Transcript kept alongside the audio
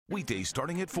Weekdays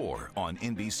starting at 4 on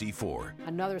NBC4.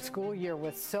 Another school year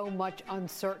with so much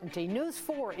uncertainty. News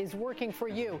 4 is working for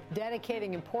you,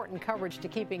 dedicating important coverage to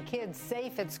keeping kids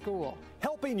safe at school.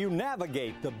 Helping you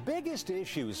navigate the biggest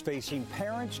issues facing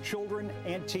parents, children,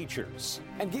 and teachers.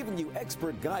 And giving you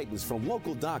expert guidance from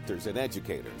local doctors and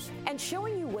educators. And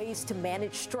showing you ways to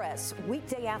manage stress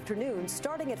weekday afternoons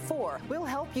starting at 4. We'll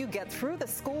help you get through the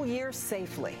school year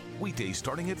safely. Weekdays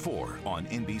starting at 4 on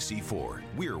NBC4.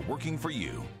 We're working for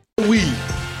you. We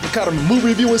kind of movie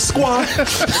reviewing squad.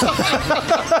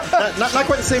 not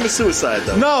quite the same as Suicide,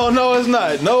 though. No, it's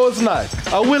not. No, it's not.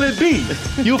 Will it be?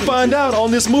 You'll find out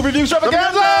on this movie review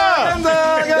extravaganza.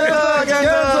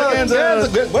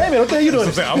 Wait a minute, what the hell you doing?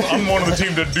 I'm one of the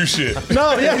team that do shit.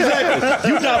 No, yeah,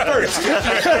 exactly. You not first.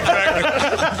 Exactly.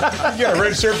 You got a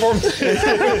red shirt for me?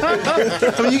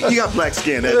 I mean, you got black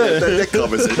skin. That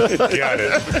covers it. Got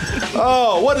it.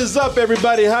 Oh, what is up,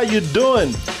 everybody? How you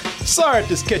doing? Sorry if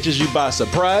this catches you by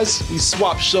surprise. We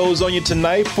swapped shows on you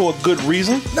tonight for a good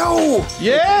reason. No!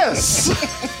 Yes!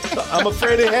 I'm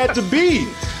afraid it had to be.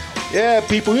 Yeah,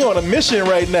 people, we're on a mission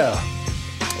right now.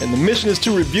 And the mission is to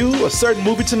review a certain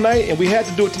movie tonight, and we had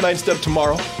to do it tonight instead of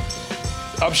tomorrow.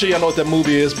 I'm sure y'all know what that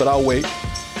movie is, but I'll wait.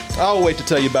 I'll wait to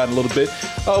tell you about it a little bit.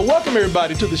 Welcome,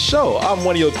 everybody, to the show. I'm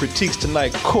one of your critiques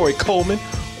tonight, Corey Coleman.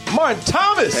 Martin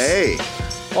Thomas! Hey!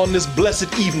 On this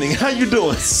blessed evening. How you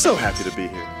doing? So happy to be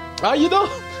here. How you doing?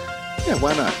 Yeah,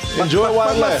 why not? Enjoy it while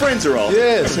it lasts. My friends are all.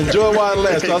 Yes, enjoy it while it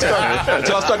lasts.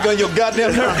 Until I start getting your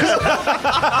goddamn nerves.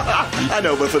 I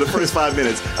know, but for the first 5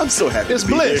 minutes, I'm so happy it's to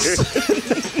be bliss.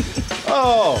 here.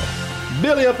 Oh,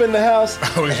 Billy up in the house.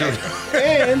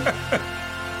 And,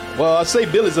 well, I say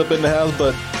Billy's up in the house,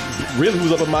 but really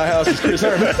who's up in my house is Chris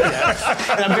Herman.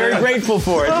 And I'm very grateful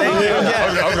for it. Thank you. I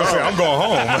was going to say, I'm going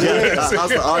home. How's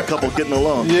the odd couple getting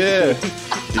along? Yeah.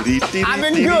 I've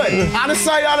been good. Out of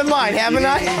sight, out of mind, haven't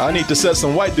I? I need to set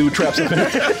some white dude traps up in here.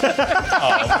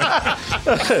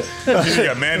 You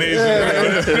got mayonnaise in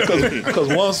there. Because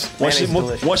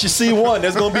once you see one,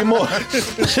 there's going to be more.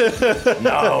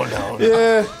 No.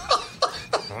 Yeah.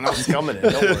 I don't know what's coming in.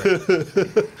 Don't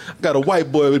worry. Got a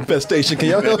white boy infestation. Can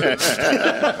y'all help?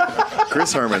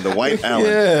 Chris Herman, the White Allen.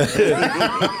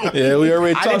 Yeah, we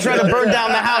already talked. I didn't try to burn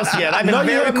down the house yet. I've been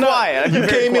very quiet. You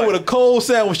came in with a cold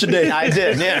sandwich today. I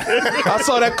did, yeah. I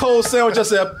saw that cold sandwich. I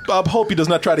said, I hope he does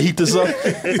not try to heat this up.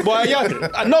 Boy,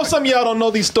 I know some of y'all don't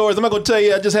know these stories. I'm not going to tell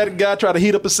you. I just had a guy try to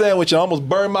heat up a sandwich and almost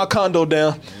burned my condo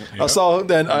down. Yep. I saw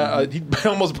that he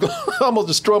almost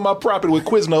destroyed my property with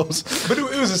Quiznos. But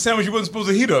it was a sandwich you wasn't supposed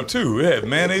to heat up, too. It had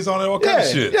mayonnaise on it, all kind of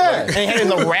shit. Yeah. And he had it in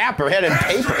the wrapper. It had it in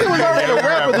paper. It was already a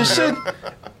wrapper. The shit.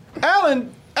 Alan's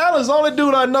the only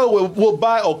dude I know will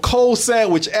buy a cold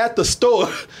sandwich at the store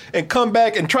and come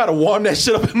back and try to warm that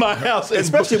shit up in my house.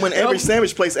 Especially when every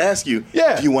sandwich place asks you,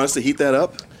 do you want us to heat that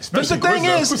up? But the thing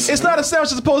is, it's not a sandwich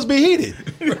that's supposed to be heated.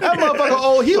 That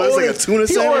motherfucker, he ordered like a tuna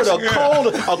sandwich?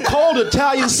 ordered a cold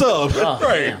Italian sub.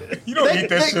 Right. You don't heat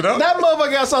that shit up. That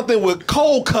motherfucker got something with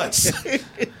cold cuts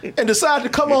and decided to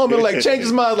come home and change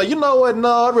his mind. Like, you know what?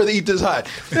 No, I'd rather eat this hot.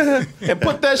 And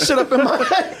put that shit up in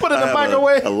put it in the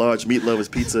microwave. A large meat lover's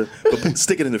pizza, but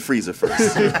stick it in the freezer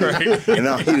first. Right. And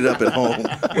I'll heat it up at home.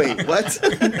 Wait, what?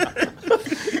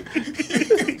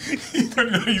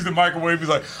 He use the microwave. He's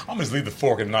like, I'm just leave the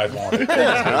fork and knife on it.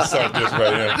 Start this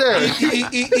right here.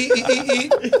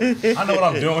 Eat. I know what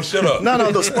I'm doing. Shut up.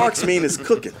 No, the sparks mean it's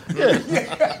cooking. Yeah.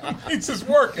 It's just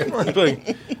working.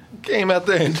 Came out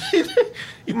there and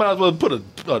you might as well put a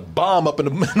bomb up in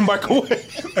the microwave.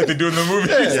 Like they do in the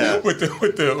movies. Yeah. With the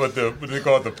what do they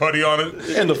call it, the putty on it?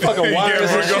 And the fucking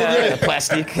wires and shit.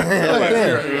 Plastic.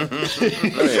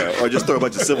 Or just throw a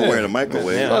bunch of silverware in the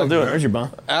microwave. Yeah, I'll do it. Where's your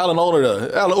bomb? Alan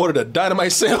ordered a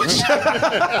dynamite sandwich.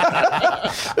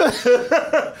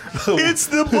 It's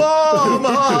the bomb!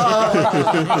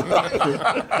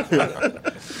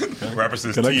 Rapper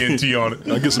says TNT on it.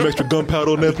 Can I get some extra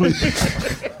gunpowder on that, please?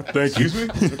 Thank you.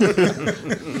 Excuse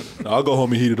me? I'll go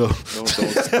home and heat it up.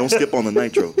 Don't skip on the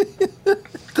nitro.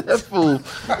 That fool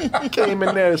came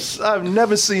in there. I've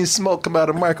never seen smoke come out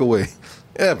of a microwave.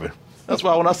 Ever. That's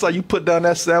why when I saw you put down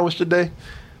that sandwich today,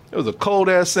 it was a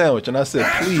cold-ass sandwich. And I said,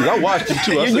 please. I watched him,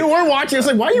 too. You were watching. I was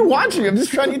like, why are you watching? I'm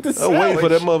just trying to eat this sandwich. I'm waiting for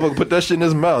that motherfucker to put that shit in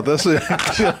his mouth. That's it.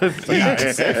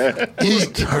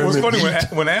 It was funny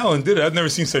when Alan did it. I've never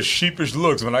seen such sheepish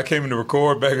looks. When I came in to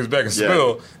record, back and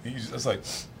smell, I was like,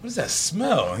 what is that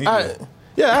smell? I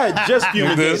had just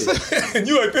fumigated this. And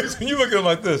you like this, and you look at him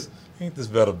like this. Ain't this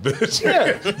better, bitch?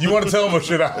 Yeah. You want to tell him what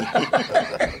shit out?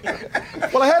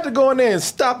 Well, I had to go in there and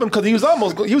stop him because he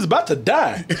was about to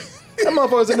die. That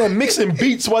motherfucker was in there mixing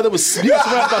beats while he was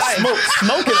surrounded by smoke.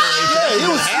 Smoking. Yeah, he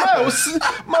was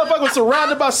motherfucker was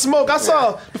surrounded by smoke. I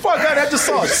saw, before I got there, I just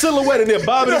saw a silhouette in there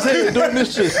bobbing his head doing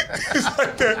this shit. It's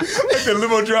like that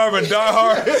limo driver in Die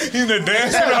Hard. He's in there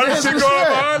dancing, all this shit going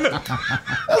behind him.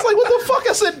 I was like, what the fuck?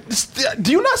 I said,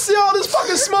 do you not see all this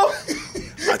fucking smoke?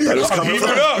 I thought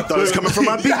it was coming from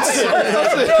my beats.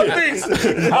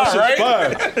 All right.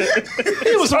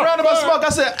 He was surrounded by smoke. I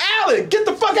said, Alan, get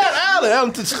the fuck out, Alan.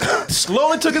 Alan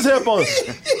slowly took his headphones.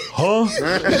 Huh?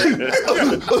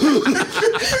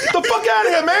 The fuck out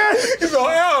of here, man. He's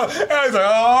like, Alan's like,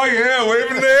 oh yeah,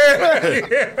 waving there.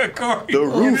 Yeah, Corey, The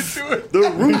roof.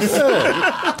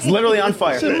 It's literally on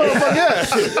fire. Shit, motherfucker, yeah.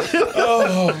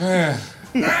 Oh man.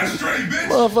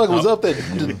 Motherfucker was up there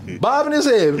bobbing his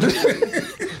head,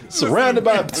 surrounded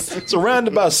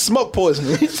by smoke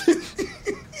poisoning.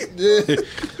 Yeah.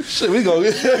 Shit, we go. He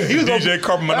was DJ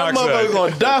carbon monoxide. That motherfucker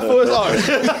gonna die for his art.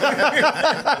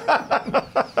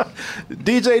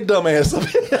 DJ dumbass.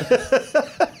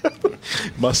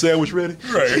 My sandwich ready?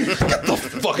 Right. Get the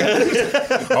fuck out of here.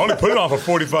 I only put it on for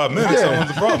 45 minutes. Yeah. That was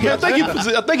the problem.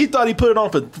 I think he thought he put it on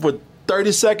for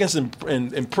 30 seconds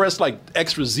and pressed like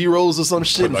extra zeros or some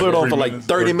shit and put it on for like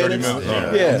 30 minutes.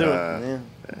 Yeah.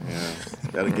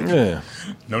 Gotta get you. Yeah.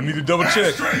 No need to double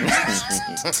check.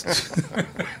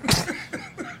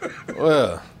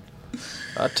 Well,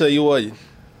 I tell you what,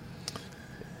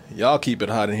 y'all keep it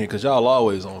hot in here because y'all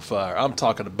always on fire. I'm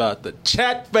talking about the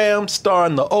Chat Fam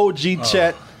starring the OG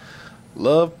Chat.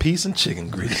 Love, peace, and chicken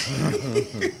grease.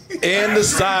 And the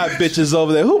side bitches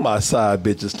over there. Who my side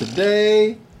bitches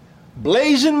today?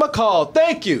 Blasian McCall,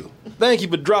 thank you. Thank you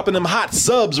for dropping them hot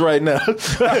subs right now. Don't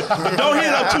hit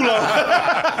it up too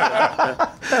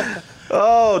long.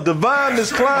 Oh, Divine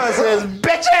Miss Klein says,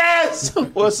 bitches!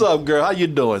 What's up, girl? How you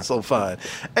doing? So fine.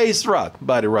 Ace Rock,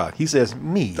 Body Rock. He says,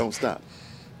 me. Don't stop.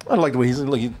 I like the way he's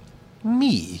looking.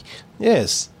 Me.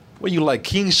 Yes. What, you like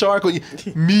King Shark? Or you?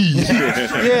 Me.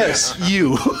 Yes,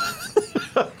 you.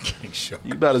 King Shark.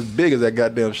 You about as big as that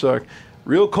goddamn shark.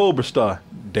 Real Cobra Star.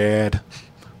 Dad.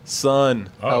 Son,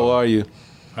 how are you?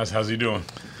 How's he doing?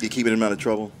 You keeping him out of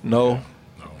trouble? No,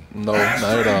 not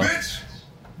at all.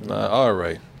 Nah, all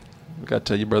right. We got to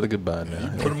tell your brother goodbye now.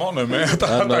 Put him on there, man. I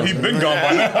thought he'd been gone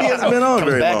by now. He hasn't been on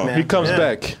very long. He comes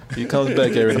back. He comes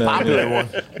back every now and then. One.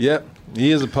 Yep,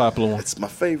 he is a popular one. It's my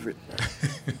favorite.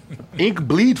 Ink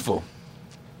Bleedful.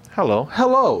 Hello.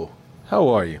 How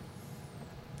are you?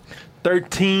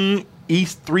 13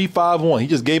 East 351. He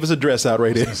just gave his address out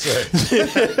right there.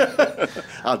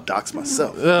 I'll dox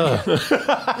myself.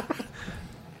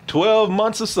 12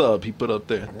 months of sub he put up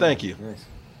there. Thank you.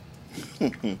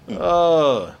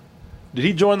 Did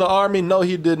he join the army? No,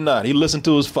 he did not. He listened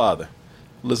to his father.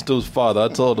 I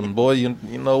told him, boy, you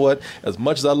know what? As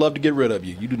much as I love to get rid of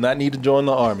you, you do not need to join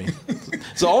the army.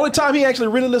 So the only time he actually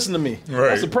really listened to me.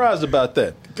 Right. I'm surprised about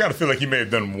that. I kind of feel like he may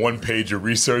have done one page of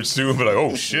research too, but like,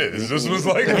 oh shit, is this what's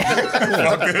like?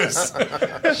 Fuck this.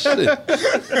 Shit.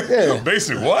 Yeah.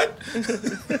 Basically, what?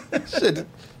 Shit.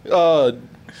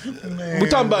 We're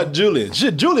talking about Julian.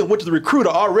 Shit, Julian went to the recruiter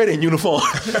already in uniform.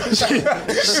 Shit.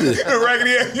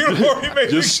 Raggedy ass uniform. He made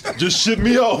just shit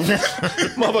me off.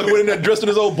 Motherfucker went in there dressed in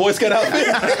his old Boy Scout outfit.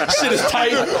 Shit is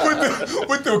tight.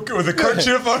 with the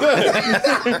kerchief on.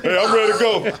 Hey, I'm ready to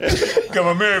go. Got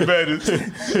my merit badges.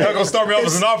 Y'all gonna start me off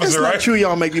as an officer, it's right? Not true,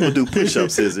 y'all make people do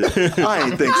push-ups, is it? I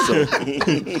ain't think so.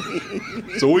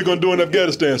 So what we gonna do in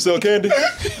Afghanistan? Sell candy?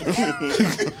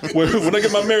 When I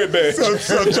get my merit badge?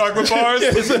 Sell chocolate bars?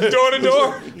 Yes. Door to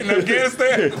door in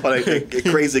Afghanistan. Like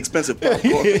crazy expensive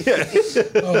popcorn.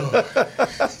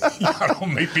 Y'all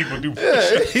don't make people do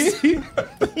push-ups.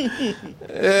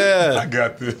 Yeah. I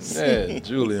got this. Yeah,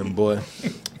 Julian, boy.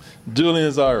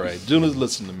 Julian's all right. Julian's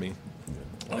listening to me.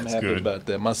 I'm happy good. about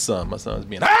that. My son's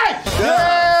being. Hey!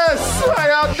 Yes! How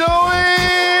y'all doing?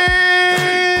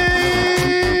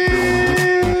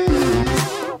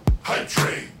 Hype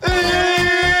train.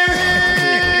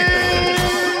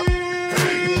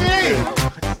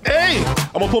 Hey!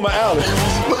 I'm gonna put my Allen.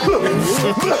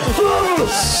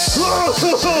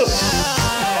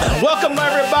 Welcome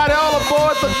everybody all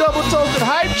aboard the Double Toasted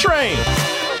Hype Train.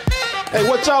 Hey,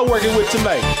 what y'all working with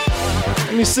tonight?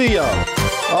 Let me see y'all.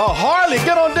 Oh, Harley,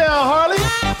 get on down, Harley.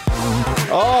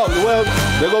 Oh, well,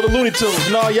 there go the Looney Tunes.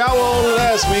 No, y'all were on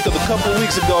last week or a couple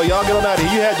weeks ago. Y'all get on out of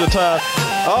here. You had your time.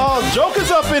 Oh, Joker's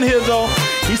up in here, though.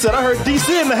 He said, I heard DC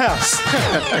in the house.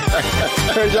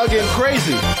 Heard y'all getting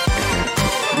crazy.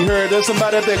 You heard there's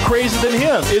somebody out there crazier than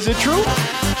him. Is it true?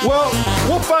 Well,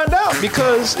 we'll find out,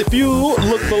 because if you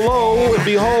look below and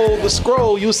behold the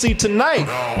scroll, you'll see tonight,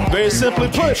 very simply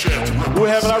put, we're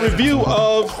having our review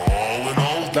of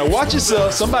Now watch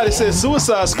yourself. Somebody said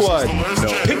Suicide Squad.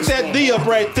 Pick that D up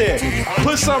right there.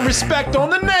 Put some respect on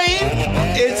the name.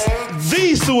 It's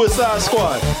the Suicide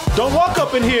Squad. Don't walk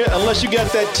up in here unless you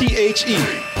got that THE.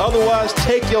 Otherwise,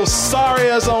 take your sorry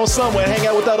ass on somewhere and hang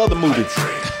out with that other movie.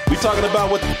 We talking about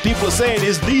what people are saying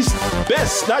is the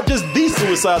best, not just the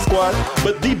Suicide Squad,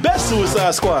 but the best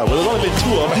Suicide Squad. Well, there's only been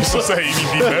 2 of them. So say you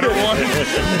need the better one.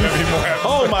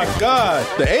 Oh my God,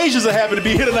 the Asians are happy to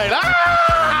be here tonight.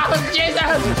 Jesus!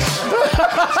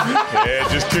 Yeah,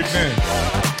 it just kicked in.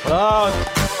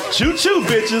 Choo choo,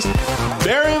 bitches.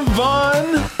 Baron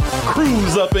Von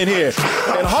Cruz up in here,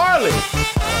 and Harley.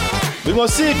 We're gonna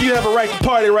see if you have a right to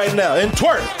party right now and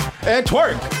twerk and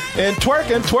twerk. And twerk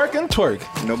and twerk and twerk.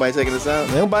 Nobody taking this out?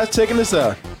 Nobody's taking this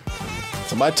out.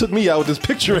 Somebody took me out with this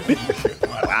picture.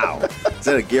 Wow. Is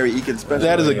that a Gary Eakin special?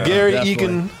 That is a Gary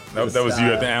Eakin. That was you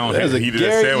at the Allen. That is a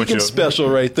Gary Eakin special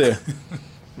right there.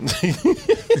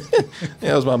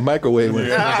 That was my microwave one.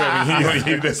 Yeah,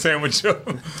 he that sandwich up.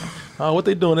 Oh, what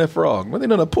they doing that frog? What they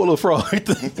doing to pull a frog?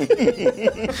 To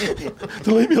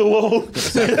leave me alone.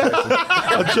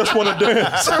 I just want to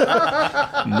dance.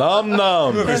 Nom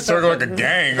nom. They circle like a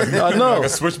gang. I know. Like a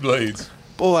switchblades.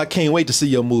 Boy, I can't wait to see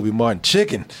your movie, Martin.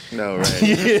 Chicken. No, right.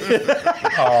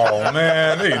 Oh,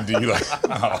 man. They didn't do you like...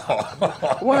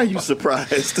 Oh. Why are you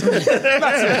surprised? Not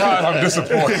surprised. I'm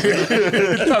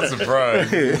disappointed. Not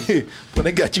surprised. When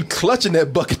they got you clutching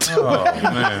that bucket, too. Oh,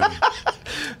 man.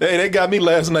 Hey, they got me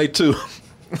last night, too.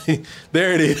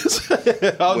 There it is.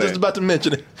 I was just about to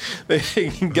mention it.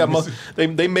 They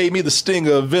made me the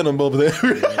stinger of Venom over there.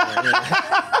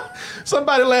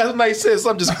 Somebody last night said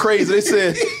something just crazy. They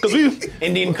said, because we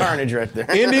Indian Carnage right there.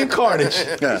 Indian Carnage.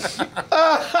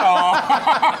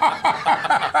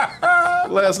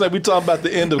 Last night we talked about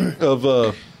the end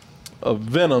of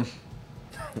Venom.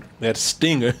 That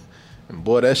stinger, and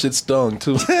boy, that shit stung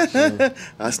too.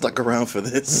 I stuck around for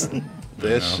this.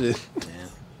 That shit.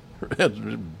 That's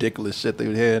ridiculous shit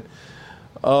they had.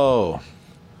 Oh,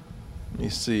 let me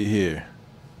see here.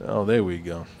 Oh, there we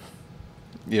go.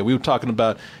 Yeah, we were talking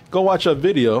about. Go watch our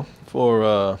video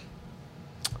for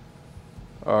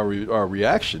our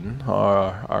reaction,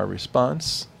 our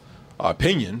response, our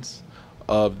opinions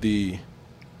of the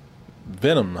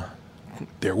Venom.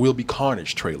 There Will Be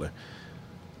Carnage trailer.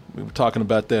 We were talking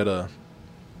about that.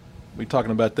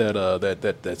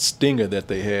 That stinger that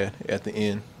they had at the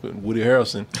end with Woody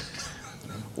Harrelson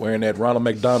wearing that Ronald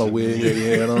McDonald wig that he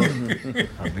had on.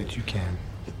 I bet you can.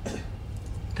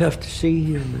 Tough to see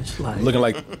you in this life. Looking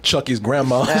like Chucky's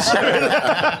grandma.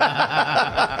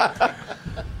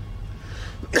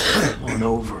 On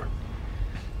over.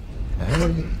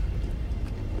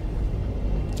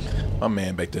 My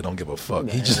man back there don't give a fuck.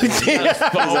 He just if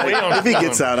he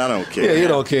gets out, I don't care. Yeah, he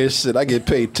don't care. Shit, I get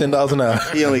paid $10 an hour.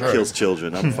 He only kills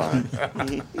children. I'm fine.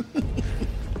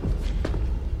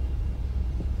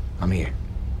 I'm here.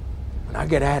 When I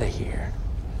get out of here,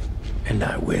 and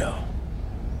I will,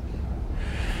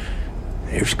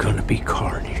 there's gonna be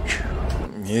carnage.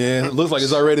 Yeah, it looks like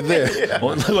it's already there. It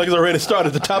looks like it's already started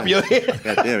at the top of your head.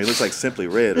 God damn, he looks like Simply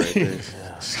Red right there.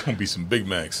 It's gonna be some Big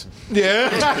Macs.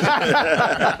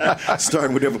 Yeah.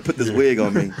 Starting with whoever put this wig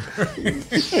on me.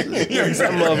 Yeah,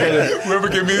 exactly. Whoever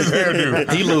gave me his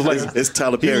hairdo. He looks like it's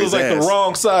Tyler he Perry's looks like ass. the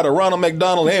wrong side of Ronald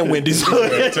McDonald and Wendy's.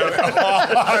 Wendy's.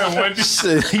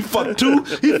 Shit, he fucked two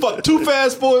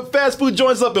fast food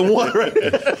joints up in one. Right.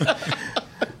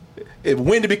 If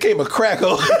Wendy became a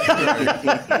cracker,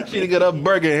 she'd got up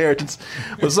burger inheritance.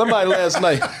 But somebody last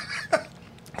night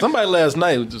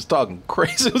was just talking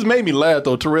crazy. It made me laugh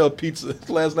though. Terrell Pizza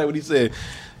last night when he said,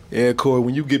 "Yeah, Corey,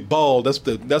 when you get bald, that's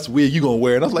the wig you gonna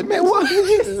wear." And I was like, "Man, what?"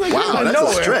 Wow, that's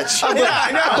a stretch. I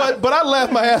know. But I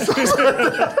laughed my ass off.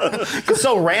 It's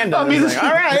so random. I mean, it's like,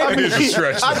 all right. I mean, It is a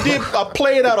stretch. I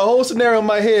played out a whole scenario in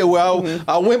my head where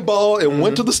I went bald and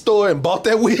went to the store and bought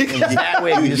that wig. That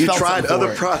way You tried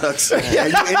other products and you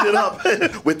ended up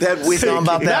with that wig.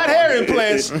 About that Not hair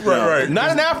implants. Right.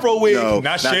 Not an Afro wig. No.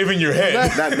 Not shaving your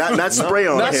head. Not spray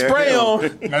on Not hair. spray on.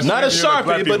 Not a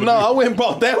Sharpie. But no, I went and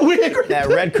bought that wig. That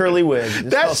red curly wig.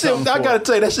 That shit, I gotta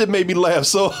tell you, that shit made me laugh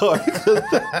so hard.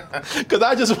 Because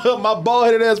I just felt my bald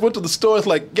headed ass went to the store. It's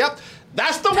like, yep,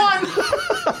 that's the one.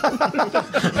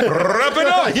 Wrap it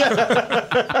up.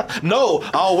 Yeah. No,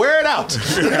 I'll wear it out.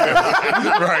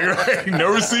 Right.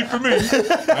 No receipt for me.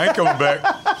 I ain't coming back.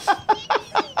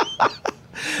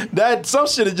 That some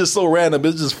shit is just so random.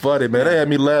 It's just funny, man. They had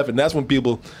me laughing. That's when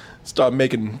people start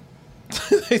making.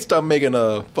 They start making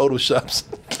photoshops.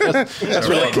 That's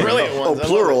really brilliant ones. Oh,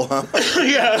 plural, huh?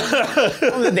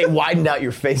 Yeah. They widened out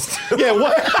your face. Yeah,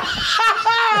 what?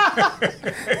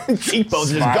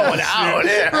 Cheekbones just going out.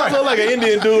 Yeah. I look like an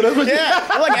Indian dude. That's what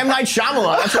I'm like M. Night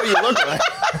Shyamalan. That's what you look like.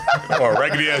 Or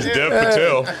raggedy ass Dev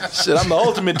Patel. Shit, I'm the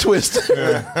ultimate twist.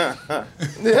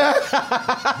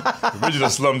 Original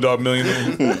Slumdog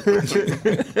Millionaire.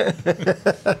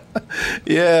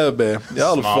 Yeah, man.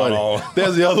 Y'all are funny.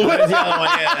 There's the other one.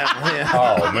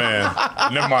 Oh, man.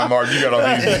 Never mind, Mark. You got all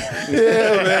these.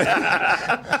 Yeah, man.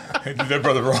 Did that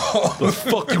brother wrong. The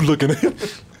fuck you looking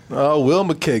at? Oh,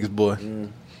 Wilma Cakes, boy.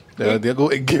 There go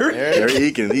Gary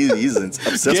Eakin. He's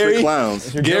obsessed with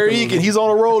clowns. Gary Eakin, he's on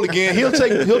a roll again. He'll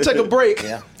take a break.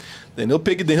 Yeah. Then he'll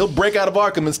pick it. Then he'll break out of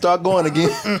Arkham and start going again.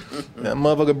 That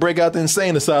motherfucker break out the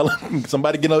insane asylum.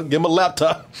 Somebody give him a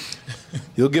laptop.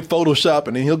 He'll get Photoshop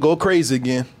and then he'll go crazy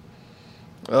again.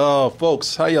 Oh,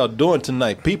 folks, how y'all doing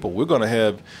tonight, people? We're gonna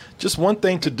have just one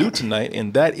thing to do tonight,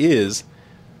 and that is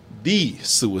the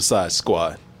Suicide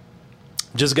Squad.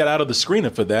 Just got out of the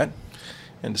screening for that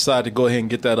and decided to go ahead and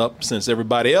get that up since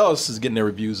everybody else is getting their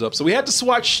reviews up. So we had to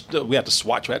swatch. We had to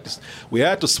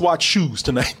swatch shoes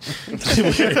tonight.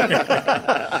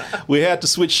 We had to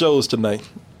switch shows tonight,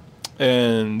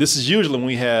 and this is usually when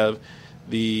we have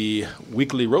the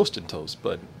weekly roasting toast,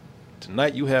 but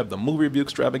tonight you have the movie review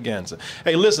extravaganza.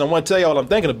 Hey, listen, I want to tell y'all I'm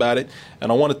thinking about it,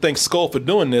 and I want to thank Skull for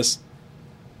doing this.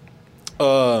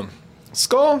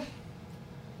 Skull,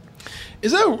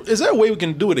 is there a way we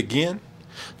can do it again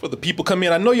for the people come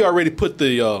in? I know you already put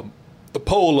the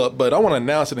poll up, but I want to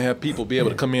announce it and have people be able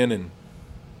to come in and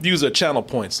use their channel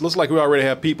points. Looks like we already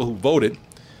have people who voted,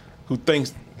 who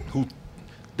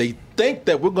they think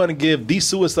that we're going to give the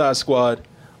Suicide Squad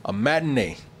a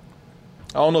matinee.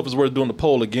 I don't know if it's worth doing the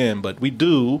poll again, but we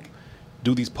do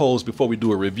these polls before we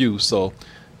do a review. So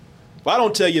if I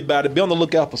don't tell you about it, be on the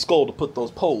lookout for Skull to put those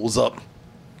polls up.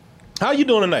 How you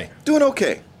doing tonight? Doing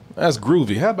okay. That's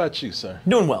groovy. How about you, sir?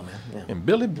 Doing well, man. Yeah. And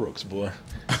Billy Brooks, boy.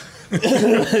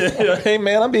 Hey,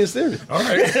 man, I'm being serious. All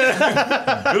right.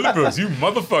 Billy Brooks, you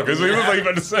motherfuckers. What was you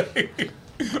about to say?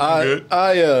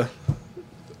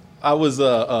 I was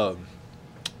on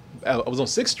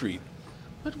 6th Street.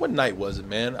 What night was it,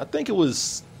 man? I think it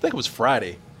was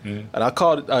Friday. Mm-hmm. And I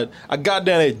called it. I got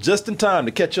down there just in time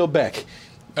to catch your back.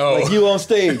 Oh, like you on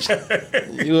stage.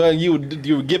 you were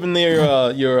giving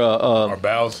our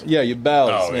bows. Yeah, your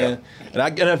bows, man. Yeah.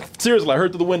 And I seriously, I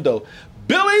heard through the window,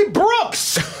 Billy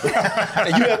Brooks.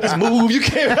 And you had this move. You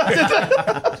came out.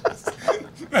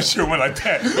 Not sure when like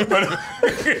that, but I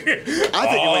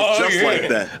think it was just like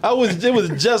that. It was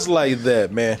just like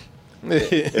that, man.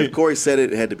 If Corey said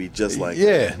it had to be just like that.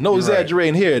 Yeah, no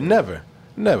exaggerating here. Never.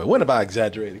 When have I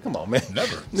exaggerated? Come on, man.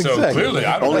 Never. Exactly. So clearly,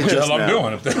 I don't know what the hell I'm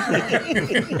doing.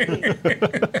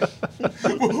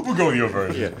 We'll go with your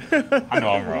version. Yeah. I know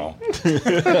I'm wrong.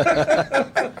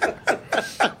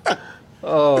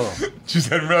 Oh, just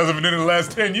hadn't realized I've been in the last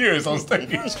 10 years on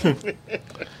stage.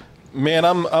 Man,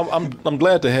 I'm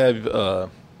glad to have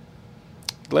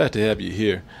you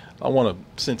here. I want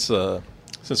to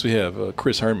since we have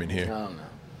Chris Herman here. Oh no.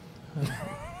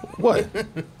 What?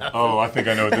 Oh, I think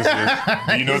I know what this is.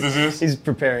 Do you know what this is? He's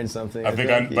preparing something. I think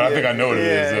I know what it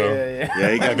is, though.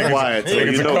 Yeah, he got quiet. So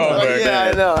it's a callback.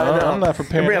 Yeah, I know. I'm not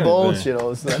preparing. You bring up old shit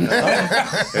all of a sudden.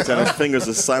 Every time his fingers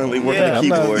are silently working the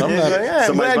keyboard. Somebody's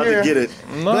about to get it.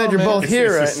 Glad you're both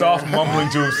here right now. It's a soft mumbling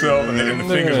to himself and then the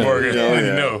fingers working.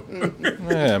 You know.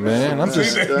 Yeah, man. I'm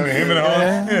just him and all.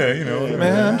 Yeah, you know.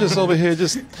 Man, I'm just over here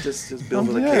just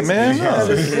building a case. Man,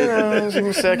 give me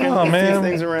a second. Oh, man.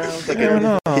 Things around.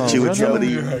 Hit you with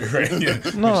somebody.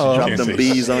 No. Drop them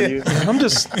bees on you. I'm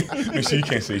just. Make sure you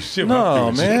can't say shit. No,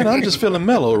 man. I'm just feeling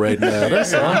mellow right now.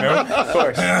 That's all. Of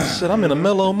course. Shit, I'm in a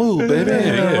mellow mood, baby.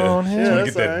 Yeah. You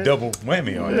get that double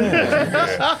whammy on you.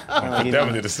 That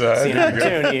one to the side. See an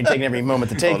opportunity and taking every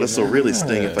moment to take it. This will really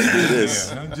sting if I do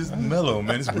this. I'm just mellow,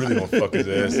 man. It's really gonna fuck his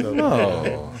ass up.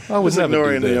 No, I would never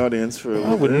ignoring do that. the audience for a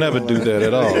little I would bit. never do that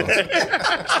at all.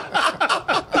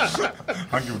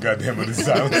 I don't give a goddamn about this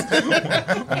silence. I'm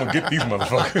gonna get these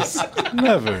motherfuckers.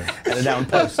 Never. Edit down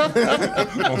post. I'm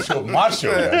gonna show my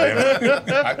show, goddamn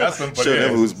it. I got somebody Show them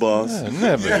else. who's boss. Yeah,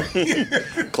 never.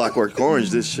 Clockwork Orange,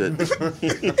 this shit. Don't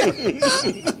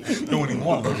even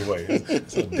want to look away.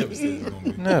 It's so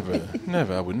devastating. Never.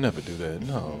 I would never do that.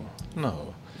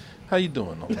 No. How you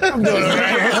doing? I'm doing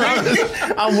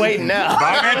okay. I'm waiting now.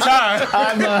 By that time.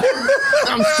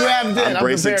 I'm strapped in. I'm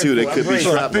bracing too. They could be I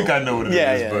shrapnel. think I know what it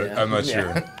is, but I'm not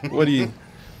sure. What do you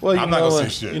Well, I'm not gonna say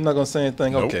shit. You're not gonna say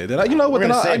anything. Nope. Okay, then you know what?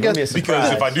 Then I guess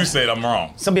because if I do say it, I'm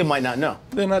wrong. Some people might not know.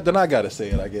 Then I gotta say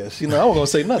it. I guess I wasn't gonna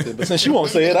say nothing, but since you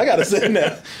won't say it, I gotta say it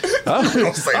now. I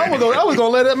was gonna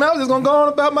let it. Man, I was just gonna go on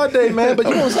about my day, man. But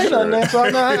you won't say nothing now, so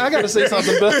I gotta say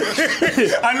something. But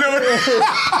I know it.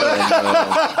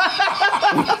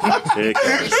 Here it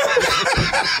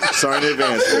comes. Sorry in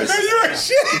advance, Chris. You ain't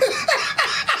shit.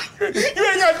 You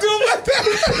ain't gotta do it like that.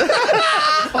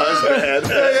 That's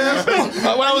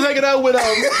bad. When I was hanging out with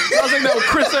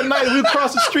Chris that night, we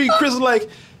across the street. Chris was like,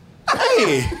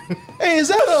 "Hey, is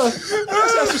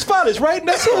that's his father's, right?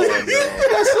 That's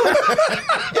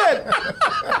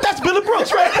Billy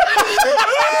Brooks, right?"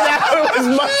 It was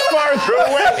much farther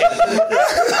away.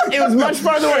 It was much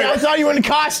farther away. I thought you were in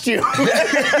costume.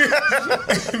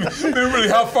 Really,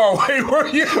 how far away were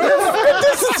you?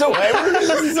 Distance away. We're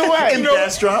distance away. In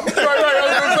Bastrop. Right.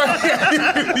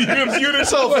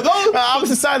 So for those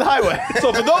opposite side of the highway.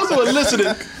 So for those who are listening,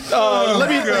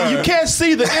 you can't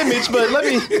see the image, but let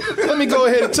me go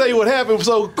ahead and tell you what happened.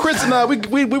 So Chris and I,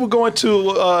 we were going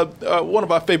to one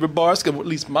of our favorite bars, at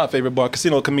least my favorite bar,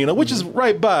 Casino Camino, which is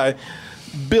right by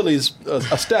Billy's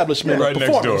establishment. Right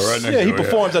next door. He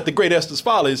performs at the Great Esther's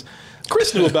Follies.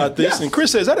 Chris knew about this, and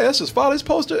Chris says, "That Esther's Follies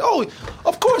poster? Oh,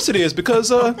 of course it is, because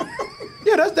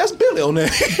that's Billy on there."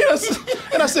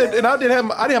 And I said, and I didn't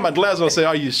have my glasses on. I said,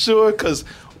 "Are you sure?" Because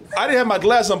I didn't have my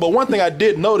glasses on, but one thing I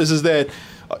did notice is that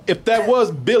if that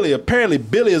was Billy, apparently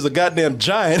Billy is a goddamn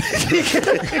giant.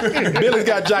 Billy's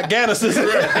got giganticism.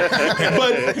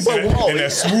 but and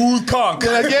that smooth conch.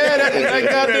 That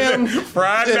goddamn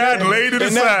fried that laid it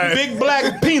aside. That big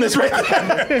black penis right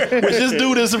there. Which this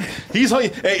dude is,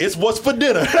 hey, it's what's for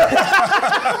dinner.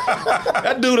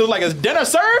 That dude is like, is dinner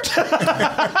served?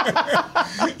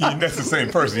 That's the same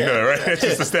person, you know that, right? That's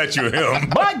just a statue of him.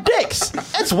 Black dicks.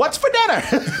 It's what's for dinner.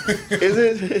 Is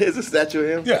it a statue of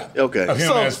him? Yeah. Okay. Of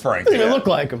him as Frank. Doesn't even look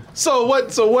like him. So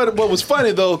what was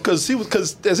funny though, because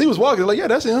as he was walking, like, yeah,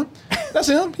 that's him. That's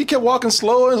him. He kept walking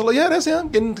slower and was like, yeah, that's him.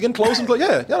 Getting close and like,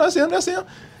 yeah, that's him. That's him.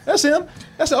 That's him.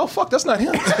 I said, oh fuck, that's not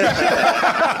him.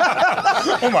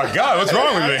 Oh my God, what's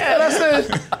wrong with me?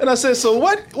 And I said, so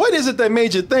what is it that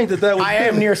made you think that was? I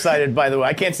am nearsighted, by the way.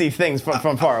 I can't see things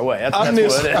from far away. That's what it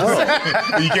is.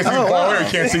 You can't see from far away. You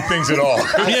can't see things at all.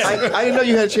 I didn't know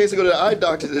you had a chance to go to the eye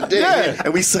doctor today. Yeah.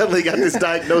 And we suddenly got this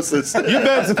diagnosis. You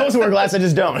bet. I'm supposed to wear glasses, I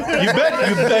just don't.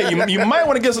 You might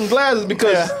want to get some glasses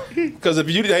because if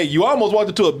you almost walked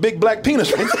into a big black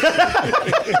penis. I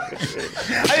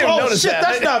didn't notice shit, that.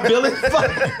 That's not Billy.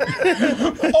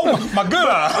 Oh my good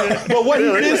eye. But what he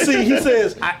did see, he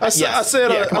says, I said,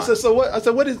 so what? I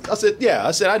said, what is? I said, yeah.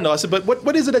 I said, I know. I said, but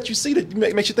what is it that you see that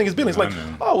makes you think it's Billy? It's like,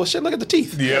 oh well, shit. Look at the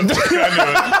teeth. Yeah, I knew it.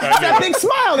 That big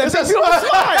smile. That's a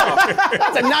smile.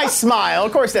 That's a nice smile.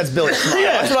 Of course, that's Billy's smile.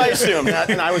 Yeah. That's what I assumed,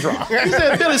 and I was wrong. He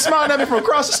said Billy's smiling at me from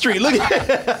across the street. Look at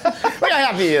how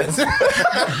happy he is.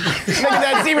 Making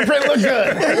that zebra print look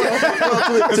good.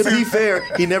 Well, to be fair,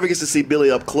 he never gets to see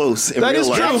Billy up close in real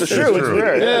life. That's true. It's true.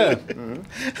 Yeah.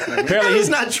 Apparently, it's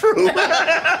not true.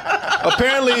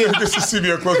 Apparently, this is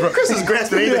CBR close. Chris is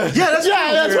grasping anything. Yeah, that's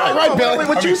right. Right, Billy.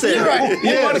 What you said? Right.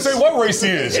 You want to say what race he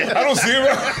is? I don't see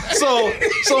him.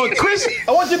 So Chris,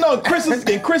 I want you to know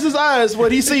in Chris's eyes,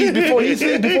 what he sees before he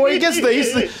gets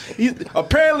there. He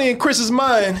apparently in Chris's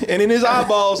mind and in his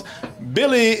eyeballs,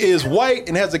 Billy is white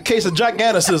and has a case of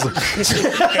giganticism.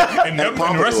 and the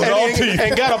rest is all teeth.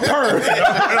 And got a perm. I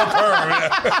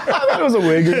thought it was a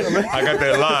wig or something. I got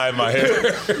that lie in my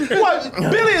head. What?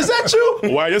 Billy, is that you?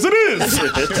 Why, yes it is.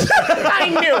 I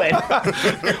knew it.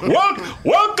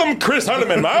 Welcome, Chris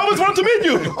Honeyman. I always wanted to meet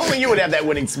you. Only you would have that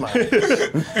winning smile. To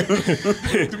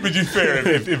be fair,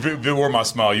 if it were my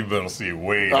smile, you'd be able to see it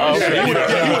way. I'm going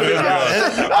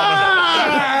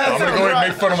to go ahead and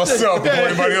make fun of myself before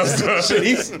anybody else does.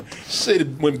 Shit,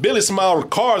 when Billy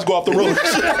smiled, cars go off the road.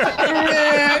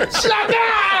 Shut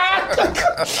up!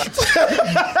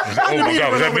 Oh my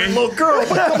God, was that me? Little girl,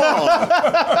 come on.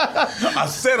 I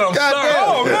said I'm sorry.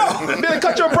 Oh no. Billy,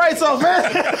 cut your brights off, man.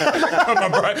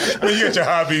 You got your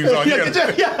high beams on. So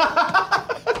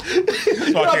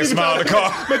I can't smile in the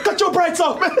car. Man, cut your brights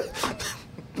off, man.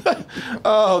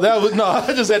 Oh,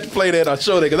 I just had to play that on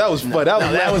show that because that was fun.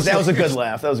 That was a good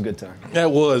laugh. That was a good time. That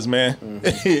was, man.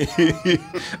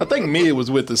 I think Mia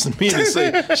was with us. Mia didn't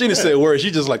say, she didn't say a word.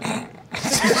 She just like,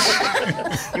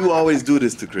 You always do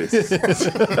this to Chris. I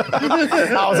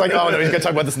was like, oh no, he's gonna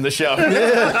talk about this in the show.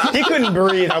 He couldn't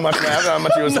breathe how much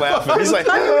he was laughing. He's like,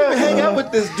 I don't even hang out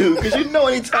with this dude because you know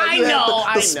anytime I you know,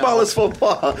 have the smallest faux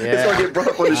pas, it's gonna get brought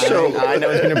up on the show. I know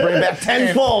he's gonna bring it back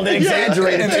tenfold and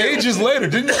exaggerate it. And ages later,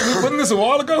 wasn't this a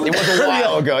while ago? It was a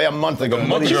while ago, a month ago.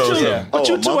 But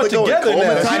you two are together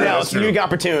now. I know, it's unique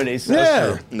opportunities.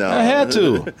 Yeah, no, I had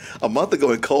to. A month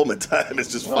ago in Coleman time,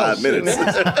 it's just 5 minutes.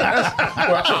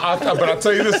 But I'll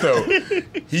tell you this though,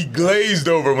 he glazed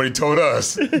over when he told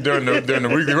us during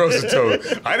the weekly roasted told.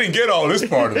 I didn't get all this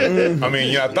part of it. I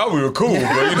mean, I thought we were cool, but we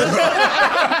are.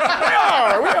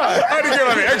 I didn't get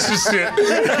all the extra shit.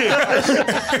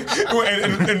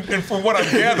 and from what I'm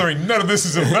gathering, none of this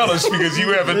is embellished because you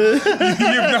have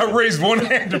not raised one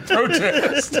hand to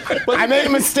protest. I made a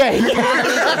mistake. What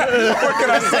can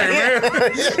I say,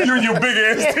 man? You and your big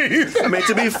ass teeth. I mean,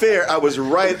 to be fair, I was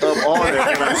right up on it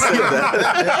when I said that.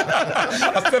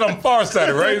 I said I'm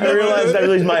farsighted, right? I realized I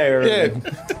released my error. Yeah,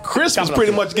 Chris was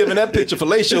pretty much giving that picture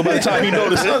fellatio by the time he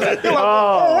noticed.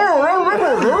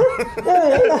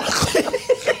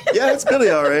 Yeah, it's Billy,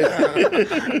 all right.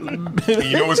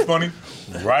 You know what's funny?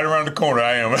 Right around the corner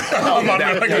I am. I'm on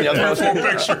there like 3 or 4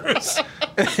 pictures.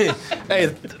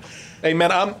 Hey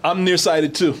man, I'm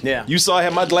nearsighted too. Yeah. You saw I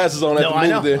had my glasses on at the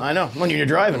movie there. I know. When you're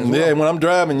driving as well. Yeah, when I'm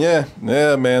driving, yeah,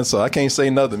 man. So I can't say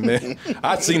nothing, man.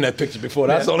 I'd seen that picture before.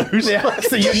 That's the only reason. Yeah,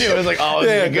 so you knew it was like, oh,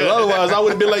 yeah, good. Otherwise I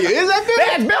would have been like, is that Billy?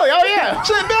 That's Billy. Oh yeah,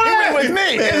 Shit, Billy, it was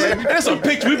me. And it's a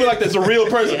picture. People like that's a real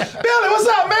person. Billy, what's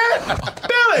up, man?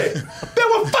 Billy,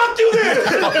 well, fuck you then.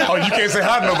 Oh, you can't say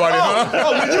hi to nobody, huh?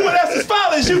 Oh, when you and Esther's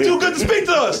fathers, you too good to speak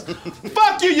to us.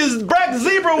 Fuck you, you black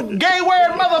zebra gay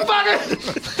wearing motherfucker.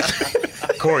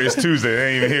 Corey, it's Tuesday.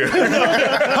 They ain't even here.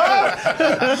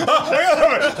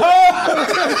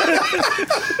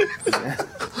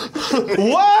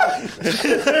 What?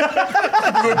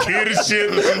 Little kid and shit.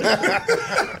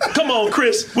 Come on,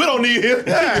 Chris. We don't need him.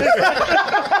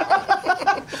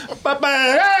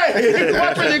 Bye-bye. Hey,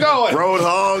 watch where you going.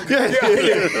 Roadhog.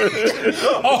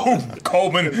 Oh,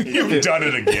 Coleman, you've done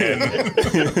it again.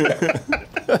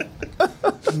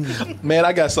 Man,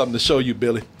 I got something to show you,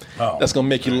 Billy. Oh. That's going to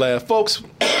make you laugh. Folks,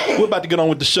 we're about to get on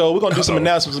with the show. We're going to do some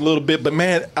announcements a little bit. But,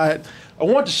 man, I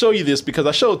wanted to show you this because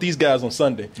I showed these guys on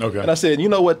Sunday. Okay. And I said, you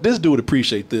know what? This dude would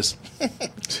appreciate this.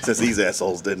 Since these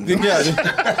assholes didn't. Yeah,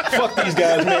 fuck these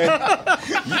guys, man.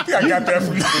 I got that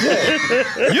from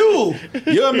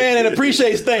You're a man that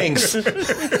appreciates things.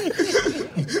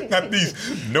 Not these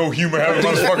no humor having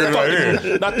motherfuckers right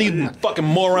here. Not these fucking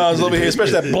morons over here,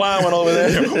 especially that blind one over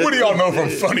there. What do y'all know from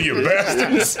Funny, you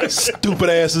bastards? Stupid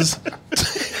asses.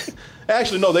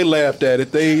 Actually, no, they laughed at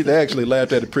it. They actually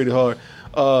laughed at it pretty hard.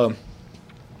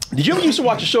 Did you ever used to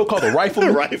watch a show called The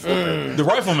Rifleman? The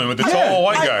Rifleman with the tall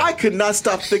white guy. I could not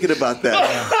stop thinking about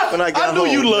that when I got home. I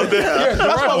knew you loved it. Yeah,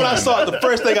 That's why when I saw it, the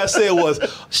first thing I said was,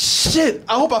 shit,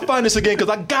 I hope I find this again because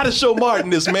I got to show Martin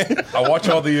this, man. I watch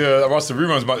I watch the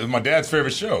reruns. My dad's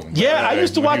favorite show. Yeah, I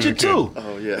used to watch it too.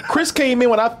 Oh, yeah. Chris came in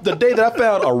the day that I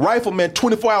found a Rifleman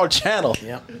 24-hour channel.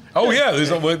 Yeah. Oh, yeah. They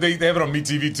have it on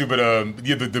MeTV too. But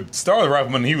the star of the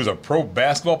Rifleman, he was a pro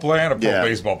basketball player and a pro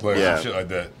baseball player. Yeah. Some shit like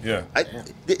that. Yeah.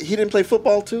 He didn't play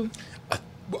football too?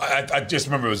 I just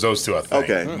remember it was those two, I think.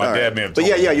 Okay. My dad may have But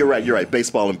told me. yeah, you're right.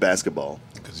 Baseball and basketball.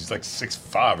 Because he's like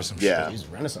 6'5" or some Yeah. shit. He's a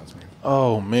Renaissance man.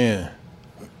 Oh, man.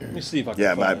 Let me see if I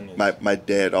can find this. my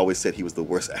dad always said he was the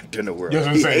worst actor in the world. Yes,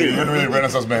 I'm saying, he wasn't really a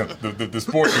Renaissance man. The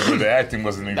sport was the acting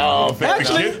wasn't even.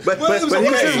 actually, But he was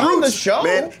okay. in On the Roots, show.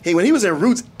 man. Hey, when he was in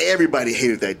Roots, everybody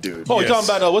hated that dude. Oh, you're talking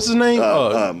about, what's his name?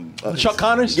 Chuck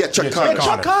Connors? Yeah, Chuck Connors.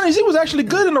 Chuck Connors, he was actually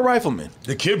good in The Rifleman.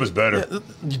 The kid was better.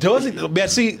 Does he? Man,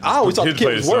 see, I always thought the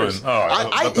kid was worse.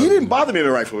 He didn't bother me in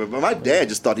The Rifleman, but my dad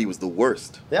just thought he was the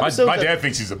worst. My dad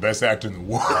thinks he's the best actor in the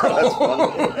world.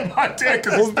 My dad,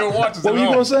 because he still watches What were you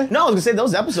going to say? No, I was going to say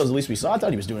those episodes at least we saw. I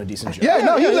thought he was doing a decent job. Yeah,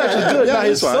 no, he was actually good. Yeah, now,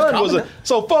 his he's son fine. was a...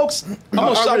 So, folks,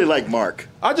 I really like Mark.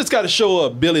 I just got to show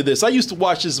Billy this. I used to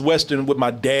watch this Western with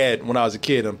my dad when I was a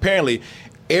kid. And apparently,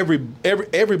 every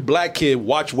black kid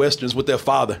watched Westerns with their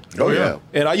father. Oh, yeah.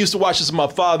 And I used to watch this with my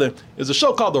father. It was a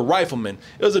show called The Rifleman.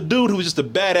 It was a dude who was just a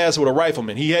badass with a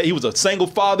rifleman. He was a single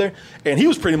father, and he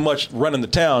was pretty much running the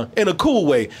town in a cool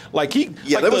way.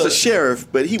 There was a sheriff,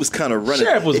 but he was kind of running.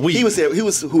 Sheriff was weak. He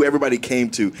was who everybody came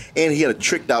to, and he had a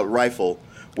tricked out rifle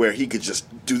where he could just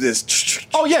do this.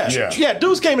 Oh, yeah.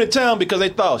 Dudes came into town because they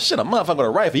thought, shit, a motherfucker with a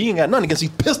rifle. He ain't got nothing against these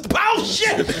pistols. Oh,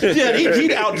 shit. Yeah,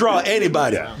 he'd outdraw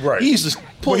anybody. Yeah, right. He used to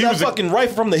pull that fucking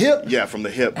rifle from the hip. Yeah, from the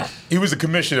hip. He was a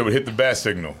commissioner that would hit the bat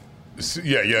signal.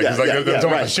 Yeah, because they're talking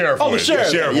about the sheriff. Oh, the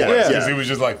sheriff. Because he was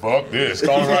just like, fuck this,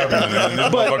 call Ryman. And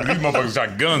these motherfuckers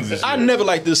got guns and shit. I never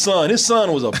liked this son. His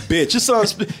son was a bitch. His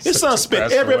son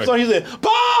spent every episode. He said,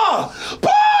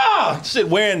 "Pa!" Shit,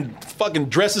 wearing fucking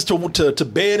dresses to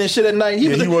bed and shit at night.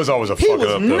 He was always a fuck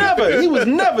up. He would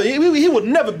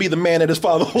never be the man that his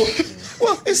father was.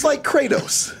 Well, it's like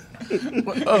Kratos.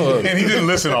 And he didn't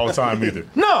listen all the time either.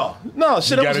 No,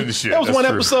 shit. That was one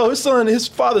episode. His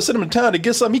father sent him to town to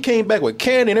get something. He came back with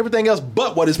candy and everything else,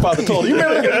 but what his father told him. You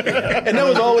remember? And that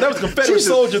was a Confederate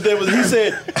soldier there. He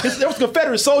said there was a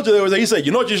Confederate soldier there. He said,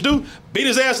 "You know what you should do? Beat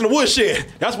his ass in the woodshed.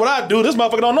 That's what I do. This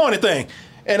motherfucker don't know anything."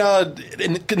 And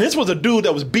this was a dude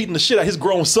that was beating the shit out of his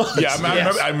grown sons. Yeah,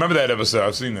 I remember that episode.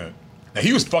 I've seen that. And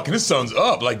he was fucking his sons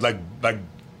up, like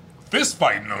fist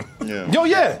fighting them. Yeah. Yo,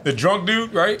 yeah. The drunk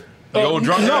dude, right? The old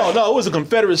drunk guy? No, it was a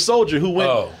Confederate soldier who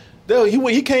went.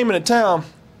 He came into town,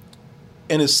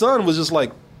 and his son was just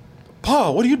like, "Pa,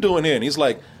 what are you doing here?" And he's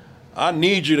like, "I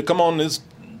need you to come on this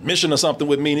mission or something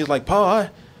with me." And he's like, "Pa,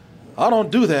 I don't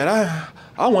do that.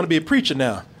 I want to be a preacher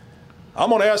now. I'm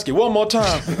gonna ask you one more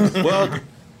time." "Well,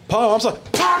 Pa," I'm sorry.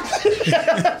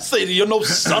 Say, "You're no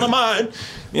son of mine,"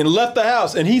 and left the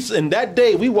house. And that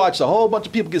day we watched a whole bunch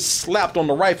of people get slapped on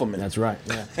the Rifleman. That's right.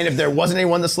 Yeah. And if there wasn't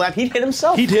anyone to slap, he'd hit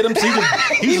himself. He'd hit him.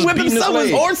 He was whipped beating himself with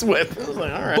his his leg. horse whip. I was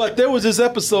like, all right. But there was this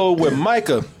episode where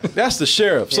Micah, that's the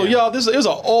sheriff. So y'all, it was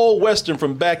an old Western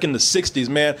from back in the 60s,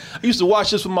 man. I used to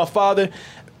watch this with my father.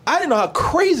 I didn't know how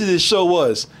crazy this show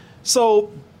was.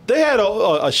 So they had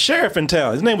a sheriff in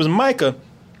town. His name was Micah.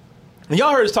 And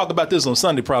y'all heard us talk about this on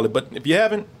Sunday probably, but if you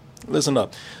haven't, listen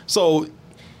up. So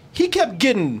he kept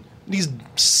getting these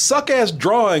suck-ass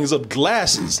drawings of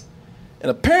glasses.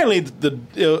 And apparently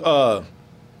the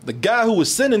guy who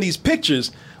was sending these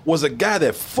pictures was a guy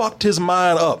that fucked his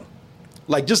mind up.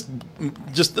 Like just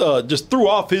threw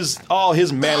off all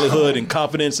his manlyhood and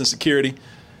confidence and security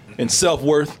and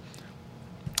self-worth.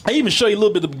 I even show you a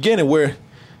little bit at the beginning where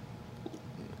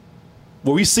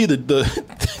we see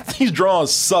these drawings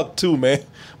suck too, man.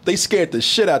 They scared the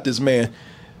shit out this man.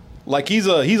 Like he's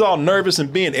all nervous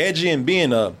and being edgy and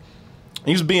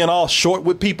he's being all short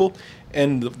with people.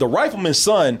 And the Rifleman's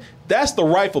son, that's the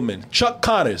Rifleman, Chuck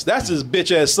Connors. That's his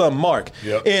bitch ass son, Mark.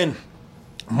 Yep. And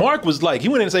Mark was like, he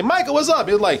went in and say, "Micah, what's up?"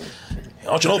 He was like,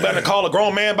 "Don't you know better to call a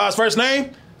grown man by his first name?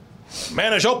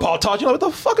 Man, as your pa taught you." What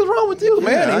the fuck is wrong with you,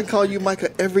 man? I call you Micah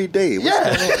every day. He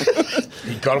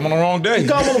caught him on the wrong day. He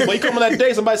caught him on that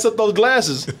day. Somebody set those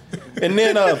glasses, and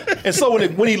then and so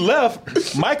when he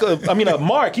left, Mark,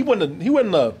 he went in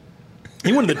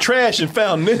the trash and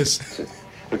found this.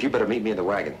 Look, you better meet me in the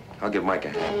wagon. I'll give Micah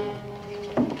a hand.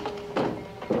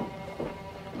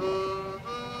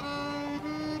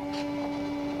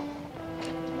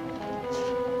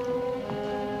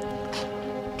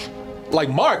 Like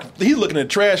Mark, he's looking at the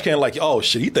trash can like, oh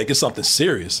shit, he think it's something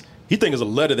serious. He think it's a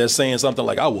letter that's saying something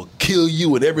like, "I will kill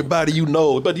you and everybody you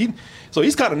know." But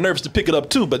he's kind of nervous to pick it up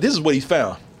too. But this is what he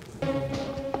found.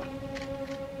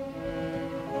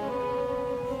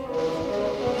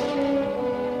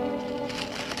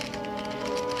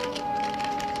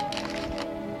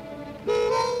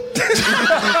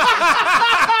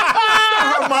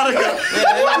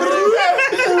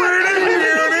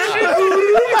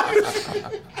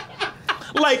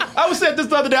 Like, I was saying this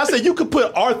the other day, I said you could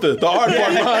put Arthur, the art part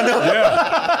behind him.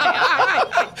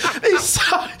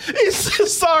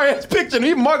 He's sorry ass picture. And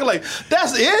he marked like,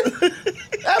 "That's it?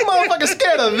 That motherfucker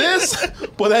scared of this?"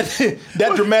 But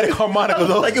that dramatic harmonica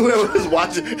though. Like whoever was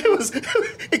watching,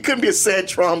 it couldn't be a sad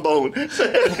trombone. It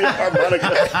had to be a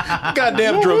harmonica.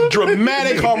 Goddamn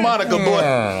dramatic harmonica,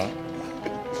 boy.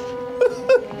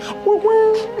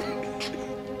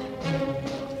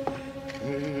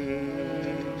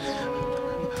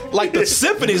 Like the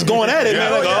symphony's going at it,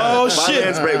 man. Like, oh shit!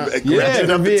 Up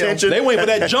the tension. They wait for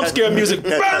that jump scare music.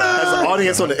 Has the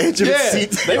audience on the edge of the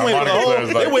seat. They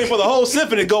wait for the whole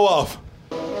symphony to go off.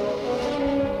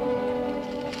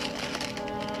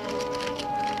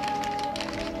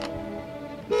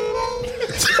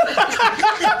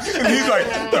 And he's like,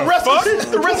 the rest of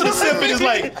the symphony is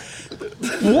like,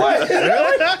 what?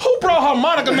 Who brought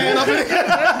harmonica man up in here?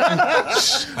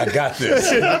 I got this.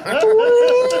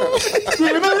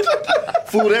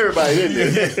 Fooled everybody, didn't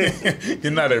you?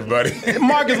 You're not everybody.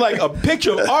 Mark is like a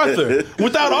picture of Arthur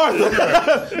without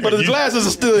Arthur, but his glasses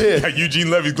are still here. Got Eugene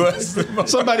Levy's glasses.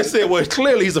 Somebody said, "Well,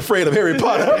 clearly he's afraid of Harry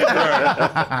Potter."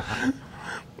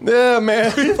 Yeah, man.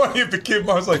 It'd be funny if the kid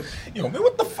was like, "Yo, man,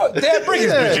 what the fuck? Dad, bring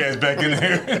his bitch ass back in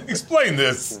here. Explain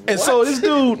this." And so this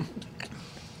dude,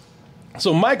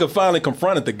 so Micah finally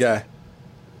confronted the guy.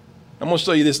 I'm gonna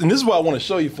show you this, and this is what I want to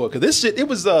show you for, because this shit, it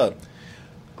was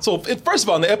So first of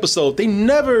all, in the episode, they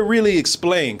never really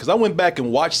explained, because I went back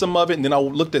and watched some of it, and then I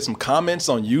looked at some comments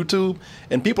on YouTube,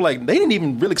 and people they didn't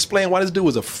even really explain why this dude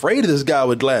was afraid of this guy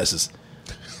with glasses.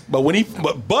 But when he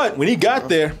got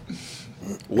there,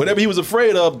 whatever he was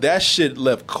afraid of, that shit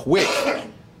left quick.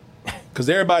 Because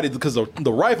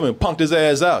the rifleman punked his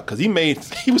ass out. Because he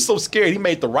was so scared, he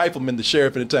made the rifleman the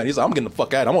sheriff in the town. He's like, I'm getting the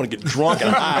fuck out. I want to get drunk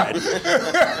and hide.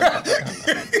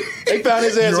 They found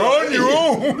his ass. You're on your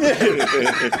own.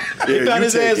 They found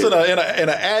his ass in an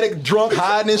attic, drunk,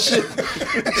 hiding and shit.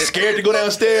 Scared to go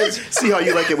downstairs. See how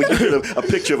you like it when you get a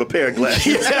picture of a pair of glasses.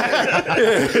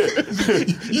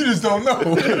 You just don't know.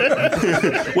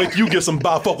 Wait, you get some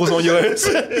bifocals on your ass.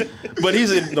 But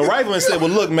the rifleman said, well,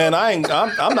 look, man, I'm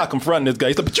not confronting this guy.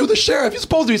 He said, but you're the sheriff. You're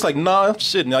supposed to be. He's like, nah,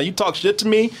 shit. Now you talk shit to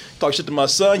me, talk shit to my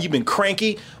son. You've been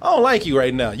cranky. I don't like you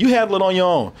right now. You handle it on your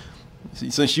own.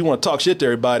 Since you want to talk shit to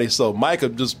everybody. So Micah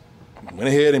just went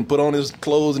ahead and put on his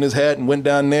clothes and his hat and went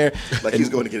down there. Like he's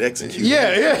going to get executed.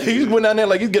 Yeah. He went down there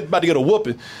like he's about to get a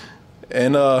whooping.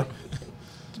 And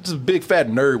just a big fat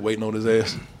nerd waiting on his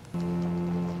ass.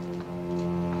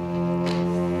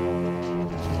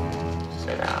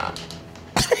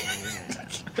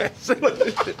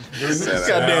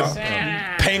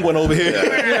 Goddamn penguin over here.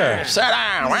 Yeah. Sit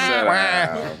down.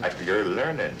 I figure you're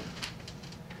learning.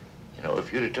 You know,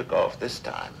 if you'd have took off this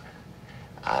time,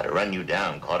 I'd have run you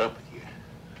down, caught up with you.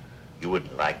 You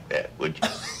wouldn't like that, would you?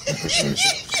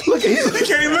 Look at him. He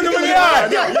can't even look him in the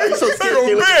eye. He's so scared.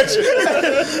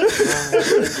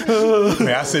 Bitch.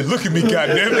 Man, I said, look at me,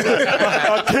 goddammit.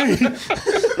 I can't.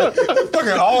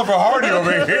 Fucking Oliver Hardy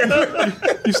over here.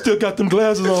 You still got them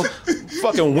glasses on.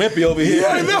 Fucking wimpy over here.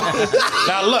 Yeah, I know.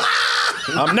 Now look,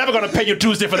 I'm never gonna pay you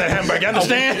Tuesday for that hamburger. You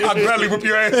understand? I'll gladly whip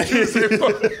your ass Tuesday.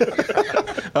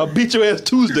 I'll beat your ass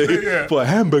Tuesday for a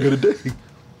hamburger today.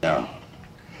 No.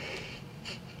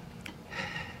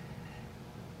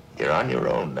 You're on your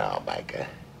own now, Micah.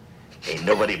 Ain't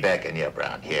nobody backing you up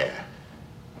around here.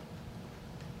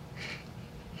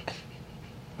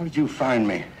 How did you find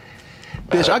me?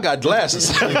 Bitch, I got glasses.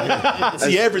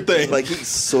 See everything. Like he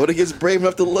sort of gets brave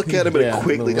enough to look at him, but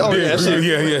quickly. Oh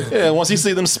yeah. Once he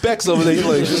see them specs over there,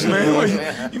 he's like,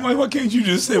 man, why can't you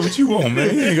just say what you want,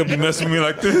 man? You ain't gonna be messing with me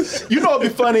like this. You know, it'd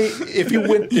be funny if he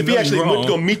actually went to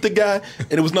go meet the guy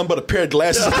and it was nothing but a pair of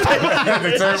glasses. Sit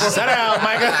down,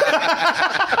 Micah.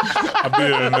 I've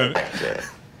been in a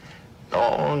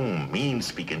long,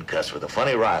 mean-speaking cuss with a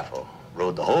funny rifle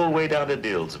rode the whole way down to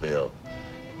Dillsville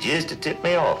just to tip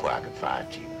me off where I could find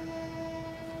you.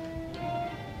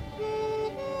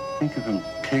 Think of him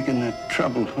taking that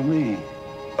trouble for me.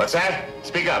 What's that?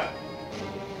 Speak up.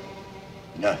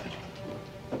 Nothing.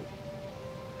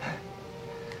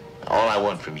 All I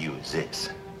want from you is this.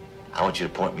 I want you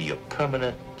to appoint me your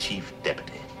permanent chief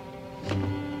deputy.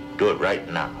 Do it right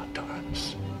now,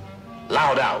 Torrance.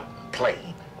 Loud out,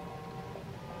 plain.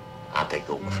 I'll take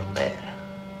over from there.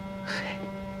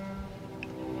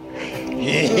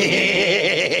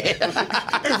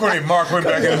 It's funny, Mark went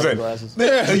back and said,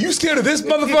 man, are you scared of this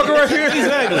motherfucker right here?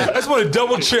 Exactly. I just want to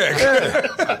double check.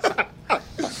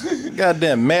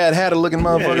 Goddamn Mad Hatter looking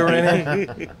motherfucker right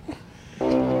here.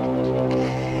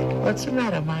 What's the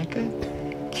matter, Micah?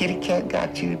 Kitty cat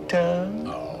got you tongue?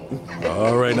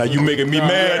 All right, now you making me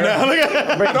mad now.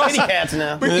 Bring kitty cats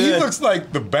now. But he looks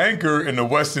like the banker in the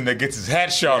Western that gets his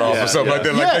hat shot off or something like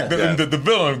that, like the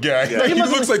villain guy. Yeah. Like, he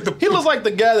looks like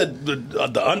the guy that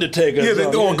the Undertaker. Yeah,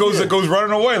 goes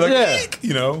running away like eek,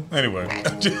 you know. Anyway.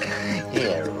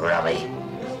 Yeah, Raleigh.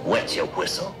 What's your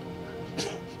whistle?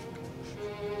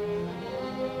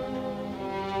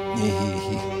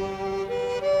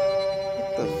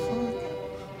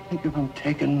 Think of him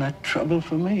taking that trouble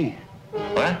for me.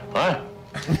 What? That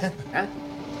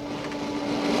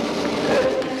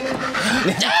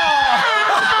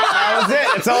was it.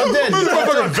 It's all it did. This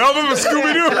motherfucking Velvet with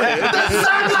Scooby-Doo.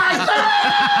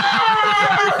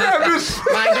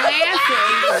 My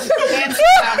glasses. Can't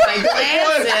see out my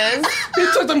glasses. He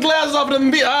took them glasses off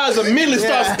and the eyes immediately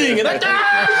start stinging.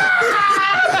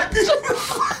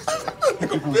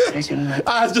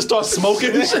 Eyes just start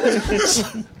smoking and shit.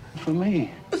 For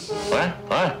me. What?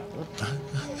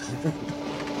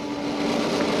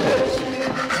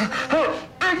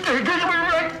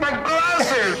 My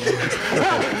glasses!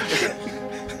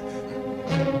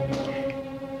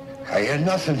 I hear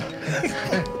nothing.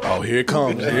 Oh, here it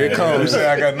comes. Here it comes.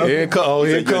 I got nothing. Here it comes. Oh,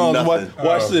 here it comes.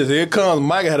 Watch this. Here it comes.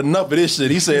 Micah had enough of this shit.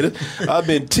 He said, I've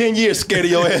been 10 years scared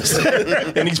of your ass.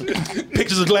 And these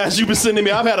pictures of glasses you've been sending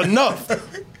me, I've had enough.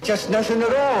 Just nothing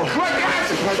at all. My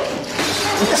glasses!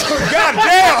 God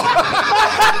damn!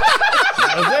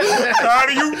 How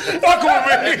do you fuck with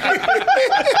me?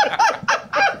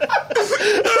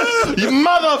 You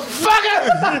motherfucker!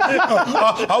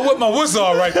 I whipped my whistle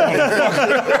all right,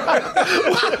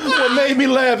 motherfucker. What made me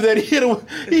laugh that he hit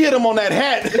him on that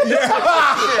hat.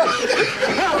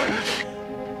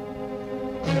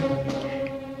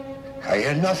 I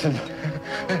had nothing.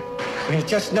 It's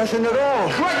just nothing at all.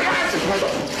 He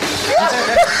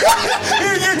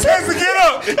didn't get a chance to get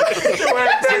up. Because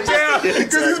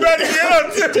he's about to get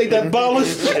up. Take that ball.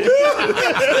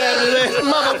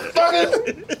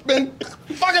 Motherfucker. It's been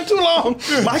fucking too long.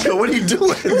 Michael, what are you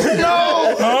doing?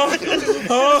 No.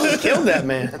 Killed that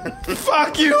man.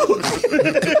 Fuck you.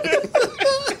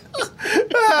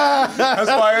 That's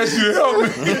why I asked you to help me.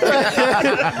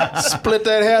 Split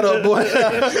that hat up, boy.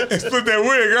 Split that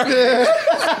wig, right? Yeah.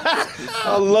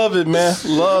 I love it, man.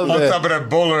 Love On that. top of that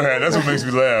bowler hat. That's what makes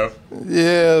me laugh.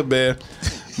 Yeah, man.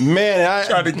 Man, I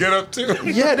tried to get up too.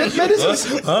 Yeah, this is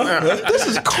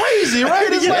crazy, right?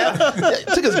 It's like,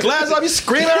 took his glasses off, he's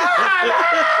screaming.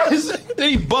 Then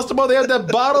he busted him out there with that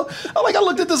bottle. I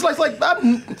looked at this like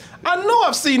I know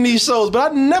I've seen these shows,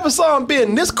 but I never saw him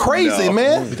being this crazy,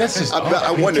 man. That's just.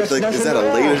 I wonder, is that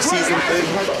a later season thing?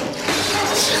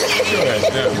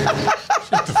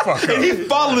 Shut the fuck up. And he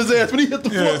followed his ass when he hit the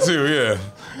floor. Yeah, too. Yeah.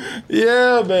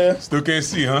 Yeah, man. Still can't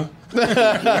see, huh?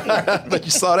 Bet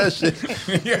you saw that shit.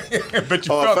 Yeah. Bet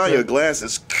you I felt found it. your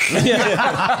glasses.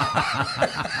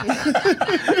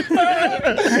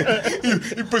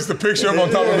 He puts the picture up on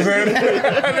top of his head.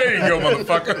 There you go,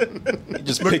 motherfucker.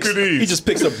 He just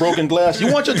picks up broken glass. You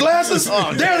want your glasses?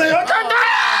 Oh, there they are.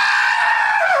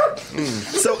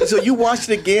 So you watched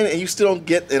it again and you still don't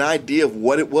get an idea of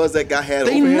what it was that guy had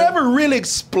They over him? never really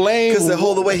explained. Because the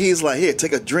whole way he's like, here,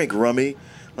 take a drink, Rummy.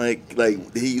 Like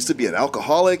he used to be an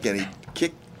alcoholic and he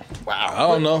kicked. Wow, I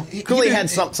don't know. He clearly had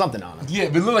something on him. Yeah,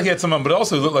 but it looked like he had something, but it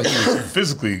also looked like he was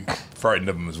physically frightened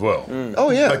of him as well. Oh,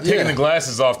 yeah. Like taking the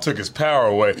glasses off took his power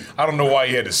away. I don't know why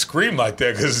he had to scream like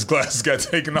that because his glasses got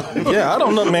taken off. Yeah, I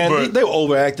don't know, man. But- They were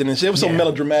overacting and shit. It was so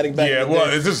melodramatic back Yeah, in the well,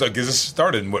 day. is this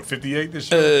started in what, 58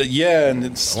 this year? Yeah, and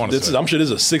I'm sure this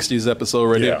is a 60s episode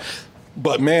right Yeah. here.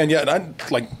 But man, yeah, I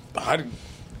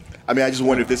mean, I just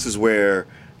wonder if this is where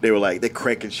they were like, they're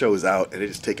cranking shows out and they're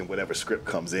just taking whatever script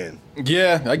comes in.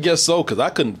 Yeah, I guess so, because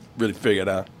I couldn't really figure it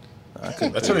out.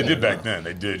 That's what they did back then.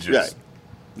 They did just.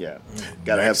 Yeah.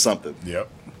 Gotta have something. Yep.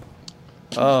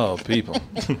 Oh, people.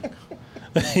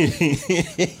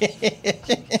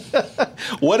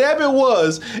 Whatever it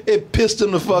was, it pissed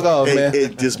him the fuck off, man.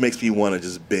 It just makes me want to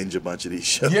just binge a bunch of these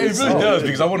shows. Yeah, it really does,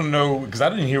 because I want to know, because I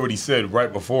didn't hear what he said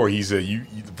right before. He said,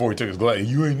 before he took his glass,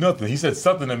 you ain't nothing. He said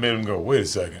something that made him go, wait a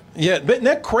second. Yeah, but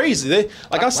they're crazy.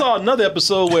 I saw another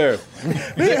episode where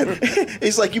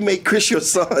it's like you made Chris your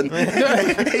son.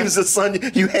 He was the son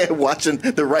you had watching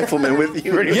The Rifleman with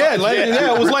you. Yeah,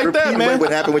 it was like that, man.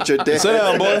 What happened with your dad? Sit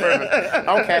down, boy.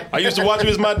 Okay. I used to watch it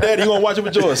with my dad. You gonna watch it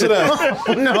with yours? Sit down.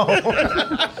 No.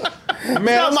 Man,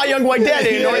 that was my young white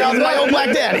daddy. You know, that was my old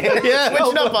black daddy. Yeah.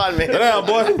 Switching up on me. Sit down,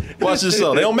 boy. Watch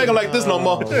yourself. They don't make them like this no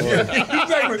more.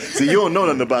 Exactly. See, you don't know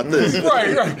nothing about this.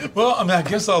 Right. Well, I mean, I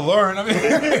guess I'll learn. I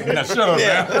mean, now shut up,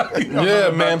 man. You don't know Yeah,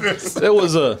 about man. this. There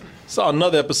was saw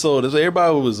another episode.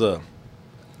 Everybody was there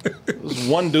was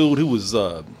one dude who was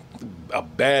a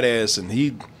badass, and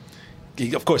he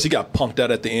of course he got punked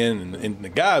out at the end, and the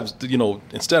guy was,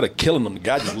 instead of killing him, the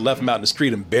guy just left him out in the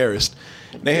street embarrassed.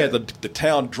 And they had the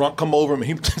town drunk come over him,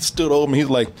 and he stood over him. He's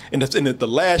like, and the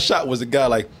last shot was the guy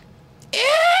like.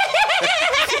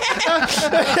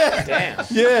 Damn.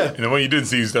 Yeah. And the one you didn't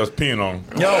see, that was peeing on him.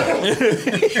 No.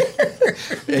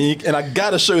 and I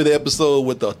gotta show you the episode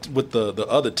with the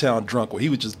other town drunk where he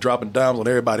was just dropping dimes on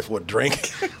everybody for a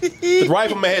drink. The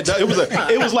rifleman had it was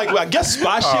like, I guess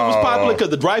spy shit was popular because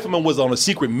the rifleman was on a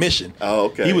secret mission. Oh,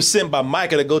 okay. He was sent by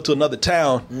Micah to go to another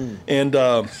town and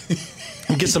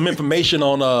get some information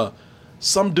on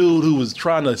some dude who was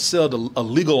trying to sell the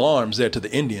illegal arms there to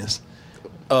the Indians.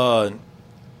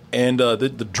 And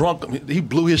the drunk, he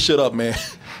blew his shit up, man.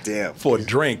 Damn. For a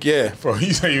drink, yeah.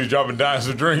 He said he was dropping dimes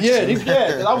for drinks. Yeah,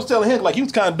 yeah. I was telling him, like, he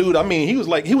was kind of dude. I mean, it was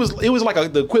like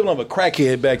the equivalent of a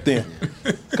crackhead back then.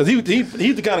 Because he's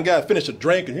the kind of guy that finished a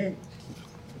drink and he.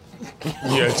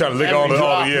 Yeah, trying to lick all the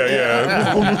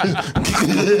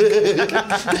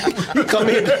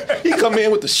He come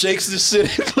in with the shakes and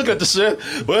shit. Look at the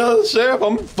sheriff. Well, sheriff,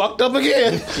 I'm fucked up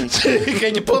again.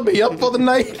 Can you put me up for the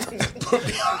night?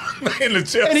 in the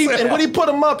chest. And when he put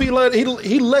him up, he let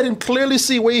him clearly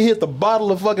see where he hit the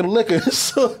bottle of fucking liquor.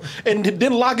 And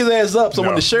didn't lock his ass up. So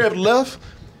when the sheriff left,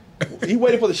 he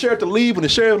waited for the sheriff to leave. When the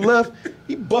sheriff left,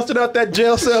 he busted out that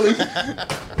jail cell.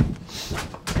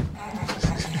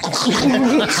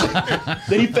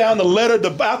 Then he found the letter,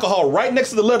 the alcohol right next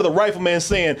to the letter, the rifleman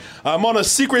saying, "I'm on a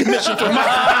secret mission for my."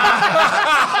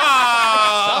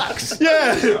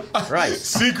 Yeah, right.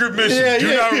 Secret mission.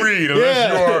 Do not read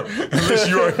unless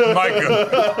you are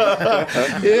Micah.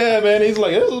 Yeah, man. He's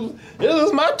like, this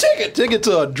is my ticket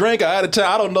to a drink out of town.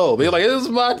 I don't know. He's like, this is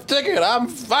my ticket. I'm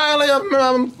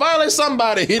finally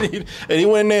somebody. And he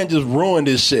went in there and just ruined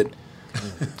this shit.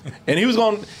 And he was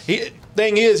going.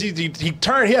 Thing is, he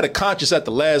turned. He had a conscience at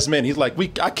the last minute. He's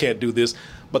like, I can't do this.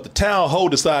 But the town hall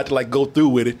decided to like go through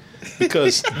with it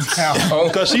because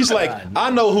she's like, I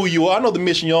know who you are. I know the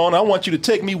mission you're on. I want you to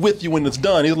take me with you when it's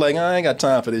done. He's like, I ain't got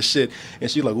time for this shit. And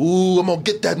she's like, ooh, I'm gonna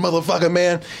get that motherfucker,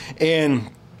 man. And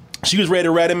she was ready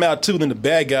to rat him out too. Then the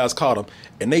bad guys caught him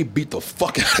and they beat the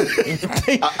fuck out of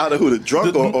him. Out of who? The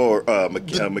drunk or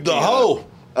McKenna? The hoe.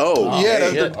 Oh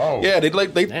yeah,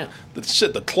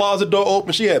 the closet door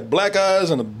open. She had black eyes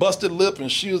and a busted lip,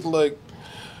 and she was like,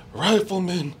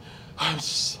 "Rifleman, I'm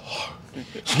sorry."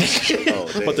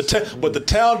 But the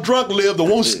town drunk lived. The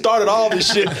one started all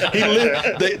this shit. He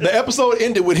lived. The episode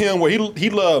ended with him where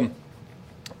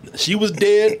she was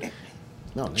dead.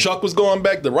 Chuck was going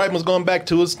back. The rifleman was going back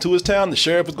to his town. The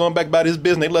sheriff was going back about his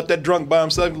business. They left that drunk by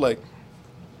himself. Like,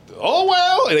 oh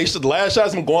well, and they said the last shot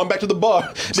is him going back to the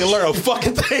bar. Didn't learn a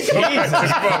fucking thing.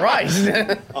 Jesus Christ!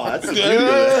 Oh, that's the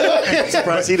beauty. I'm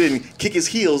surprised he didn't kick his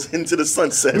heels into the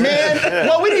sunset. Man,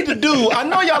 what we need to do, I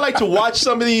know y'all like to watch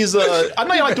some of these, I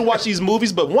know y'all like to watch these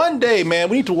movies, but one day, man,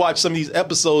 we need to watch some of these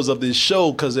episodes of this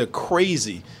show because they're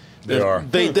crazy. They are.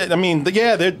 We got to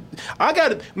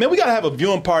have a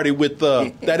viewing party with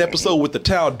that episode with the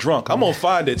town drunk. I'm going to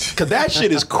find it because that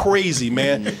shit is crazy,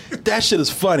 man. That shit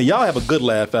is funny. Y'all have a good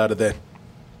laugh out of that.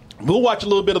 We'll watch a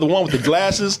little bit of the one with the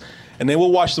glasses, and then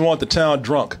we'll watch the one with the town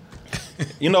drunk.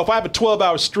 You know, if I have a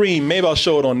 12-hour stream, maybe I'll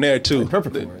show it on there too.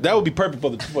 Perfect. That would be perfect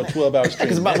for a 12-hour stream.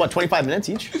 It's about, what, 25 minutes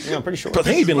each? Yeah, I'm pretty sure. I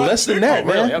think even less than that,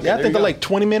 man. Really? Okay, yeah, I think they're like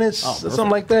 20 minutes or something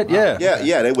like that. Yeah.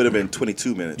 Yeah, they would have been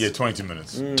 22 minutes. Yeah, 22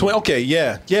 minutes. Okay,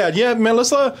 yeah, man.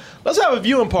 Let's have a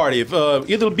viewing party. If either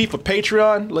it'll be for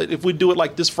Patreon, like, if we do it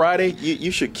like this Friday. You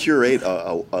should curate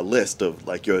a list of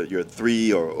like your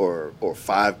 3 or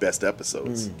 5 best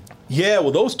episodes. Yeah,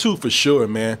 well, those 2 for sure,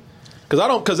 man.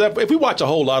 Because if we watch a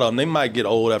whole lot of them, they might get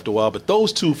old after a while. But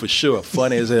those 2 for sure are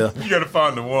funny as hell. You got to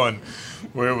find the one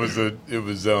where it was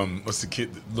what's the kid,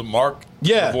 Mark?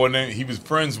 Yeah, the boy name. He was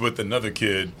friends with another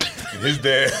kid, and his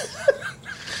dad.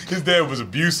 His dad was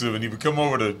abusive, and he would come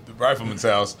over to the rifleman's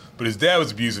house. But his dad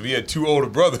was abusive. He had 2 older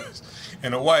brothers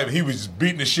and a wife. He was just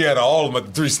beating the shit out of all of them at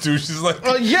the Three Stooges. Like,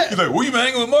 yeah. He's like, "Were you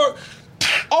hanging with Mark?"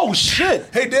 Oh shit!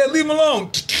 Hey, Dad, leave him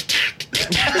alone.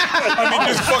 I mean,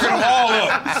 just fucking them all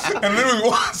up. And there was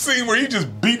one scene where he just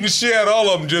beating the shit out of all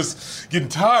of them, just getting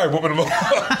tired, whooping them up.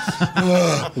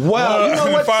 Wow. You know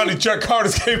and what? then finally Chuck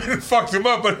Carter came in and fucked him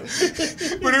up. But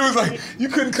it was like, you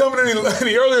couldn't come in any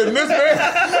earlier than this, man.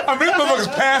 I mean, this motherfucker's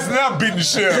passing out beating the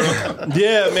shit out of him.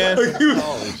 Yeah, man.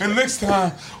 And next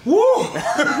time, woo!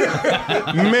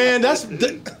 Man, that's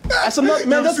another,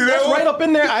 man, that's right up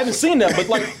in there. I haven't seen that, but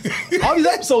like all these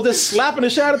episodes, they're slapping the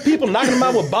shit out of people, knocking them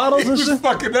out with bottles and shit.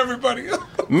 Fucking everybody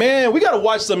up. Man, we got to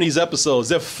watch some of these episodes.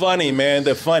 They're funny, man.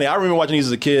 They're funny. I remember watching these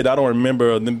as a kid. I don't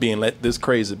remember them being this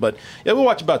crazy, but yeah, we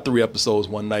watched about 3 episodes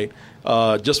one night.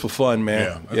 Just for fun,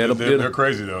 man. Yeah, they're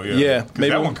crazy though. Yeah, maybe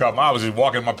that one caught me. I was just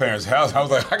walking in my parents' house. I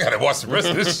was like, I gotta watch the rest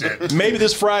of this shit. Maybe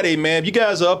this Friday, man. If you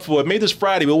guys are up for it, maybe this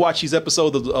Friday we'll watch these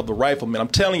episodes of The Rifleman. I'm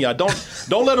telling y'all, don't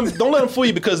let them fool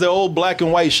you because they're old black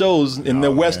and white shows and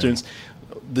they're westerns.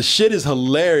 The shit is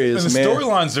hilarious, and the man.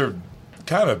 storylines are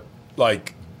kind of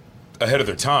like ahead of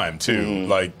their time too.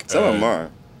 Like some of them are.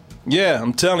 Yeah,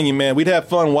 I'm telling you, man. We'd have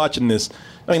fun watching this.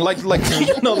 I mean, like you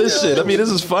know this shit. I mean, this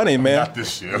is funny, man. Not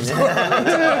this shit.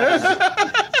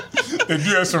 They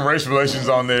do have some race relations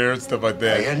on there and stuff like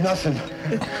that. I had nothing.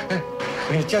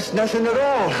 It's just nothing at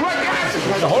all.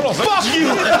 Now, hold on. Fuck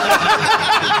you!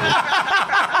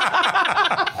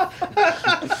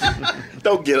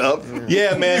 Don't get up.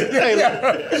 Yeah, man.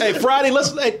 Hey, Friday,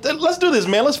 let's do this,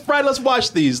 man. Let's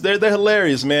watch these. They're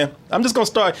hilarious, man. I'm just gonna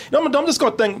start. I'm just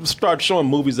gonna start showing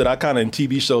movies that I kind of in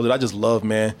TV shows that I just love,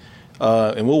 man.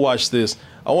 And we'll watch this.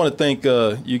 I want to thank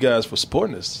you guys for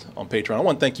supporting us on Patreon. I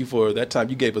want to thank you for that time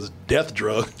you gave us Death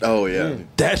Drug. Oh, yeah.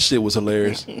 That shit was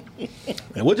hilarious.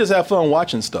 And we'll just have fun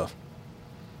watching stuff.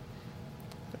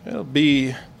 It'll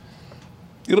be fun.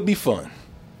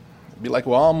 It'll be like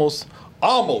we're almost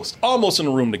in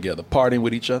the room together, partying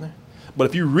with each other. But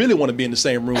if you really want to be in the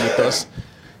same room with us,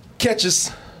 catch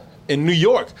us in New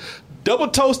York. Double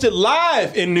Toasted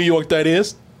live in New York, that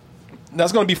is.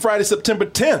 That's going to be Friday, September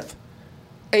 10th.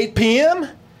 8 p.m.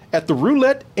 at the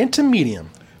Roulette Intermedium.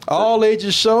 All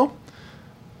ages show.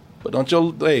 But I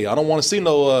don't want to see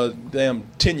no damn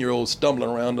 10-year-old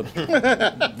stumbling around the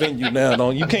venue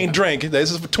now. You can't drink. This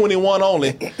is for 21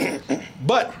 only.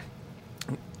 But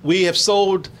we have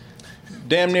sold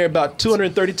damn near about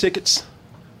 230 tickets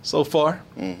so far.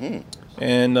 Mm-hmm.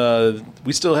 And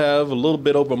we still have a little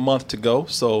bit over a month to go.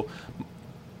 So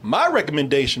my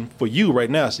recommendation for you right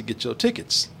now is to get your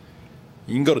tickets.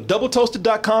 You can go to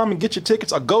doubletoasted.com and get your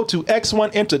tickets, or go to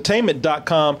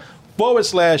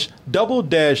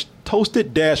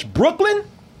x1entertainment.com/double-toasted-Brooklyn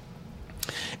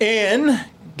and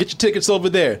get your tickets over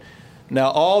there. Now,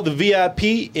 all the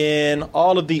VIP and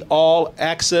all of the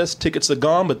all-access tickets are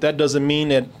gone, but that doesn't mean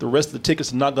that the rest of the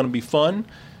tickets are not going to be fun.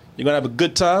 You're going to have a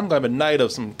good time. Going to have a night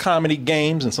of some comedy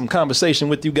games and some conversation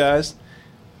with you guys.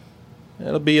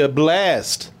 It'll be a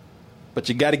blast, but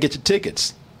you got to get your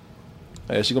tickets.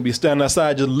 You're going to be standing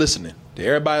outside just listening to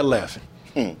everybody laughing.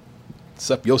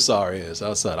 Except your sorry ass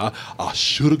outside. I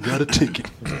should have got a ticket.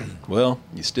 Well,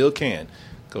 you still can.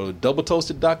 Go to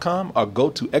doubletoasted.com or go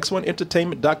to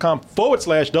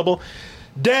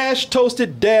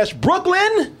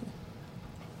x1entertainment.com/double-toasted-Brooklyn.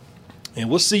 And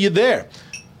we'll see you there.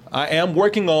 I am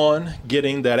working on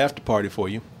getting that after party for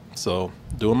you. So,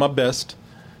 doing my best.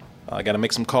 I got to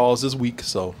make some calls this week,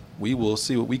 so we will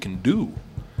see what we can do.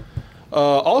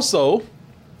 Also,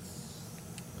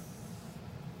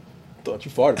 thought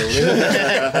you farted over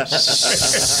there. No,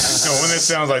 when it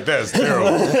sounds like that, it's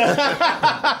terrible.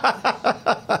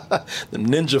 The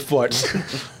ninja farts. I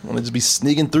want to just be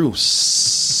sneaking through.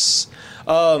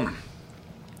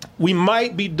 We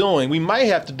might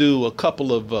have to do a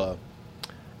couple of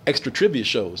extra trivia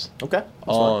shows. Okay.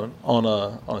 On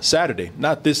a Saturday,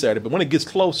 not this Saturday, but when it gets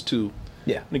close to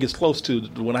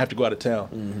when I have to go out of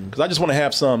town, because I just want to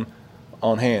have some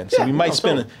on hand. So we might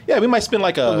spend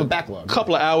like a backlog,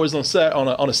 couple of hours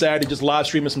on a Saturday just live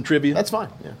streaming some trivia. That's fine.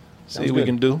 Yeah. See what we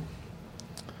can do.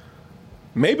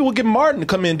 Maybe we'll get Martin to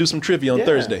come in and do some trivia on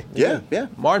Thursday. Yeah.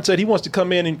 Martin said he wants to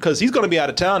come in because he's going to be out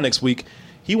of town next week.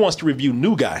 He wants to review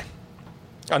New Guy.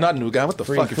 Not New Guy. What the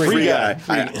fuck? Free Guy.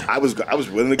 I was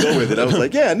willing to go with it. I was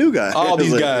like, yeah, New Guy. All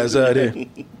these guys out here.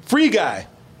 Free Guy.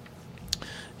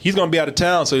 He's going to be out of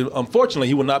town, so unfortunately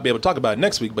he will not be able to talk about it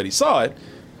next week, but he saw it.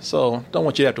 So don't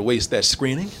want you to have to waste that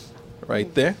screening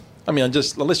right there. I mean,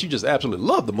 unless you just absolutely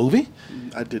love the movie.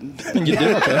 I didn't. And you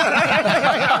did? Okay.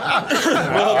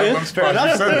 Well, then, fair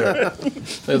enough.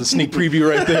 There's a sneak preview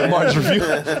right there of Martin's review.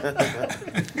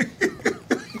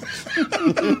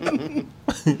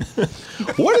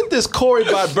 Where did this Corey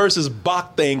Bot versus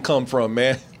Bach thing come from,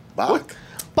 man?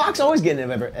 Bach's always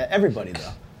getting everybody,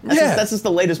 though. That's just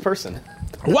the latest person.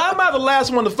 Why am I the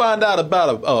last one to find out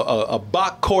about a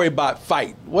Bach Corey Bot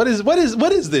fight? What is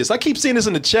this? I keep seeing this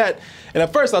in the chat, and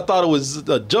at first I thought it was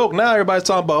a joke. Now everybody's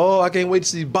talking about, I can't wait to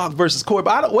see Bach versus Corey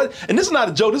Bot. And this is not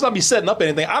a joke. This is not me setting up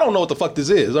anything. I don't know what the fuck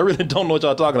this is. I really don't know what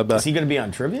y'all talking about. Is he going to be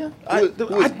on trivia?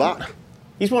 Who is Bach?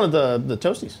 He's one of the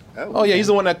Toasties. Oh yeah, he's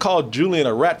the one that called Julian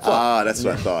a rat fuck. That's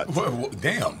what I thought.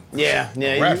 Damn. Yeah.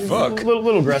 Rat fuck. A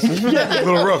little aggressive. A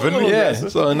little rough, isn't it? Yeah.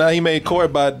 So now he made Corey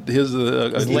Bot his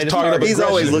target. He's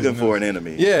always looking for an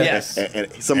enemy. Yeah. Yes.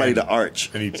 And somebody to arch.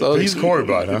 And he's Corey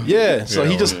Bot, huh? Yeah. So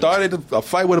he just started a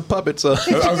fight with a puppet. So I was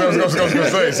going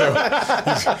to say, so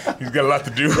he's got a lot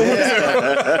to do.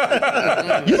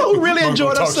 You know who really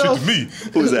enjoyed herself? Talk shit to me.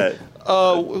 Who's that?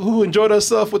 Who enjoyed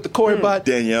herself with the Corey Bot?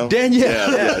 Danielle.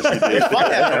 Yeah, she did.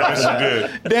 She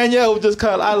did. Danielle was just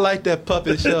kind of, I like that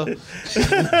puppet show. She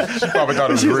probably thought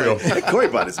it was real. That Corey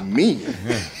Bot is mean.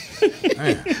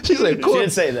 She said, She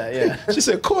did say that, yeah. She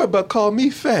said, Corey Bot called me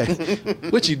fat,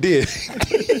 which he did.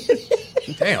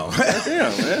 Damn,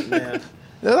 man.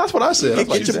 Yeah, that's what I said.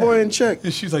 Get your boy in check.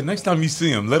 She's like, next time you see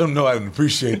him, let him know I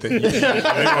appreciate that. They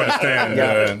don't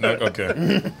understand. Okay.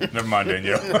 Never mind,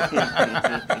 Danielle.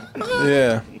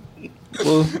 Yeah.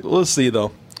 We'll see,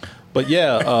 though. But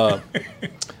yeah,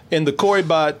 in the Corey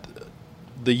Bot,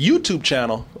 the YouTube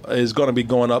channel is going to be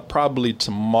going up probably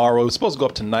tomorrow. It's supposed to go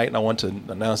up tonight, and I want to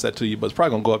announce that to you, but it's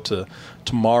probably going to go up to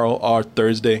tomorrow or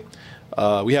Thursday.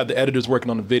 We have the editors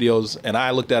working on the videos, and I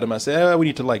looked at them and I said, we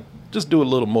need to just do a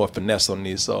little more finesse on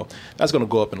these. So that's going to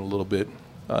go up in a little bit.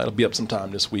 It'll be up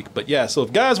sometime this week. But yeah, so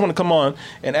if guys want to come on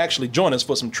and actually join us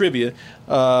for some trivia,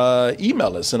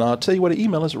 email us, and I'll tell you what the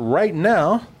email is right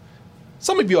now.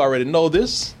 Some of you already know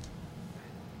this.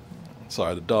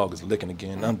 Sorry, the dog is licking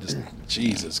again. I'm just,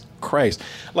 Jesus Christ.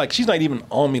 Like, she's not even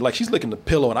on me. Like, she's licking the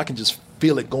pillow, and I can just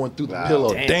feel it going through the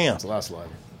pillow. Damn. That's a lot of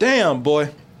sliding. Damn, boy.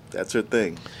 That's her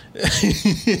thing.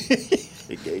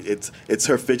 It's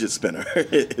her fidget spinner.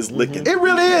 It's licking. It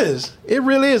really is. It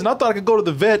really is. And I thought I could go to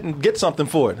the vet and get something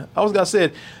for it. I was gonna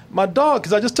say, my dog,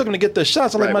 because I just took him to get the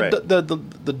shots. I'm like,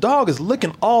 the dog is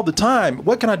licking all the time.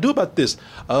 What can I do about this?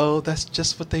 Oh, that's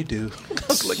just what they do. I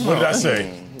was like, what did I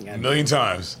say? A million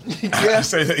times. I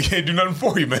say that you can't do nothing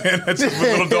for you, man. That's just what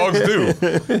little dogs do.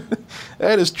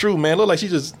 That is true, man. Look like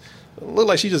she's just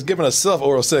giving herself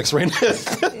oral sex right now.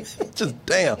 Just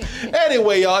damn.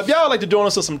 Anyway, y'all, if y'all like to join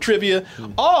us with some trivia,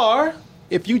 or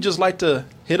if you just like to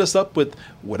hit us up with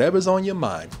whatever's on your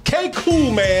mind,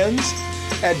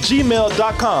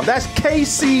 kcoolmans@gmail.com. That's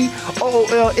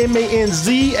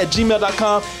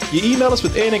KCOOLMANZ@gmail.com. You email us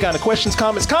with any kind of questions,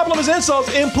 comments, compliments,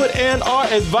 insults, input, and our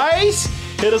advice.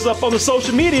 Hit us up on the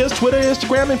social medias, Twitter,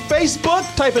 Instagram, and Facebook.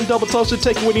 Type in Double Toasted,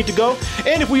 take you where you need to go.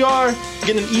 And if we are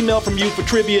getting an email from you for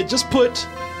trivia, just put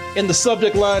in the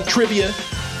subject line trivia.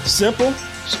 Simple,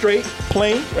 straight,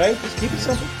 plain, right? Just keep it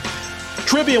simple.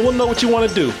 Trivia, and we'll know what you want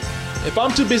to do. If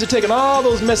I'm too busy taking all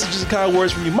those messages and kind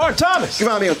words from you, Martin Thomas. You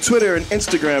can find me on Twitter and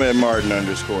Instagram at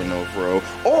Martin_Novro.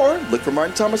 Or look for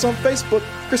Martin Thomas on Facebook,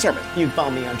 Chris Herman. You can follow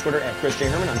me on Twitter at Chris J.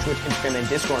 Herman, on Twitch, Instagram, and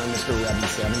Discord on Mr.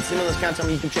 Rebby7. Similar content on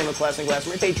my YouTube channel, Class and Glass,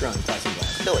 and my Patreon, Class and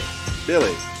Glass. Billy.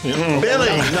 Billy. Billy.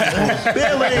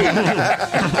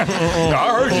 I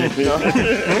heard you.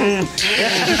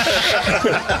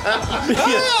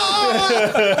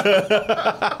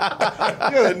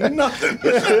 You're nothing.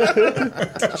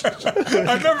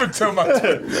 I never tell my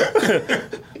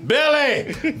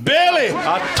Billy!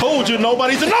 I told you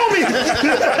nobody to know me!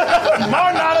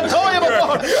 Martin, I done told you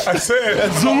before! I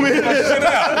said, zoom in.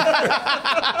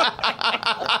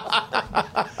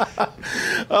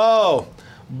 Oh,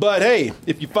 but hey,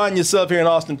 if you find yourself here in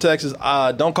Austin, Texas,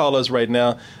 don't call us right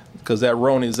now, because that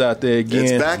Roni is out there again.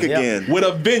 It's back again. With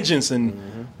a vengeance,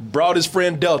 and brought his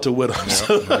friend Delta with him.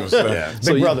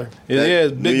 Big brother. Yeah,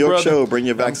 big New York brother. show, bring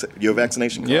your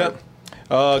vaccination card. Yep.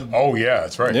 Oh, yeah,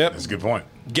 that's right. Yep. That's a good point.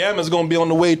 Gamma's going to be on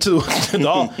the way, too.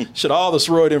 all the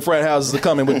sorority and frat houses are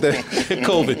coming with that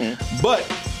COVID. But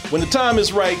when the time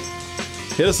is right,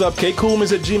 hit us up,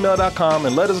 kcoolmans@gmail.com,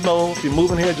 and let us know if you're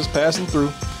moving here, just passing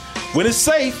through. When it's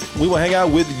safe, we will hang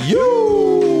out with you.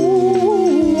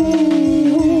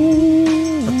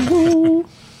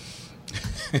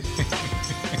 Put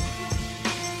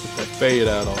that fade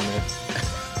out on there.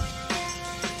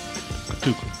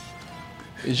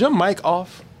 Is your mic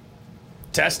off?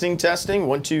 Testing.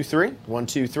 1, 2, 3. 1,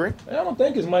 2, 3. I don't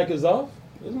think his mic is off.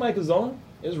 His mic is on.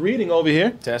 It's reading over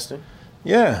here. Testing.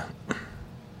 Yeah.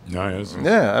 No, it isn't.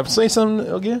 Yeah. I've say something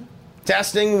again.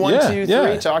 Testing. 1, 2,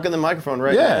 3. Talk in the microphone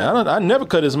right now. Yeah. I never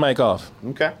cut his mic off.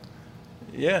 Okay.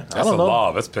 Yeah. That's I don't know. a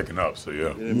law. That's picking up. So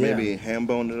yeah. Maybe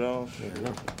ham-boned it off.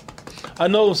 I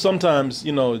know sometimes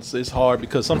it's hard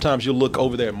because sometimes you look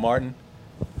over there at Martin.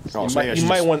 You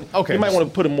might want to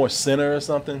put him more center or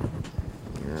something.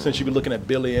 Since you've been looking at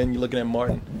Billy and you're looking at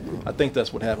Martin, I think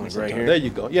that's what happens. Right here. There you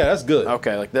go. Yeah, that's good.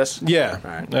 Okay, like this. Yeah, all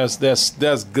right. That's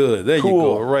good. There cool. You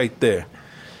go, right there.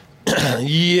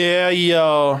 Yeah,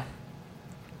 y'all.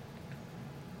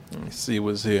 Let me see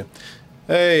what's here.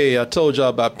 Hey, I told y'all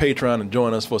about Patreon and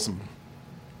join us for some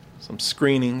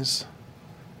screenings.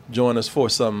 Join us for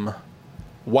some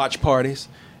watch parties.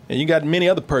 And you got many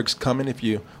other perks coming if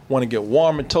you want to get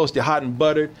warm and toasty, hot and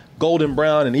buttered, golden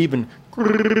brown, and even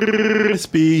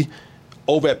crispy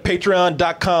over at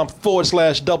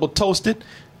patreon.com/double toasted.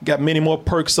 Got many more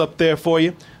perks up there for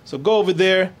you. So go over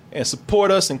there and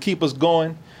support us and keep us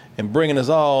going and bringing us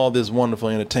all this wonderful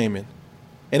entertainment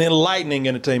and enlightening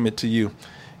entertainment to you.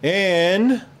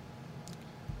 And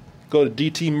go to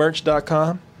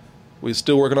dtmerch.com. We're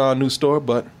still working on our new store,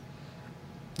 but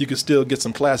you can still get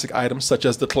some classic items such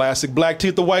as the classic black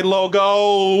teeth, the white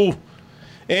logo.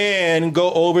 And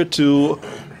go over to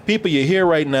people you hear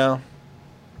right now.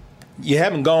 You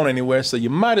haven't gone anywhere, so you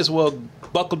might as well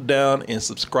buckle down and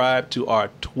subscribe to our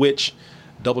Twitch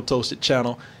Double Toasted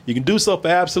channel. You can do so for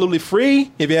absolutely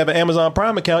free. If you have an Amazon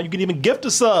Prime account, you can even gift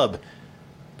a sub.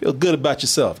 Feel good about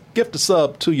yourself. Gift a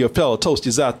sub to your fellow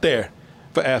toasties out there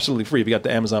for absolutely free if you got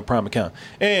the Amazon Prime account.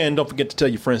 And don't forget to tell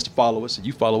your friends to follow us, and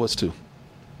you follow us too.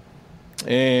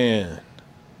 And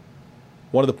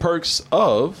one of the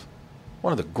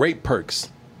great perks.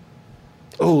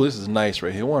 Oh, this is nice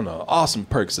right here. One of the awesome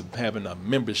perks of having a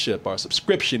membership or a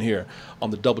subscription here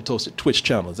on the Double Toasted Twitch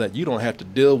channel is that you don't have to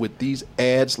deal with these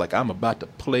ads like I'm about to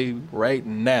play right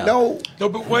now. No,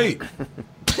 but wait.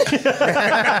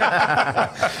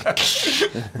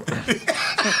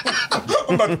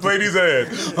 I'm about to play these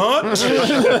ads. Huh?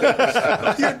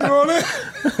 You doing it?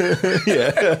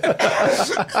 Yeah.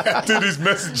 After these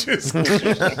messages.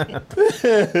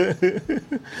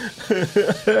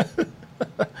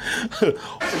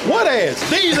 What ass?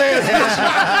 These ass.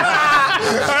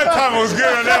 That time was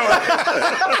good on that one.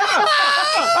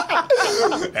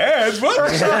 Ass,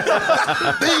 what?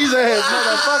 These ass,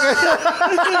 motherfucker.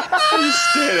 You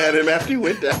stared at him after he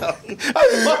went down. I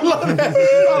love that.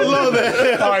 I love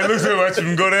that. All right, looks like watch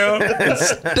him go down.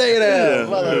 Stay there,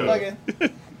 motherfucker.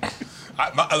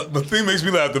 The thing makes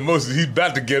me laugh the most is he's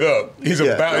about to get up. He's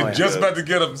about to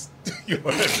get up.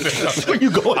 Where you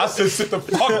going? I said, sit the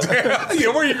fuck down. Yeah,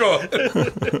 where you going?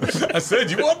 I said,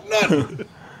 you want nothing.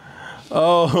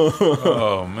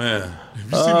 Oh man.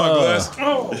 Have you seen my glass?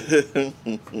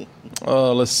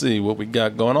 Let's see what we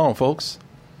got going on, folks.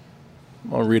 I'm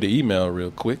going to read the email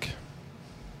real quick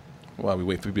while we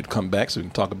wait for people to come back so we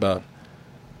can talk about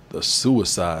the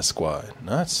Suicide Squad.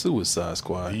 Not Suicide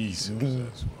Squad. The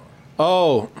Suicide Squad.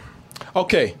 Oh,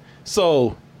 okay.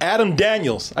 So Adam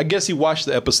Daniels, I guess he watched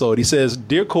the episode. He says,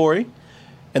 "Dear Corey,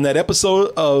 in that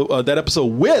episode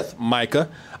with Micah,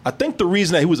 I think the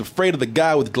reason that he was afraid of the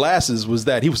guy with glasses was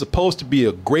that he was supposed to be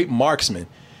a great marksman.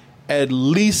 At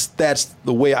least that's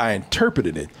the way I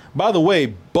interpreted it. By the way,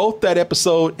 both that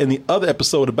episode and the other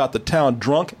episode about the town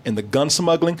drunk and the gun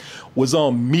smuggling was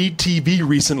on MeTV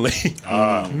recently.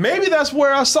 Maybe that's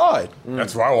where I saw it.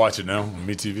 That's where I watch it now, on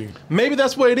MeTV. Maybe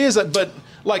that's where it is. But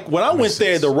like when I went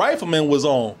there, the Rifleman was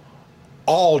on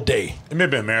all day. It may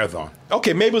have been a marathon.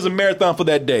 Okay, maybe it was a marathon for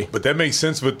that day. But that makes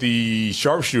sense with the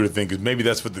sharpshooter thing, because maybe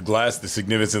that's what the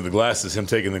significance of the glasses, him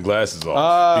taking the glasses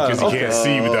off. Because he can't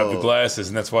see without the glasses,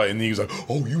 and that's why, and he was like,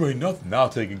 oh, you ain't nothing. Now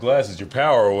taking glasses, your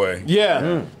power away.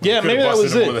 Yeah. Yeah, maybe that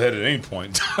was it. Over the head at any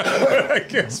point. I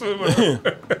guess.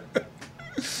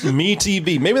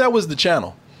 MeTV. Maybe that was the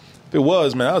channel. If it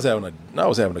was, man, I was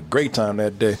having a great time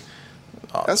that day.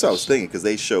 That's what I was thinking, because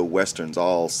they show Westerns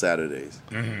all Saturdays.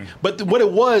 Mm-hmm. But what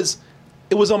it was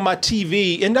on my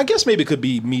TV, and I guess maybe it could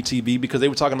be MeTV because they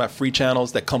were talking about free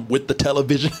channels that come with the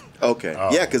television. Okay.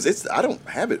 Yeah, because I don't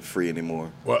have it free anymore.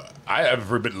 Well, I have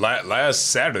but last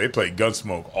Saturday they played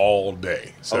Gunsmoke all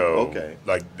day. So, okay.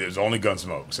 Like, there's only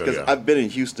Gunsmoke. So, because I've been in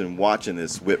Houston watching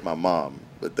this with my mom,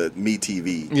 but the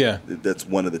MeTV. Yeah. That's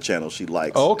one of the channels she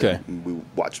likes. Oh, okay. And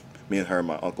me and her and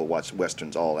my uncle watched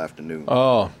Westerns all afternoon.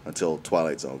 Until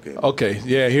Twilight Zone came. Okay,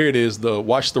 yeah, here it is.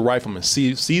 Watch the Rifleman,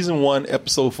 season 1,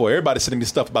 episode 4. Everybody's sending me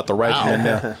stuff about the Rifleman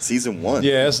now. Season 1.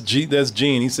 Yeah, that's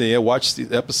Gene. He said, yeah, watch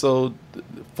episode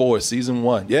 4, season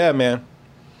 1. Yeah, man.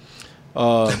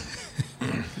 Yeah,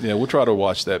 we'll try to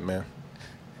watch that, man.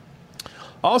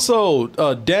 Also,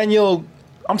 Daniel,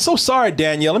 I'm so sorry,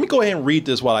 Danielle. Let me go ahead and read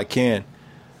this while I can.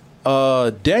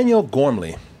 Danielle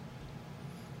Gormley.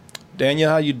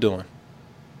 Danielle, how you doing?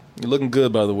 You're looking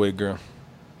good, by the way, girl.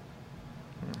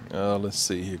 Let's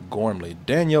see here. Gormley.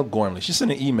 Danielle Gormley. She sent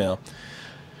an email.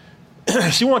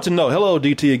 She wants to know, hello,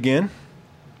 DT again.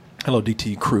 Hello,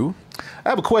 DT crew. I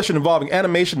have a question involving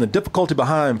animation and the difficulty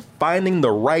behind finding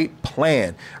the right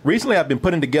plan. Recently, I've been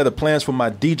putting together plans for my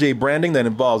DJ branding that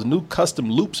involves new custom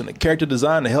loops and a character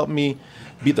design to help me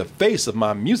be the face of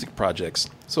my music projects.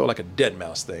 So like a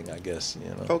Deadmau5 thing, I guess.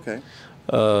 You know.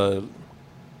 Okay.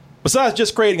 Besides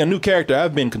just creating a new character,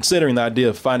 I've been considering the idea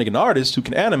of finding an artist who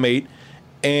can animate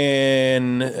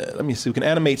who can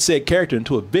animate said character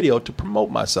into a video to promote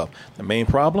myself. The main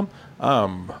problem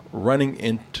I'm running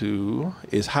into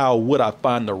is how would I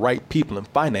find the right people and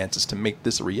finances to make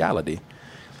this a reality?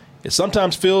 It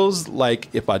sometimes feels like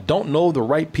if I don't know the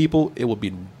right people, it will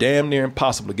be damn near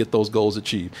impossible to get those goals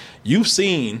achieved. You've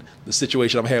seen the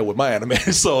situation I've had with my anime,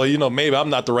 so maybe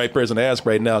I'm not the right person to ask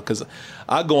right now because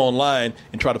I go online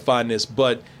and try to find this,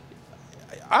 but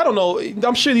I don't know.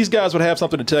 I'm sure these guys would have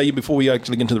something to tell you before we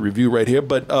actually get into the review right here.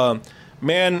 But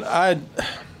man, I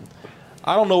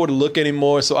don't know where to look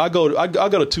anymore, so I go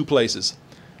to two places.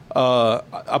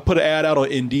 I put an ad out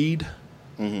on Indeed.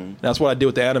 Mm-hmm. That's what I did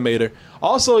with the animator.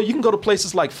 Also, you can go to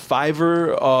places like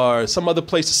Fiverr or some other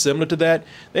places similar to that.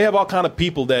 They have all kind of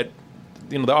people that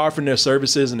they're offering their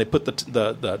services, and they put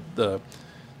the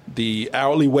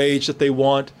hourly wage that they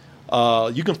want.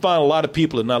 You can find a lot of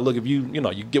people, and not look if you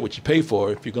get what you pay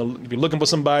for. If you're looking for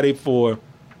somebody for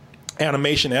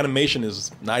animation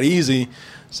is not easy.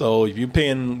 So if you're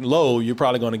paying low, you're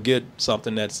probably going to get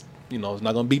something that's it's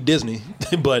not going to be Disney,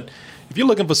 but if you're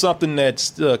looking for something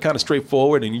that's kind of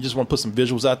straightforward and you just want to put some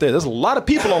visuals out there, there's a lot of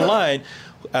people online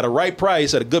at a right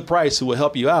price, at a good price, who will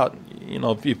help you out.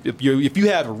 If you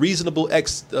have reasonable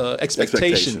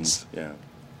expectations. Yeah.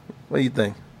 What do you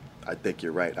think? I think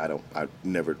you're right. I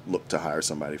never look to hire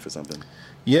somebody for something.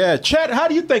 Yeah, Chad, how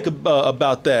do you think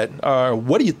about that? Or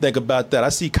what do you think about that? I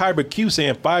see Kyber Q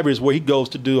saying Fiverr is where she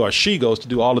goes to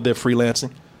do all of their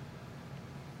freelancing.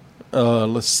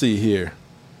 Let's see here.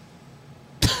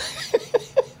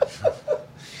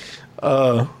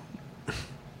 Let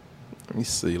me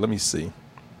see.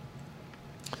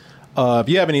 If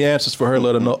you have any answers for her,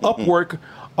 let her know. Upwork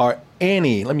or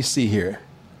any. Let me see here.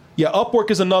 Yeah,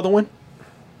 Upwork is another one.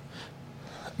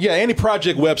 Yeah, any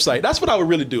project website. That's what I would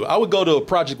really do. I would go to a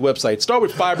project website. Start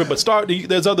with Fiverr, but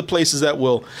there's other places that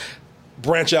will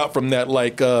branch out from that,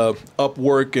 like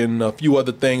Upwork and a few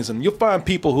other things. And you'll find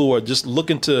people who are just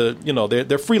looking to,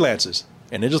 they're freelancers.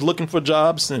 And they're just looking for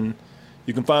jobs. And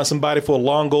you can find somebody for a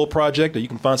long goal project, or you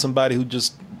can find somebody who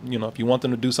just, if you want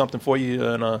them to do something for you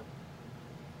in a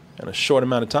short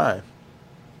amount of time.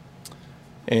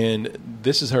 And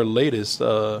this is her latest,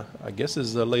 I guess this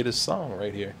is her latest song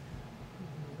right here.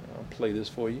 I'll play this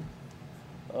for you.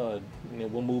 And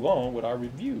then we'll move on with our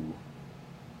review.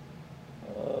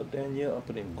 Danielle, I'm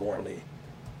putting Gormley.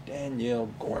 Danielle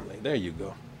Gormley. There you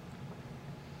go.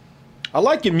 I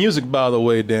like your music, by the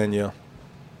way, Danielle.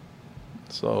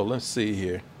 So let's see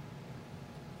here.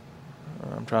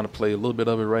 I'm trying to play a little bit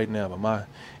of it right now, but my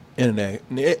internet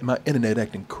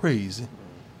acting crazy.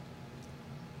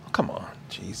 Oh, come on,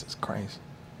 Jesus Christ.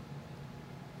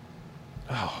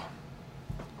 Oh,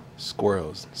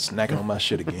 squirrels snacking on my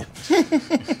shit again.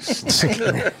 It's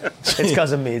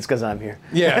because of me. It's because I'm here.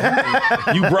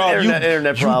 Yeah, you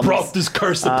brought this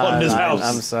curse upon this house.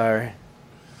 I'm sorry.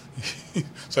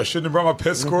 So I shouldn't have brought my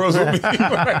pet squirrels with me.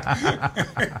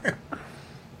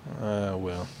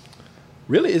 Well,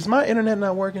 really, is my internet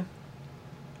not working?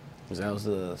 That was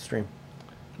the stream.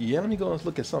 Yeah, let me go and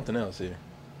look at something else here.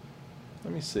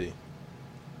 Let me see.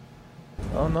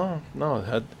 Oh, no.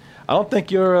 I don't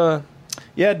think you're,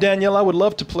 yeah, Danielle, I would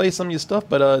love to play some of your stuff,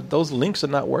 but those links are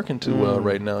not working too well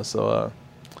right now. So,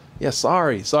 yeah,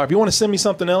 sorry. If you want to send me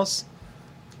something else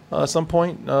at some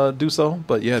point, do so.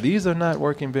 But, yeah, these are not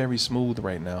working very smooth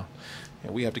right now.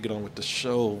 And we have to get on with the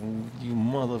show. You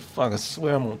motherfucker. I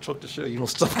swear I'm going to choke the show. You don't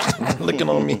stop looking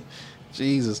on me.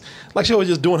 Jesus. Like she was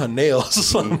just doing her nails or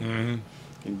something. Mm-hmm.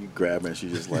 And you grab her and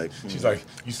she's just like... She's like,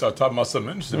 you start talking about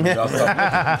something interesting, but I'll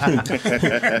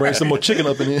stop. Bring some more chicken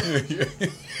up in here.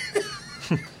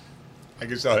 I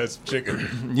guess y'all had some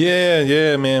chicken.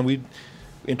 Yeah, man. We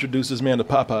introduced this man to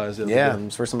Popeyes. Yeah,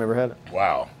 it's the first time I ever had it.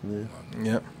 Wow.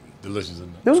 Yeah. Delicious,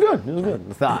 isn't it? It was good.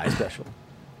 The thigh special.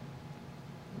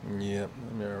 Yeah.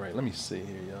 All right. Let me see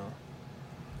here, y'all.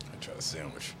 I try the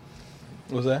sandwich.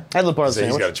 What was that? I had a little part of the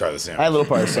sandwich. He's got to try the sandwich. I had a little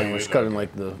part of the sandwich, cut in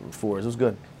like the fours. It was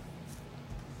good.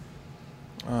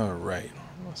 All right.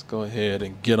 Let's go ahead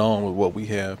and get on with what we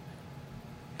have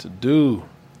to do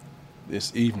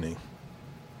this evening.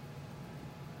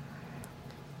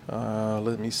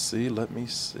 Let me see.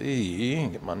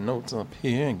 Get my notes up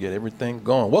here and get everything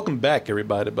going. Welcome back,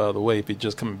 everybody, by the way, if you're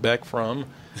just coming back from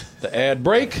the ad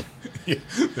break.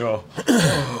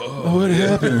 What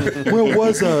happened? Where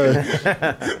was I?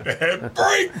 Ad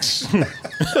breaks. Let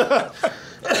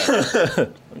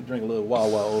me drink a little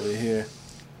Wawa over here.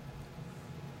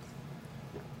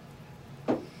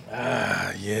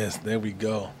 Yes, there we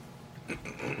go.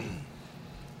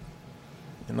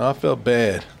 I felt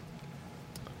bad.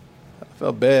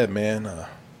 Man.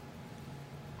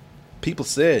 People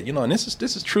said, and this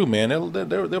is true, man.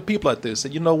 There are people out there who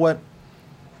said, you know what?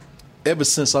 Ever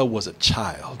since I was a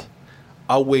child,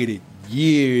 I waited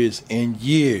years and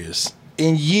years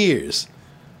and years.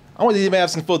 I wasn't even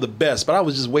asking for the best, but I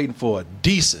was just waiting for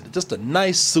just a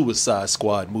nice Suicide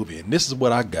Squad movie, and this is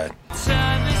what I got.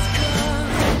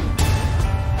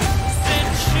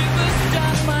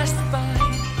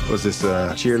 Was this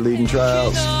cheerleading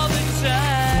trials?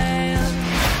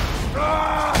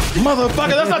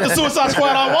 Motherfucker, that's not the Suicide Squad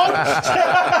I want.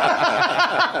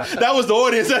 That was the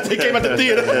audience that they came at the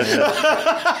theater.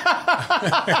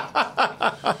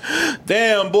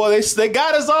 Damn, boy, they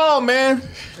got us all, man.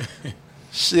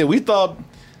 Shit, we thought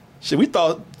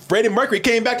Freddie Mercury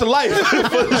came back to life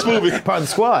for this movie. Part of the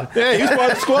squad. Yeah, he was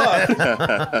part of the squad.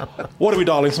 What are we,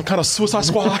 darling? Some kind of Suicide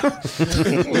Squad?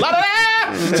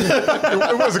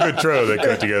 It was a good trailer they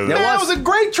cut together. Yeah, it was a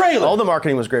great trailer. All the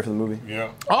marketing was great for the movie.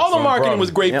 Yeah. All the marketing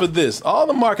was great for this. All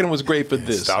the marketing was great for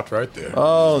this. Stopped right there.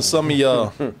 Oh, some of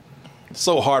y'all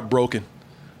so heartbroken.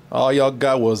 All y'all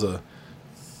got was a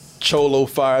Cholo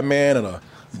fireman and a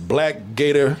black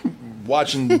gator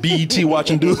watching BET,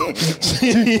 watching dude.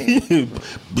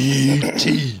 BET.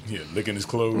 Yeah, licking his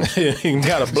clothes. He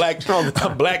got a black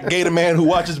gator man who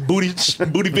watches booty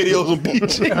videos on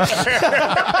BET. Say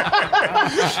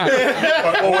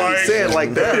it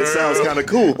like that, it sounds kind of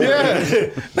cool. Yeah.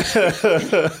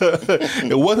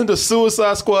 It wasn't the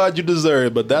Suicide Squad you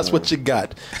deserved, but that's what you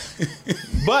got.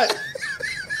 But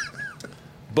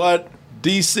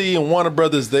DC and Warner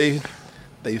Brothers, they've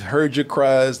heard your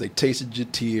cries, they tasted your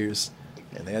tears,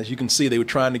 And as you can see, they were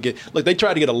trying to they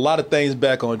tried to get a lot of things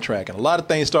back on track, and a lot of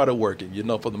things started working. You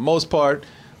know, for the most part,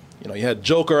 you know, you had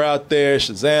Joker out there,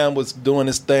 Shazam was doing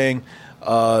his thing.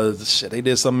 They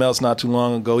did something else not too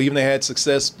long ago. Even they had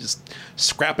success just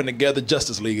scrapping together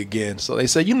Justice League again. So they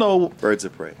said, you know, Birds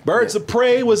of Prey. Birds of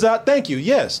Prey was out. Thank you.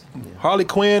 Yes, Harley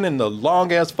Quinn and the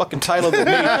long ass fucking title that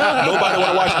made nobody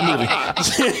want to watch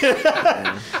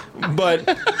the movie.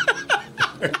 But.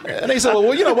 And they said,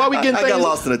 well, you know, why we getting things... I got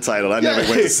lost in the title. I never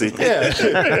went to see it. Yeah.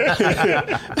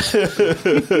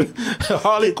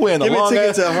 Harley Quinn, Give me a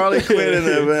ticket to Harley Quinn and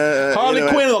the... Harley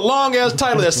Quinn is a long-ass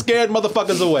title that scared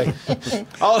motherfuckers away.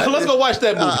 Let's go watch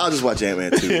that movie. I'll just watch Ant-Man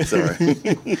 2. It's all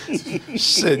right.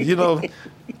 Shit, you know,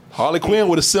 Harley Quinn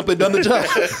would have simply done the job.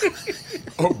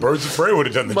 Oh, Birds of Prey would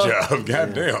have done the job.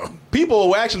 Goddamn. People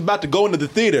were actually about to go into the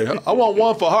theater. I want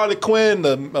one for Harley Quinn,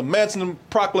 the Manson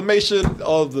Proclamation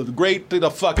of the Great.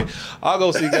 Fuck it. I'll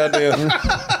go see goddamn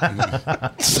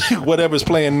whatever's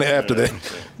playing after that.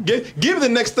 Give me the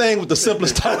next thing with the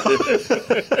simplest title.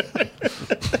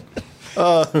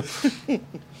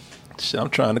 Shit, I'm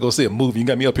trying to go see a movie. You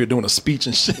got me up here doing a speech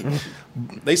and shit.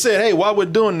 They said, hey, while we're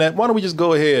doing that, why don't we just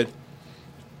go ahead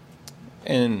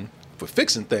and, for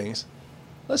fixing things,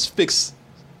 let's fix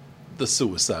the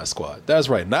Suicide Squad. That's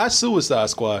right, not Suicide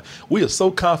Squad. We are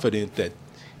so confident that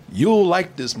you'll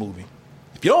like this movie.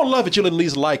 If you don't love it, you'll at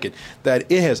least like it.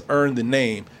 That it has earned the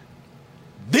name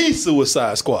The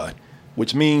Suicide Squad,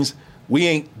 which means we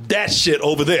ain't that shit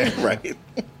over there. Right.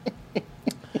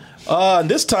 And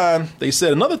this time, they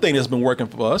said another thing that's been working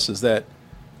for us is that,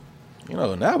 you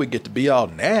know, now we get to be all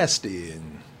nasty and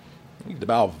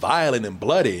about violent and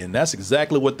bloody, and that's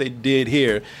exactly what they did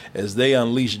here as they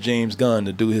unleashed James Gunn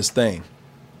to do his thing.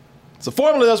 It's a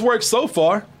formula that's worked so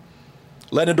far.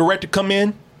 Letting a director come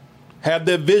in, have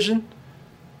their vision,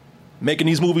 making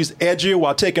these movies edgier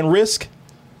while taking risk.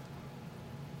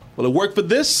 Will it work for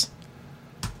this?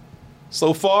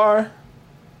 So far,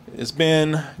 it's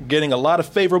been getting a lot of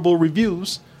favorable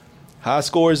reviews, high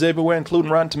scores everywhere,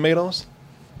 including Rotten Tomatoes.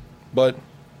 But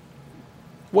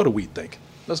what do we think?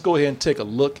 Let's go ahead and take a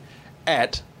look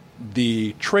at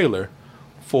the trailer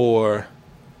for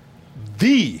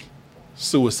The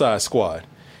Suicide Squad.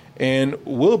 And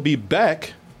we'll be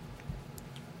back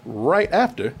right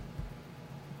after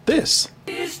this.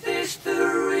 Is this the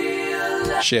real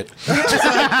life? Shit. I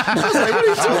was like, what are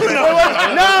you talking about?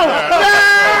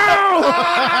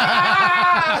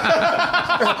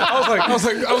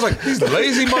 I was like, these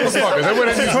lazy motherfuckers. They went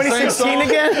and used the same 2016 song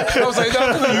again? I was like,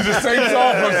 no, use the same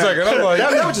song for a second. I was like,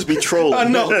 that would just be trolling. I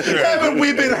know. Haven't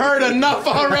we been hurt enough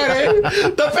already?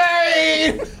 The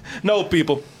pain. No,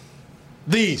 people.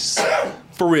 These,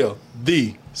 for real,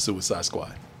 The Suicide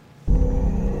Squad.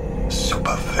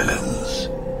 Super villains.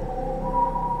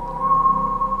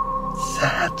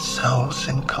 Sad souls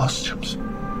in costumes.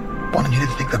 Wanting you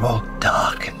to think they're all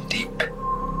dark and deep.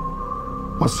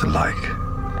 What's it like?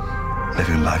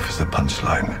 Living life as a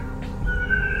punchline.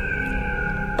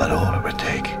 But all it would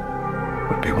take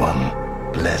would be one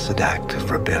blessed act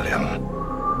of rebellion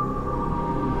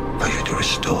for you to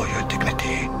restore your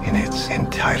dignity in its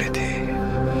entirety.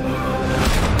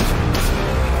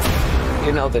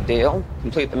 You know the deal.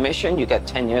 Complete the mission, you get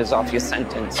 10 years off your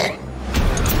sentence.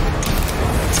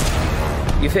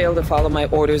 You fail to follow my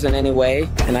orders in any way,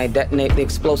 and I detonate the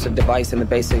explosive device in the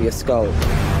base of your skull.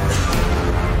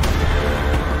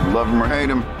 Love him or hate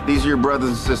him, these are your brothers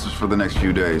and sisters for the next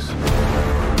few days.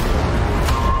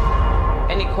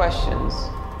 Any questions?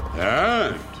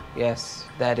 And? Yes,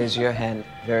 that is your hand.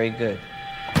 Very good.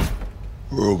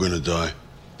 We're all gonna die.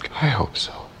 I hope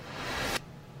so.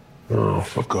 Oh,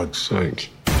 for God's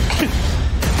sake.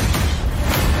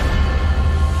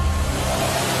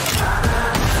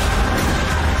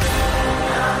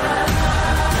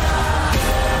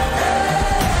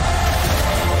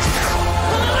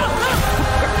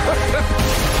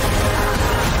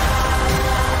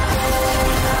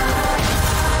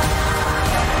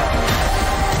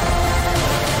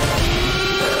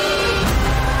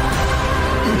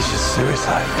 This is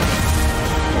suicide.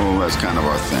 Well, that's kind of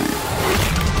our thing.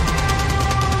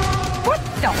 What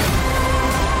the?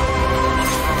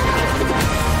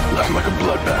 Nothing like a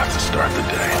bloodbath to start the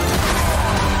day.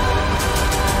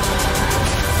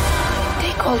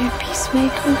 They call you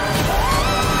Peacemaker?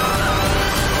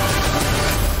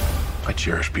 I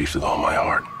cherish peace with all my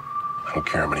heart. I don't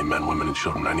care how many men, women, and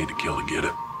children I need to kill to get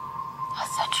it. I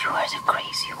thought you were the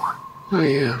crazy one. I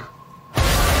am.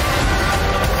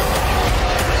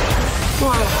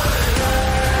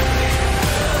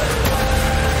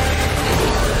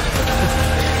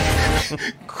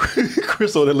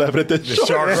 Chris on 11 at that show.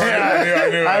 Shark runner.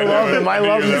 I love him. I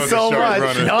love him so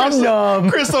much. Num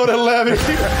num. Chris on 11. He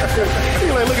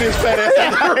like, look at his fat ass.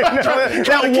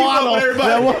 That waddle.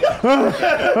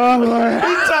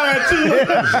 He's tired too.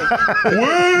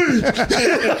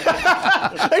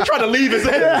 They trying to leave his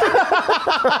head.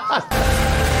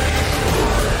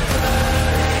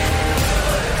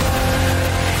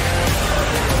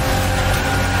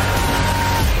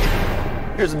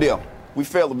 Here's the deal. We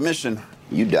fail the mission,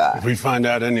 you die. If we find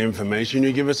out any information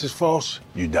you give us is false,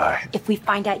 you die. If we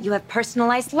find out you have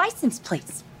personalized license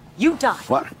plates, you die.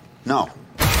 What? No.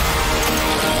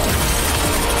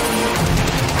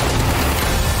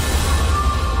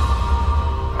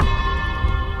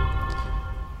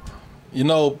 You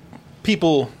know,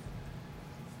 people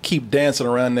keep dancing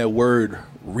around that word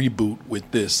reboot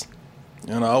with this.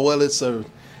 You know, well,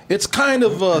 it's kind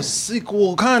of a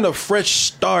sequel, kind of fresh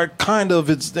start, kind of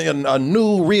it's a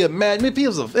new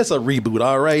reimagining. It's a reboot,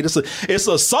 all right. It's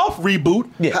a soft reboot,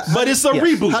 but it's a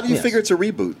reboot. How do you figure it's a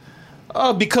reboot?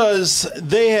 Because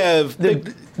they're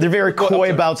very coy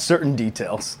about certain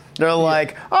details. They're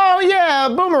like, oh yeah,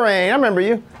 Boomerang, I remember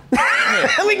you.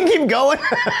 We can keep going.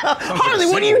 Harley,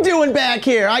 what are you doing back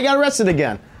here? I got arrested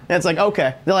again. And it's like,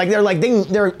 okay.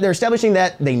 They're establishing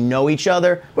that they know each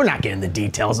other. We're not getting the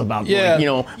details about, we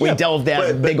delved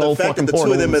that big old fucking portal.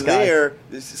 The two of them are there.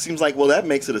 It seems like, well, that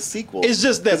makes it a sequel. It's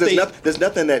just that there's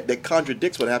nothing that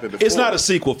contradicts what happened before. It's not a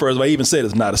sequel. First of all, I even said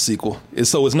it's not a sequel.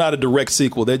 So it's not a direct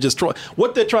sequel. They're just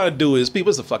what they're trying to do is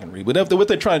it's a fucking reboot. What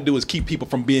they're trying to do is keep people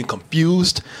from being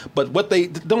confused. But what they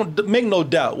don't make no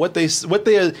doubt.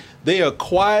 They are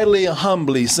quietly and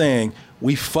humbly saying,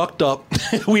 we fucked up,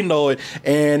 we know it,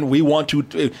 and we want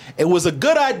to. It was a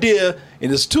good idea,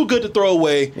 and it's too good to throw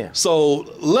away. Yeah. So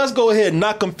let's go ahead and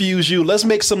not confuse you. Let's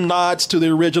make some nods to the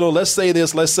original. Let's say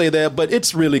this, let's say that. But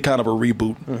it's really kind of a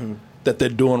reboot that they're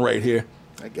doing right here.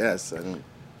 I guess. I don't.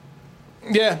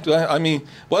 Yeah, I mean,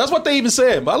 well, that's what they even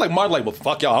said. But I like Martin, well,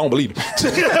 fuck y'all, I don't believe it.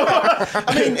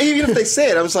 I mean, even if they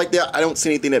say it, I was like, I don't see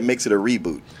anything that makes it a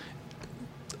reboot.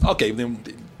 Okay, then.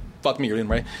 Fuck me, you're in,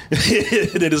 right?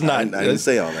 It is not. I didn't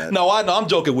say all that. No, I know. I'm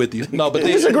joking with you. No, but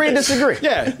they disagree.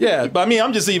 Yeah. But I mean,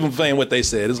 I'm just even saying what they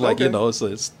said. It's like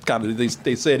it's kind of they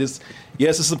said it's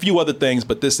it's a few other things,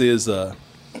 but this is a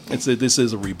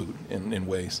reboot in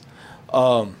ways.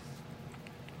 To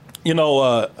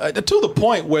the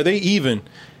point where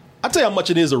I tell you how much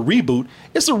it is a reboot.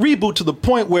 It's a reboot to the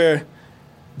point where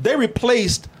they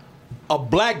replaced a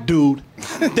black dude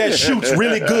that shoots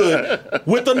really good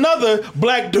with another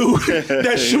black dude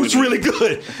that shoots really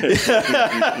good.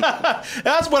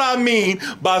 That's what I mean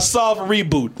by soft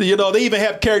reboot. You know, they even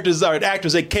have characters or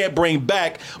actors they can't bring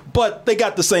back, but they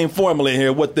got the same formula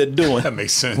here, what they're doing. That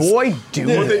makes sense. Boy, do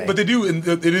they. But they do, and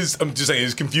it is, I'm just saying,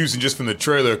 it's confusing just from the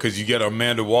trailer because you get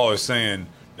Amanda Waller saying,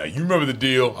 now, you remember the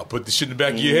deal. I put the shit in the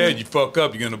back of your head. You fuck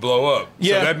up, you're going to blow up.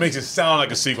 Yeah. So that makes it sound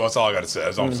like a sequel. That's all I got to say.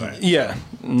 That's all I'm saying. Yeah.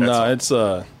 It's...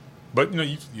 But,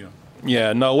 you know.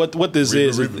 Yeah, no, what this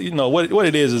is, what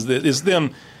it is it's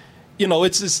them,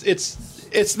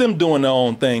 it's them doing their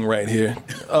own thing right here.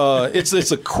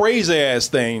 It's a crazy-ass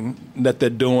thing that they're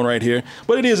doing right here.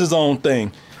 But it is his own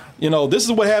thing. This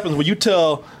is what happens when you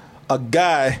tell a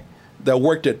guy that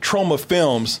worked at Troma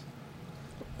Films.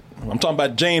 I'm talking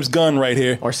about James Gunn right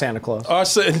here. Or Santa Claus. I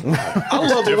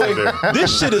love the way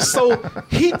this shit is so...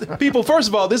 People, first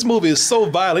of all, this movie is so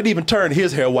violent, it even turned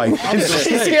his hair white. He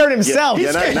scared himself.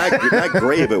 Yeah, not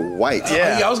gray, but white.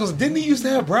 Yeah. I was going to say, didn't he used to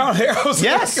have brown hair?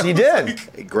 Yes, he did.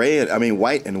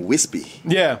 White and wispy.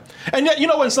 Yeah. And yet,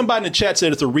 when somebody in the chat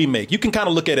said it's a remake, you can kind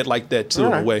of look at it like that, too,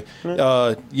 in a way.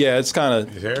 It's kind of...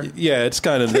 His hair? Yeah, it's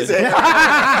kind of... He's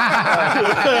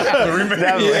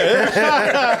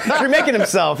remaking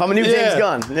himself. I'm a new James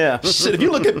Gunn. Yeah. Shit, if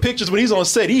you look at pictures when he's on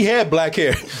set, he had black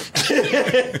hair.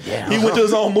 He went to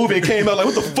his own movie and came out like,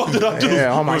 what the fuck did I do?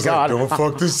 Yeah, oh my God. Like, don't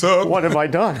fuck this up. What have I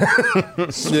done?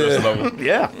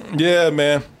 Yeah,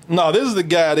 man. No, this is the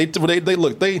guy. They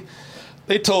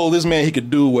told this man he could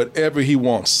do whatever he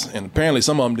wants. And apparently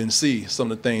some of them didn't see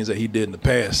some of the things that he did in the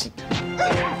past.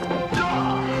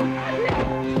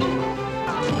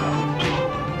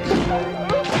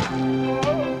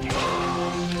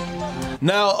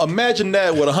 Now, imagine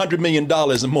that with $100 million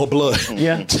and more blood.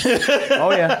 Yeah. Oh,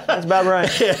 yeah. That's about right.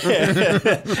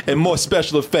 And more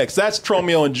special effects. That's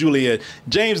Romeo and Juliet.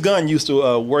 James Gunn used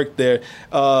to work there.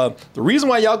 The reason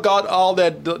why y'all got all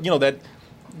that,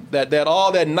 that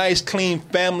all that nice, clean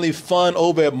family fun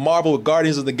over at Marvel with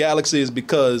Guardians of the Galaxy is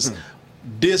because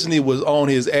Disney was on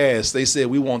his ass. They said,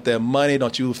 we want that money.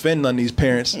 Don't you offend none of these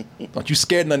parents. Don't you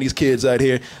scare none of these kids out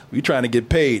here. We trying to get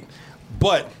paid.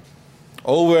 But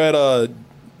over at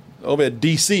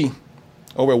DC,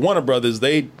 over at Warner Brothers,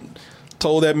 they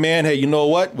told that man, hey, you know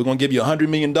what? We're going to give you $100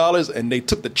 million. And they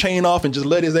took the chain off and just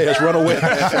let his ass run away.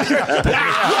 Open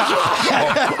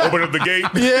up the gate.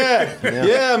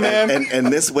 Yeah, man. And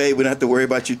this way, we don't have to worry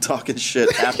about you talking shit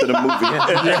after the movie.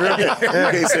 You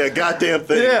can't say a goddamn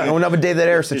thing. Yeah. No another David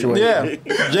Ayer situation.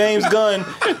 Yeah. James Gunn.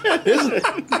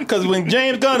 Because when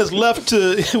James Gunn is left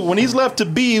to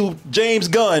be James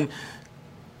Gunn,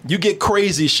 you get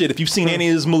crazy shit if you've seen any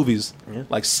of his movies,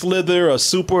 like Slither or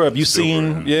Super. Have you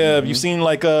seen? Yeah, have you seen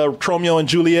like Romeo and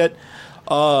Juliet?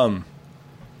 You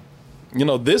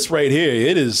know, this right here,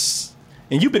 it is,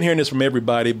 and you've been hearing this from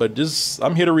everybody, but just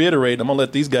I'm here to reiterate. I'm gonna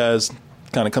let these guys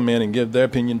kind of come in and give their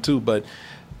opinion too. But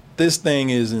this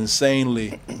thing is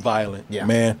insanely violent,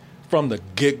 man, from the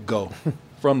get go.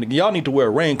 Y'all need to wear a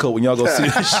raincoat when y'all go see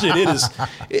this shit. It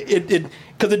is,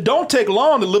 because it don't take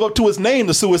long to live up to its name,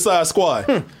 the Suicide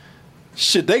Squad.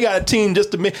 Shit, they got a team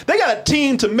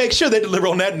to make sure they deliver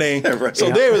on that name.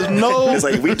 So there is no. It's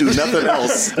like we do nothing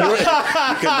else. You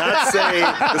cannot say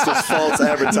this was false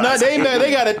advertising. No,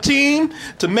 they got a team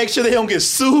to make sure they don't get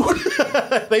sued.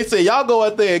 They say y'all go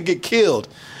out there and get killed.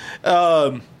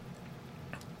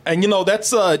 And you know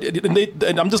that's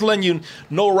and I'm just letting you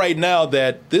know right now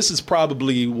that this is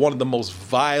probably one of the most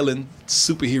violent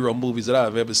superhero movies that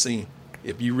I've ever seen.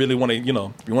 If you really want to, if you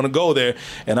want to go there,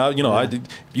 and if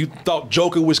you thought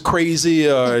Joker was crazy,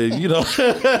 or if you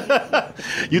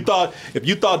thought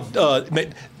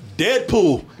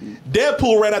Deadpool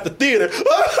ran out the theater,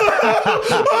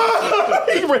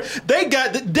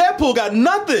 Deadpool got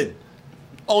nothing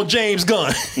on James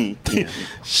Gunn.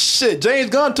 Shit, James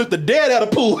Gunn took the dead out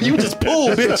of pool. You just pool,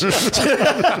 bitch.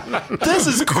 This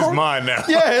is mine now.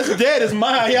 Yeah, his dead is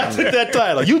mine. I took that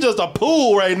title. You just a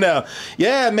pool right now.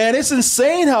 Yeah, man, it's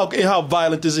insane how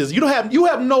violent this is. You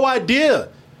have no idea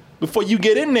before you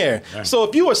get in there. Right. So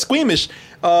if you are squeamish,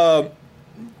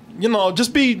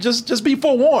 just be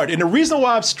forewarned. And the reason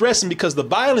why I'm stressing, because the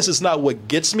violence is not what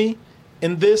gets me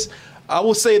in this. I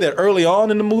will say that early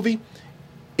on in the movie,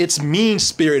 it's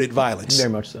mean-spirited violence. Very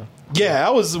much so. Yeah,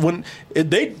 when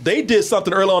they did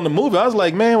something early on in the movie, I was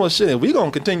like, man, well, shit, if we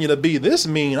gonna continue to be this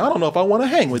mean, I don't know if I want to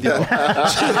hang with y'all.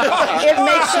 It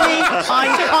makes me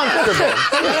uncomfortable.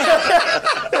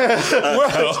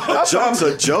 A joke's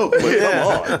a joke, but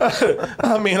come on.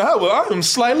 I mean, I'm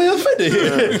slightly offended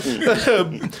here.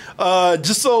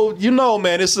 Just so you know,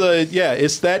 man, it's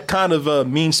that kind of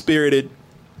mean-spirited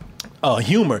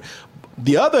humor.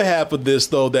 The other half of this,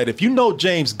 though, that if you know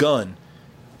James Gunn,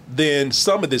 then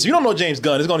some of this, you don't know James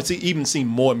Gunn, it's going to even seem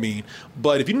more mean.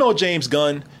 But if you know James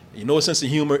Gunn, you know his sense of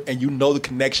humor, and you know the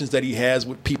connections that he has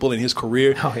with people in his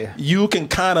career, you can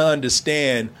kind of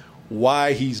understand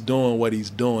why he's doing what he's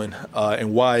doing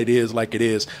and why it is like it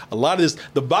is. A lot of this,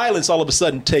 the violence all of a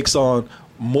sudden takes on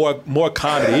more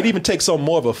comedy. It even takes on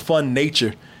more of a fun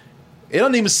nature. It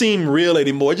doesn't even seem real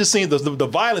anymore. It just seems the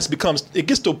violence it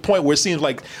gets to a point where it seems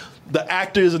like the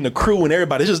actors and the crew and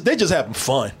everybody, they're just having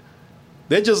fun.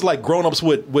 They're just like grown-ups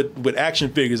with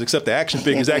action figures, except the action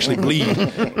figures actually bleed.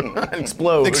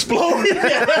 Explode. They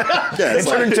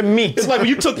turn into meat. It's like when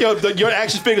you took your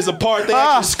action figures apart, they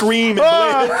actually scream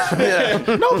and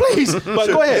bled. No, please. But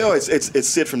go ahead. No, it's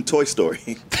Sid from Toy Story.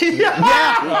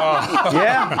 Yeah,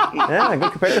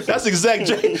 good comparison. That's exact.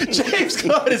 James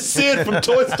Gunn is Sid from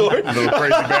Toy Story. Little crazy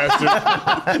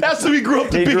bastard. That's who he grew up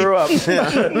to be. He grew up.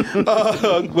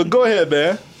 But go ahead,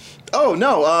 man. Oh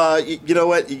no! You know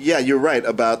what? Yeah, you're right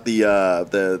about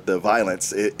the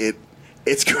violence.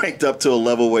 It's cranked up to a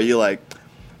level where you're like,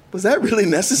 was that really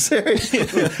necessary?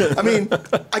 I mean,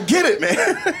 I get it,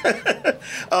 man.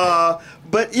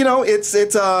 But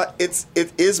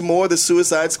it is more the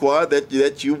Suicide Squad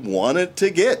that you wanted to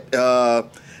get.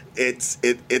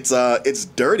 It's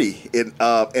dirty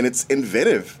and it's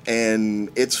inventive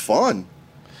and it's fun.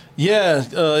 Yeah,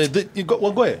 go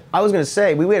ahead. I was going to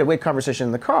say, we had a great conversation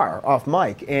in the car off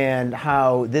mic, and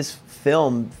how this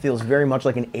film feels very much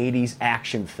like an 80s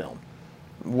action film,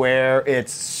 where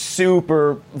it's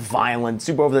super violent,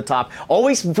 super over the top,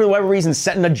 always for whatever reason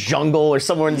set in a jungle or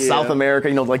somewhere in South America,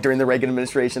 like during the Reagan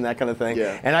administration, that kind of thing.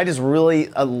 Yeah. And I just really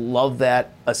love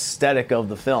that aesthetic of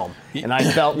the film. And I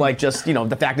felt like just,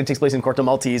 the fact that it takes place in Corto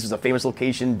Maltese was a famous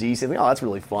location, DC. Oh, that's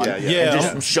really fun. And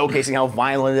just showcasing how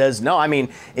violent it is. No, I mean,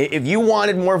 if you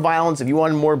wanted more violence, if you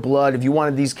wanted more blood, if you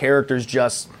wanted these characters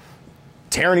just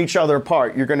tearing each other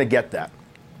apart, you're going to get that.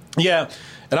 Yeah.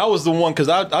 And I was the one, because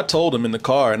I told him in the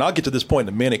car, and I'll get to this point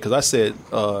in a minute, because I said,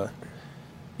 I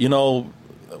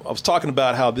was talking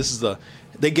about how this is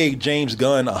they gave James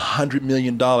Gunn $100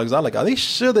 million. I'm like, are they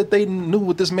sure that they knew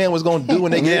what this man was going to do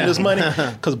when they gave him this money?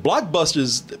 Because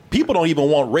blockbusters, people don't even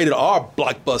want rated R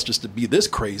blockbusters to be this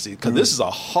crazy, because this is a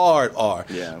hard R.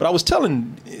 Yeah. But I was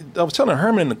telling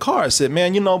Herman in the car, I said,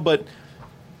 man, but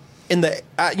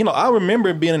I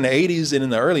remember being in the 80s and in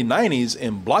the early 90s,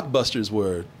 and blockbusters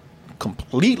were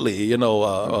completely, rated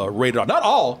R. Not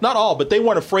all, but they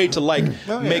weren't afraid to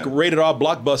make rated R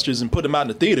blockbusters and put them out in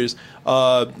the theaters.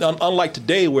 Unlike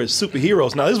today, where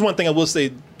superheroes. Now, this is one thing I will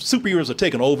say: superheroes are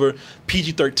taking over.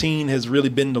 PG-13 has really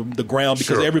been the ground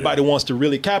because everybody wants to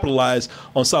really capitalize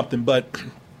on something. But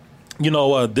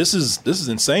this is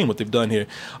insane what they've done here.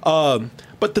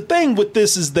 But the thing with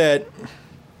this is that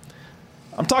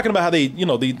I'm talking about how they,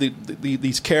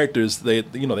 these characters, they're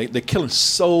killing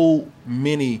so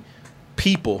many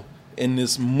people in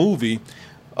this movie,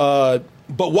 but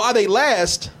while they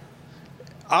last,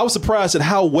 I was surprised at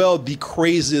how well the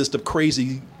craziest of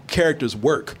crazy characters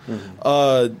work.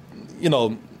 Though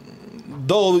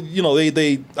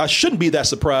I shouldn't be that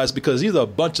surprised, because these are a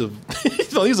bunch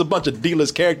of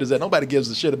D-list characters that nobody gives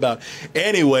a shit about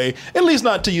anyway. At least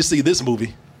not until you see this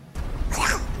movie.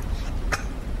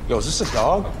 Yo, is this a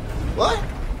dog? What?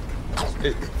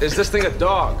 Is this thing a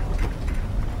dog?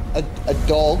 A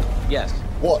dog? Yes.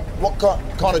 What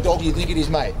kind of dog do you think it is,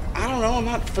 mate? I don't know. I'm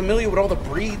not familiar with all the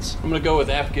breeds. I'm gonna go with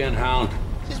Afghan Hound.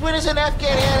 Since when does an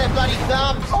Afghan Hound have bloody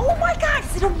thumbs? Oh my God,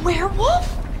 is it a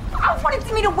werewolf? I wanted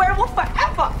to meet a werewolf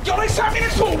forever. Yo, they turned me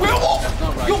into a werewolf?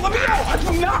 Right. Yo, let me out. I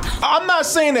do not. I'm not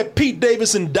saying that Pete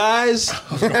Davidson dies,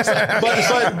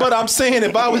 but I'm saying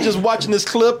if I was just watching this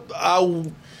clip, I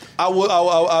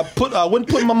wouldn't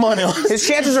put my money on. His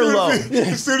chances are low.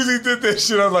 As soon as he did that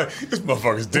shit, I was like, this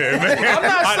motherfucker's dead, man. I'm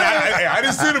not saying I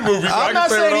didn't see the movie, so I'm not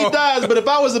saying he dies, but if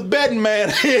I was a betting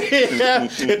man,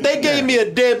 if they gave me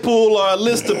a Deadpool or a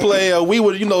list to play, we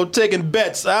were, taking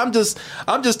bets. I'm just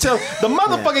telling. The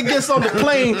motherfucker gets on the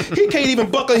plane, he can't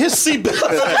even buckle his seatbelt. That's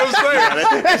what I'm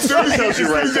saying. As soon as he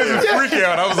does a freak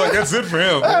out, I was like, that's it for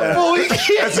him. That's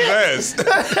his ass.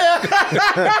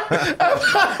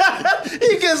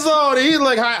 He gets on, he's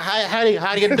like, how do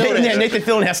you do that? Yeah, Nathan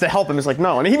Fillion has to help him. It's like,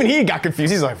 no. And even he got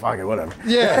confused. He's like, fuck it, whatever.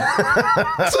 Yeah.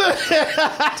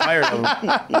 Tired of him.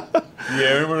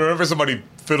 Yeah, whenever somebody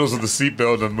fiddles with the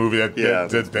seatbelt in the movie, that's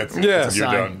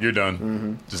you're done. You're done.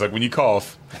 Mm-hmm. Just like when you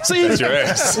cough, that's your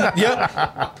ass. Yep.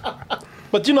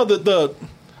 But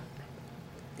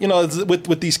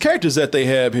with these characters that they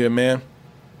have here, man,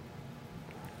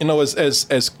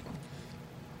 as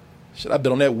should I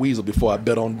bet on that Weasel before I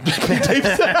bet on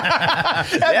Davis?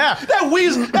 That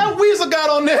Weasel got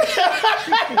on there.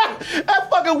 That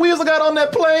fucking Weasel got on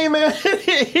that plane, man.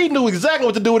 He knew exactly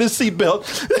what to do with his seatbelt.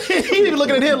 He even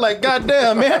looking at him like,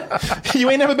 goddamn, man, you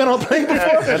ain't never been on a plane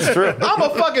before? That's true. I'm a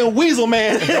fucking Weasel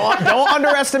man. Don't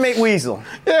underestimate Weasel.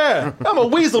 Yeah, I'm a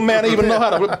Weasel man. I even know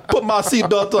how to put my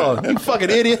seatbelt on. You fucking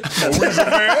idiot. I'm a Weasel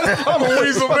man. I'm a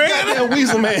Weasel man. Goddamn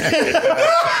Weasel man.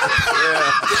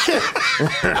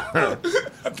 I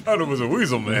thought it was a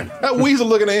Weasel man. That Weasel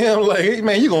looking at him like, hey,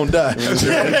 man, you gonna die. That's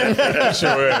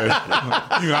your ass.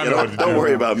 I know what to don't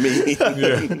worry about me.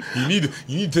 Yeah. You need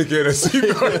to take care of that seat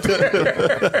right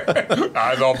there.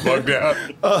 Eyes all bugged out.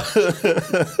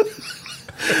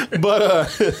 But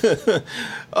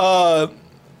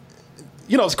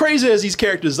as crazy as these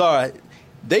characters are,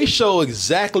 they show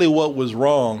exactly what was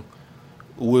wrong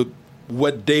with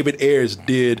what David Ayers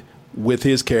did with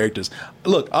his characters.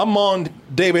 Look, I'm on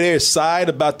David Ayers' side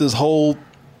about this whole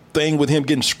thing with him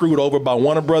getting screwed over by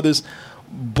Warner Brothers,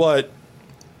 but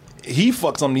he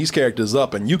fucked some of these characters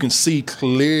up, and you can see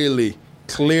clearly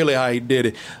how he did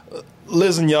it.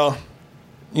 Listen, y'all,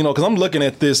 because I'm looking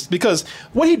at this, because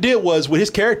what he did was with his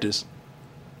characters,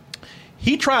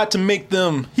 he tried to make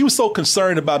them, he was so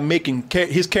concerned about making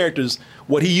his characters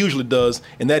what he usually does,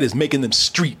 and that is making them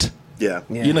street. Yeah.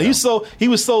 He was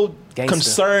so Gangster.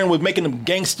 concerned with making them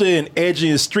gangster and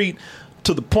edgy and street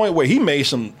to the point where he made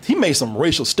some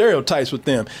racial stereotypes with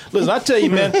them. Listen, I tell you,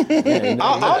 man,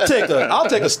 I'll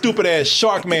take a stupid ass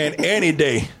shark man any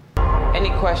day.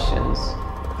 Any questions?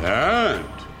 And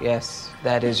Yes,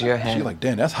 that is your hand. She's like,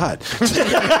 damn, that's hot.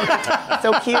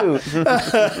 So cute.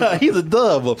 He's a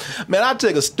dove. Man, I'd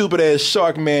take a stupid ass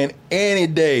shark man any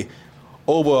day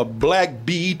over a black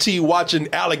BET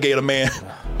watching alligator man.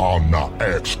 I'm not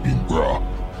asking, bruh.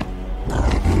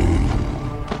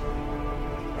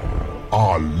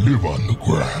 I live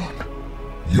underground.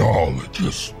 Y'all are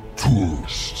just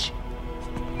tourists.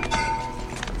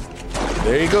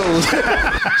 There he goes.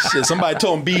 Shit, somebody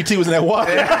told him BET was in that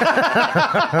water.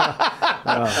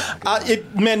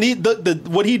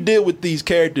 What he did with these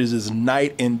characters is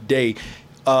night and day.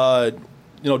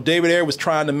 David Ayer was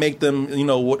trying to make them,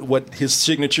 what his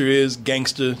signature is,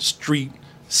 gangster, street,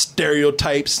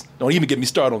 stereotypes. Don't even get me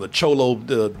started on the Cholo,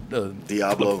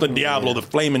 Diablo. The Diablo, the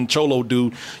flaming Cholo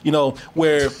dude,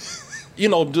 where,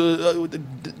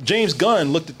 James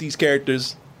Gunn looked at these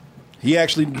characters. He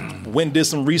actually went and did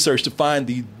some research to find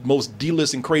the most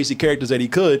D-list and crazy characters that he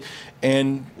could,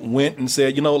 and went and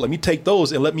said, let me take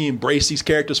those and let me embrace these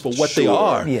characters for what they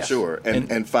are. Yeah. Sure,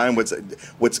 and find what's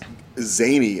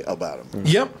zany about them.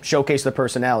 Yep. Showcase their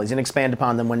personalities and expand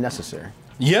upon them when necessary.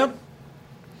 Yep.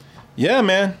 Yeah,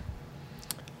 man.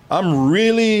 I'm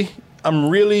really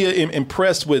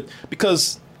impressed with,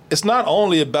 because it's not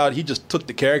only about he just took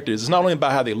the characters. It's not only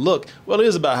about how they look. Well, it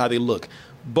is about how they look,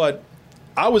 but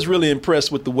I was really impressed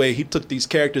with the way he took these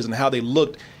characters and how they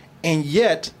looked, and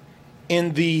yet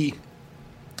in the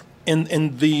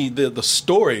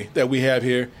story that we have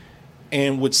here,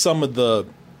 and with some of the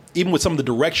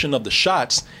direction of the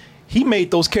shots, he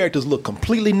made those characters look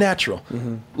completely natural.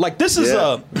 Mm-hmm. Like this is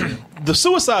the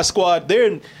Suicide Squad.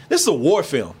 This is a war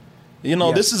film.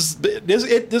 This is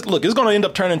look. It's going to end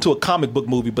up turning into a comic book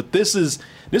movie, but this is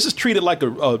treated like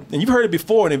and you've heard it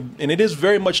before, and it is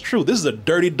very much true. This is a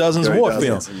Dirty Dozen's war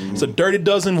film. Mm-hmm. It's a Dirty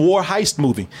Dozen war heist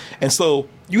movie, and so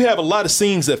you have a lot of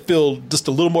scenes that feel just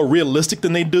a little more realistic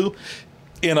than they do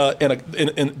in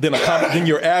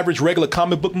your average regular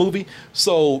comic book movie.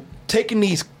 So taking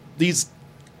these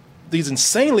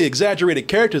insanely exaggerated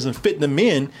characters and fitting them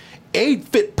in, it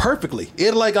fit perfectly.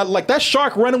 It like that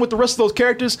shark running with the rest of those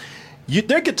characters.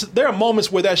 There are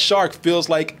moments where that shark feels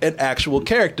like an actual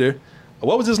character.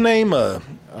 What was his name? Oh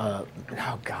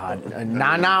God,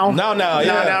 Now, yeah,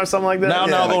 Now, or something like that.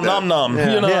 Now, go Nom Nom.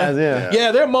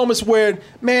 Yeah. There are moments where,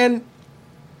 man,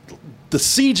 the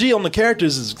CG on the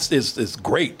characters is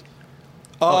great.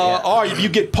 Or if you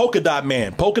get Polka Dot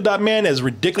Man, as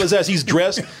ridiculous as he's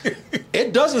dressed,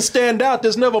 it doesn't stand out.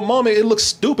 There's never a moment it looks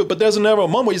stupid, but there's never a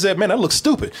moment where you say, man, that looks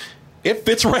stupid. It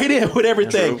fits right in with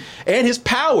everything. And his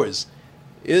powers.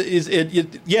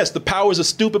 Yes, the powers are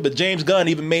stupid, but James Gunn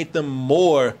even made them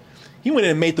more, he went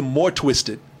in and made them more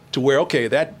twisted to where, okay,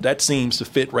 that seems to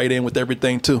fit right in with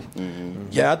everything too. Mm-hmm.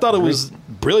 Yeah, I thought it was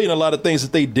brilliant, a lot of things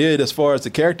that they did as far as the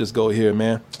characters go here,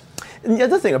 man. And the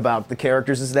other thing about the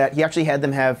characters is that he actually had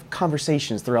them have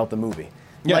conversations throughout the movie.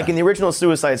 Yeah. Like in the original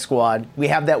Suicide Squad, we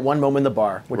have that one moment in the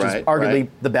bar, which is arguably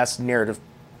the best narrative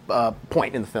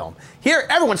point in the film. Here,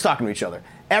 everyone's talking to each other.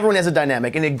 Everyone has a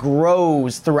dynamic, and it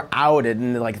grows throughout it.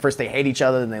 And like first they hate each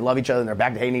other, then they love each other, and they're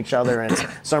back to hating each other, and it's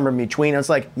somewhere in between. And it's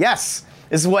like, yes,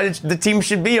 this is what the team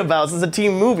should be about. This is a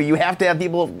team movie. You have to have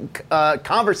people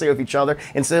conversate with each other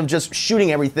instead of just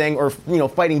shooting everything or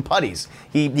fighting putties.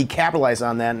 He capitalized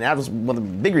on that, and that was one of the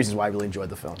big reasons why I really enjoyed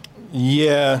the film.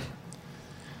 Yeah,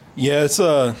 it's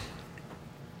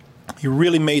he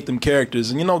really made them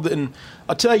characters, and and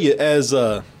I'll tell you,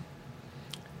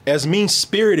 as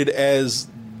mean-spirited as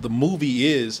the movie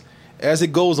is, as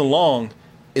it goes along,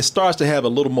 it starts to have a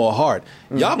little more heart.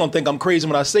 Y'all don't think I'm crazy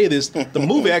when I say this. The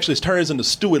movie actually turns into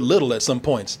Stuart Little at some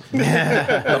points.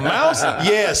 The mouse?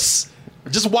 Yes.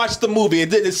 Just watch the movie.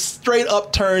 It straight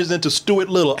up turns into Stuart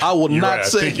Little. I will not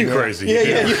say. I think you're crazy.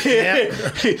 Yeah.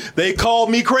 They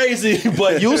called me crazy,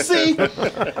 but you'll see. And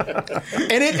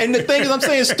the thing is, I'm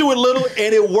saying Stuart Little,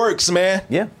 and it works, man.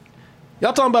 Yeah.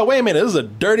 Y'all talking about, wait a minute, this is a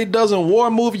Dirty Dozen war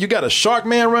movie. You got a shark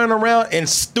man running around, and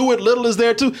Stuart Little is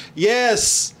there too.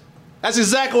 Yes. That's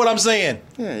exactly what I'm saying.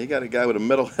 Yeah, you got a guy with a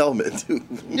metal helmet, too.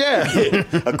 Yeah.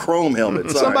 A chrome helmet.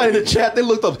 Sorry. Somebody in the chat, they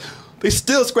looked up. They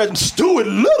still scratching Stuart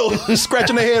Little,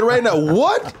 scratching their head right now.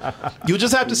 What? You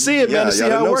just have to see it, man, to see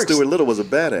how it works. Stuart Little was a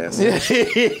badass.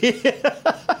 Is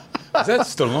that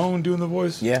Stallone doing the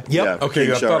voice? Yeah. Yep. Yeah, Okay,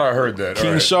 King I Shark. thought I heard that.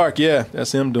 King Shark, yeah,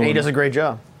 that's him doing And he does it. a great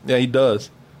job. Yeah, he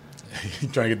does.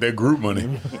 He's trying to get that group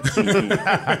money.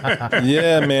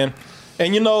 Yeah, man.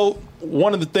 And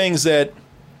one of the things that,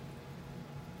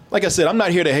 like I said, I'm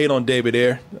not here to hate on David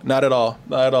Ayer. Not at all.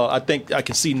 Not at all. I think I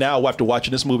can see now after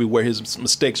watching this movie where his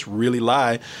mistakes really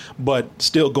lie. But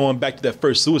still, going back to that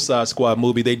first Suicide Squad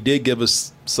movie, they did give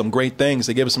us some great things.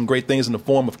 They gave us some great things in the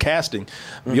form of casting.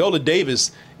 Viola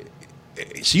Davis,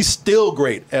 she's still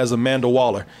great as Amanda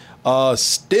Waller.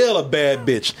 Still a bad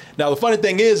bitch. Now, the funny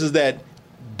thing is that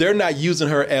they're not using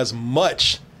her as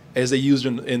much as they used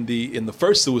in the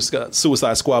first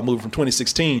Suicide Squad movie from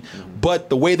 2016.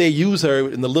 But the way they use her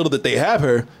and the little that they have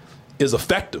her is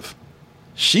effective.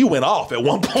 she went off at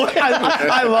one point.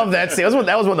 I love that scene.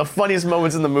 That was one of the funniest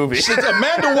moments in the movie.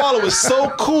 Amanda Waller was so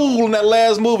cool in that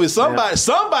last movie.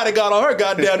 Somebody got on her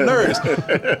goddamn nerves. You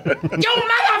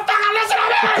motherfucker, listen to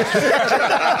me!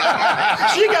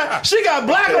 she got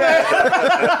black on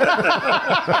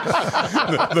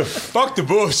her. Fuck the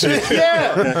bullshit.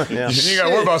 Yeah. You ain't got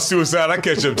to worry about suicide. I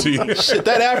catch up to you. Shit,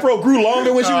 that afro grew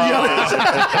longer when she was young.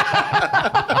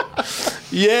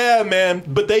 Yeah, man.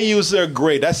 But they used her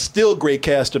great. That's still great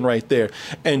casting right there.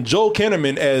 And Joel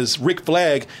Kinnaman as Rick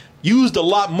Flag used a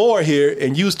lot more here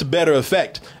and used to better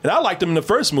effect. And I liked him in the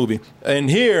first movie. And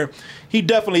here, he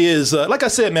definitely is. Like I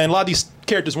said, man, a lot of these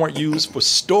characters weren't used for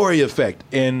story effect.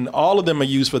 And all of them are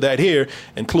used for that here,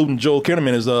 including Joel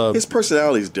Kinnaman as... His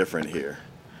personality is different here.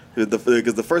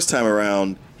 Because the first time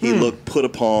around, he looked put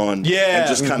upon and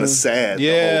just kind of sad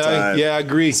the whole time. I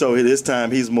agree. So this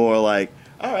time, he's more like,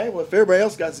 all right, well, if everybody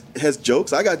else has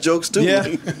jokes, I got jokes too. Yeah,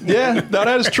 no,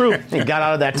 that is true. He got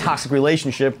out of that toxic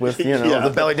relationship with,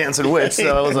 the belly dancing witch,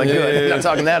 so I was like, good, not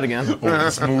talking that again. What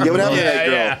happened to that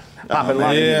girl? Popping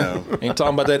Ain't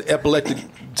talking about that epileptic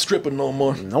stripper no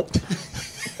more. Nope.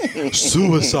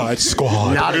 Suicide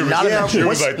Squad.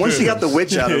 Once she got the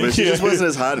witch out of it, she just wasn't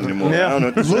as hot anymore. Yeah. I don't know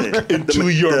what to say. Look into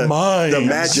your mind. The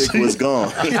magic was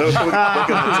gone.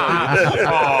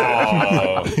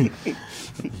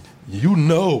 You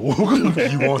know.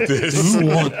 You want this. You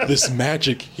want this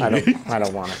magic here. I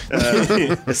don't want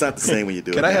it. It's not the same when you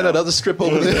do it. Can I have that other strip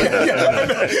over there?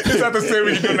 It's not the same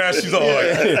when you do that. She's all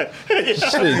like,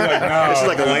 She's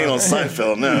like Elaine on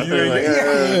Seinfeld now. You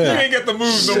ain't get the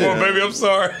moves no more, baby. I'm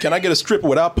sorry. Can I get a stripper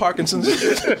without Parkinson's?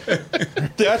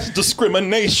 That's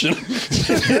discrimination.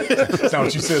 That's not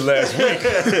what you said last week.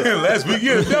 Last week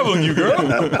you had a devil in you, girl.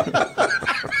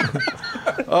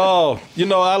 Oh,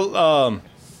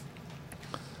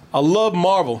 I love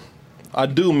Marvel. I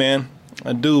do, man.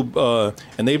 I do.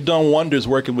 And they've done wonders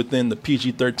working within the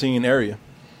PG-13 area.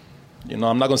 I'm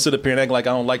not going to sit up here and act like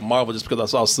I don't like Marvel just because I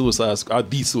saw Suicide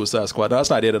Squad. No, that's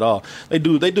not it at all. They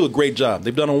do a great job.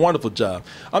 They've done a wonderful job.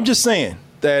 I'm just saying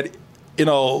that,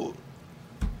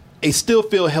 they still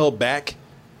feel held back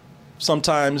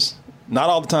sometimes. Not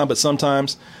all the time, but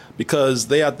sometimes. Because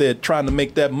they out there trying to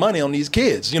make that money on these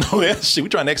kids. We're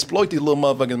trying to exploit these little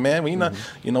motherfuckers, man. We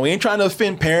ain't trying to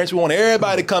offend parents. We want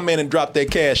everybody to come in and drop their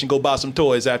cash and go buy some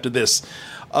toys after this.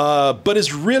 But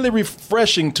it's really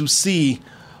refreshing to see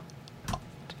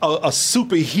a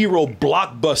superhero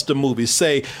blockbuster movie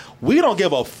say, we don't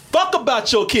give a fuck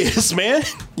about your kids, man.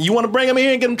 You want to bring them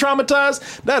here and get them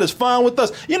traumatized? That is fine with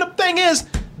us. The thing is,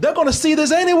 they're going to see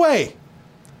this anyway.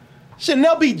 Shit, and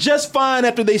they'll be just fine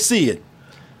after they see it.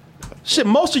 Shit,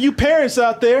 most of you parents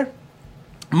out there,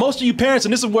 and this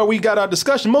is where we got our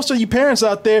discussion, most of you parents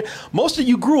out there, most of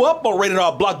you grew up on rated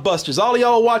R blockbusters. All of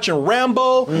y'all watching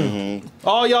Rambo. Mm-hmm.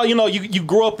 All y'all, you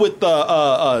grew up with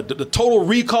the Total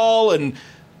Recall and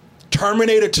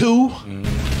Terminator 2. Mm-hmm.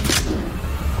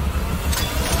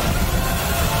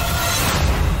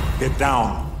 Get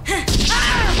down.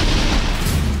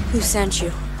 Who sent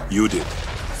you? You did.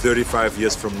 35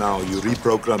 years from now, you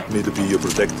reprogrammed me to be your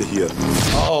protector here.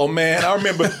 Oh man, I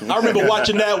remember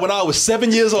watching that when I was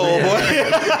 7 years old, boy.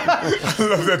 I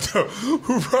love that though.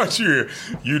 Who brought you here?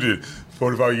 You did.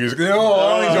 45 years ago. Oh,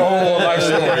 I don't need your whole life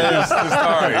story. This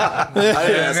story. I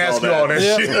didn't ask you all that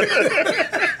shit.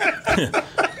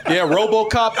 Yeah,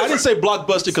 RoboCop. I didn't say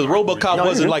blockbuster because RoboCop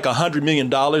wasn't like $100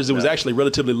 million. It was actually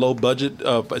relatively low budget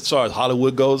as far as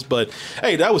Hollywood goes. But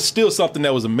hey, that was still something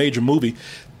that was a major movie.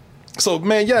 So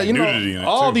man, yeah,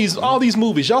 all these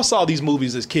movies, y'all saw these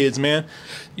movies as kids, man.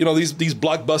 These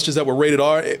blockbusters that were rated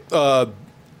R,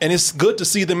 and it's good to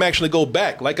see them actually go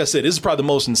back. Like I said, this is probably the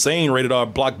most insane rated R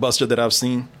blockbuster that I've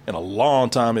seen in a long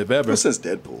time, if ever. Since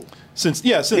Deadpool. Since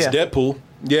Deadpool,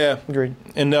 yeah, agreed.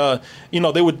 And and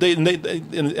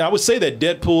I would say that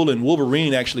Deadpool and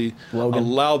Wolverine actually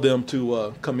allowed them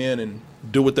to come in and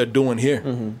do what they're doing here.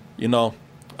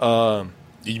 Mm-hmm.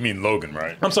 You mean Logan,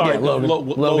 right? I'm sorry, yeah,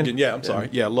 Logan. Yeah, I'm sorry.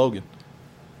 Yeah, Logan.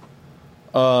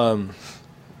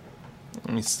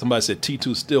 Somebody said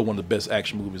T2 is still one of the best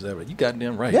action movies ever. You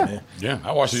goddamn right, man. Yeah,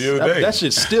 I watched it the other day. That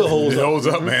shit still holds up. It holds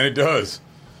up, man. It does.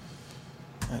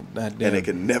 And they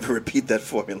can never repeat that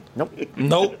formula.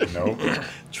 Nope.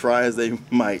 Try as they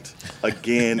might,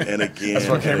 again and again. That's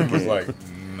why Cameron was like,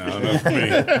 no, not for me.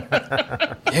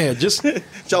 Yeah, just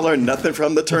y'all learn nothing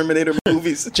from the Terminator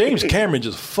movies. James Cameron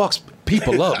just fucks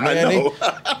people up, man.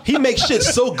 He makes shit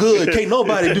so good, can't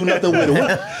nobody do nothing with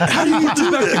it. How do you get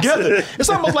this back together? It's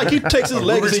almost like he takes his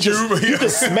legs and he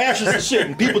just smashes the shit,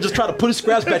 and people just try to put his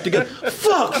scraps back together.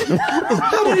 Fuck!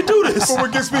 How did he do this? But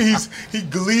what gets me, he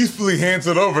gleefully hands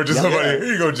it over to somebody.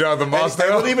 Here you go, Jonathan Moss.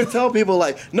 I would even tell people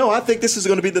like, no, I think this is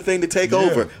going to be the thing to take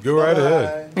over. Go right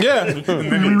ahead. Yeah.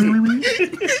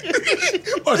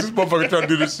 Watch this motherfucker trying to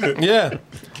do this shit. Yeah.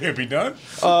 Can't be done.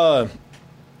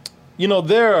 You know,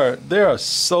 there are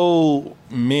so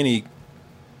many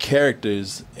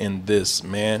characters in this,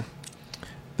 man,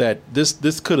 that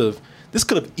this could have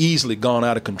easily gone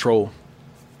out of control.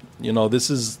 You know, this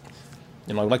is,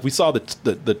 you know, like we saw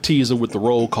the teaser with the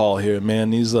roll call here,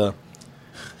 man. This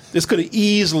could have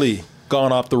easily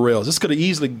gone off the rails. This could have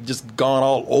easily just gone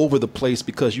all over the place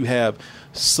because you have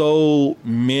so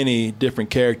many different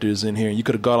characters in here, and you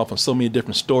could have gone off on so many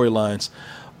different storylines.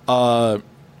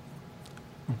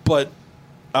 But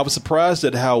I was surprised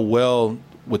at how well,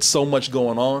 with so much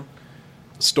going on,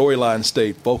 the storyline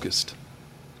stayed focused.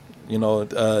 You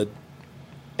know,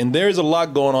 and there's a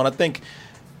lot going on. I think,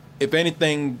 if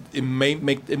anything, it might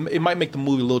make the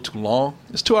movie a little too long.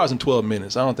 It's 2 hours and 12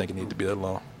 minutes. I don't think it needed to be that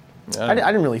long. I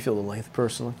didn't really feel the length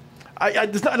personally.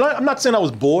 I'm not saying I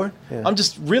was bored. Yeah. I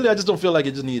just don't feel like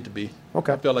it just needed to be.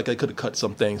 Okay. I felt like I could have cut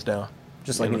some things down.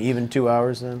 Just like an even 2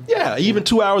 hours then? Yeah, even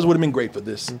 2 hours would have been great for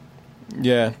this.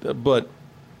 Yeah, but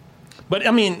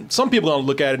I mean, some people are gonna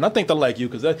look at it, and I think they're like you,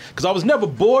 because I was never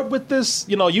bored with this.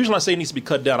 You know, usually I say it needs to be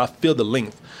cut down. I feel the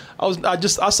length.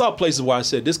 I saw places where I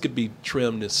said this could be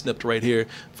trimmed and snipped right here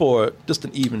for just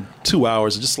an even 2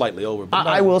 hours, just slightly over. But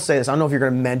I will say this. I don't know if you're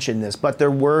going to mention this, but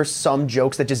there were some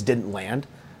jokes that just didn't land,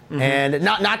 and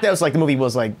not that it was like the movie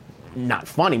was like not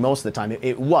funny most of the time.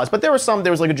 It was, but there was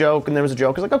like a joke, and there was a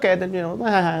joke. It's like, okay, then, you know,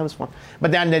 it was fun.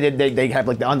 But then they have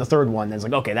like on the third one, it's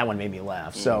like, okay, that one made me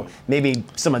laugh. So maybe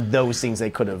some of those things they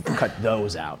could have cut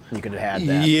those out. You could have had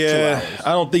that. Yeah, 2 hours.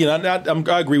 I don't think.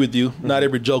 I agree with you. Not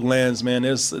every joke lands, man.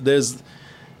 There's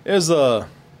a,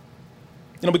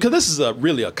 you know, because this is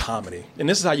really a comedy, and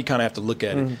this is how you kind of have to look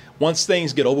at it. Once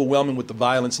things get overwhelming with the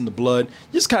violence and the blood,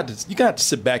 you got to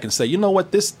sit back and say, you know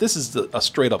what, this is a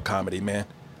straight up comedy, man.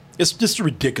 It's just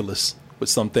ridiculous with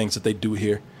some things that they do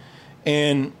here.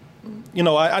 And, you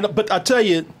know, but I tell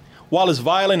you, while it's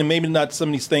violent and maybe not some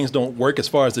of these things don't work as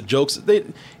far as the jokes,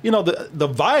 the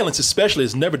violence especially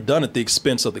is never done at the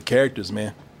expense of the characters,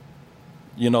 man.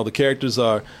 You know, the characters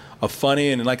are funny,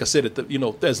 and like I said,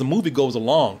 as the movie goes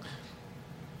along,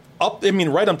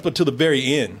 right up to the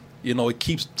very end, you know, it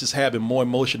keeps just having more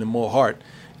emotion and more heart.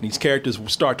 And these characters will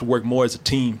start to work more as a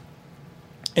team.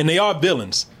 And they are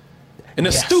villains. And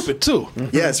they're stupid, too.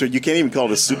 Yeah, so you can't even call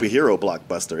it a superhero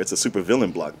blockbuster. It's a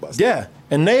supervillain blockbuster. Yeah,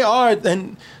 and they are,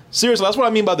 and seriously, that's what I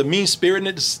mean by the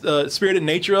mean-spirited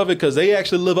nature of it, because they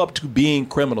actually live up to being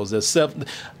criminals.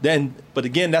 But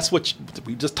again, that's what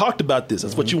we just talked about this.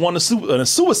 That's what you want in a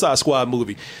Suicide Squad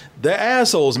movie. They're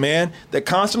assholes, man. They're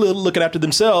constantly looking after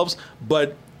themselves,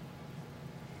 but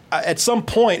at some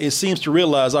point, it seems to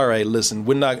realize, all right, listen,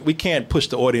 we can't push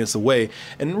the audience away.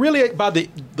 And really, by the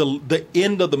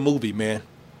end of the movie, man,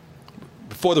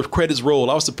 before the credits rolled,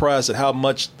 I was surprised at how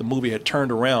much the movie had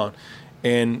turned around.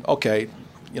 And okay,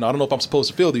 you know, I don't know if I'm supposed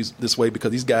to feel this way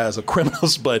because these guys are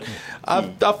criminals, but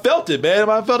I felt it, man.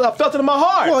 I felt it in my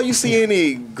heart. Well, you see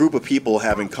any group of people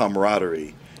having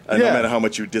camaraderie. No matter how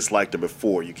much you disliked them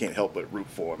before, you can't help but root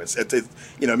for them.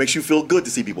 It makes you feel good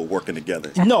to see people working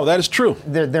together. No, that is true.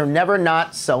 They're never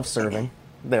not self-serving.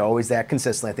 They're always that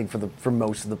consistent, I think, for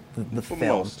most of the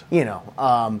film. You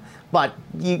know, but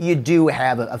you do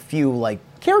have a few like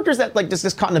characters that like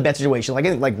just caught in a bad situation. Like I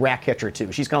think like Ratcatcher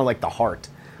too. She's kind of like the heart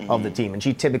of the team, and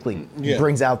she typically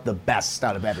brings out the best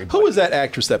out of everybody. Who was that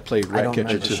actress that played Ratcatcher?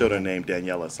 I just showed her name,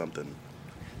 Daniela something.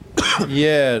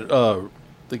 Yeah.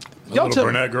 Y'all tell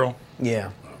brunette girl.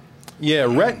 Yeah.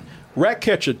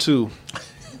 Ratcatcher too.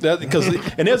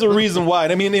 And there's a reason why.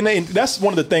 I mean, and that's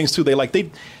one of the things too.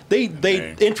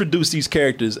 They introduce these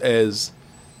characters as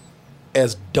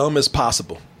dumb as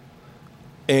possible,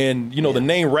 and you know the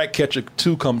name Ratcatcher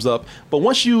 2 comes up. But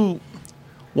once you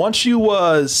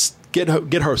get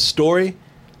her story,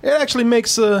 it actually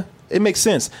makes sense.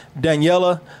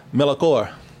 Daniela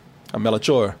Melchior.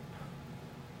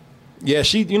 Yeah,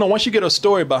 once you get a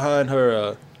story behind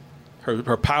her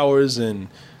powers and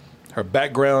her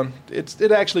background,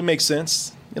 it actually makes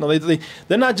sense. You know,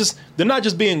 they're not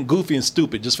just being goofy and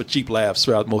stupid just for cheap laughs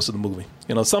throughout most of the movie.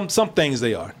 You know, some things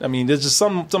they are. I mean, there's just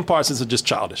some parts that are just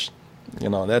childish. You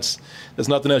know, there's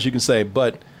nothing else you can say.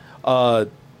 But for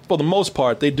the most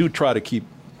part, they do try to keep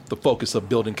the focus of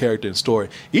building character and story.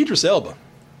 Idris Elba,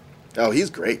 Oh, he's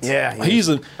great. Yeah,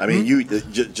 I mean, you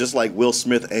just like Will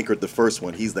Smith anchored the first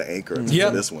one, he's the anchor for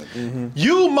this one.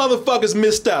 You motherfuckers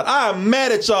missed out. I'm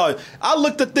mad at y'all. I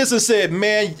looked at this and said,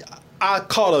 man, I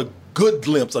caught a good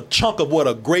glimpse, a chunk of what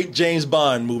a great James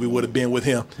Bond movie would have been with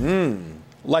him.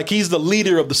 Like he's the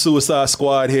leader of the Suicide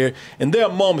Squad here. And there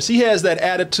are moments, he has that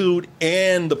attitude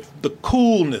and the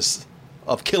coolness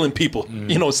of killing people,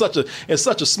 you know, in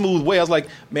such a smooth way. I was like,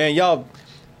 man, y'all,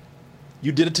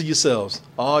 you did it to yourselves.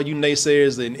 All you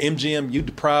naysayers in MGM, you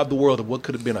deprived the world of what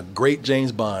could have been a great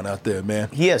James Bond out there, man.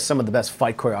 He has some of the best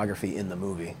fight choreography in the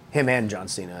movie. Him and John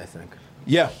Cena, I think.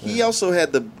 Yeah. He also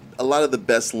had a lot of the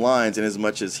best lines in as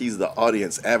much as he's the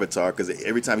audience avatar, because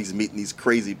every time he's meeting these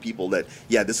crazy people that,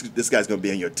 this guy's going to be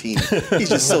on your team. He's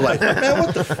just so like, man,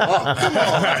 what the fuck? Come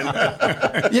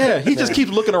on. Yeah, he just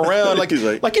keeps looking around like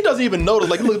he doesn't even notice.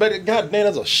 Like, he looks back, God damn,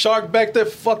 there's a shark back there.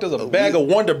 Fuck, there's a bag of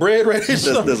Wonder Bread right here.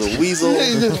 There's a weasel.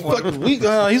 Every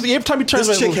time he turns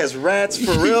this chick has rats,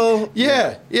 for real?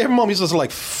 Yeah. Every moment he's just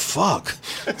like, fuck.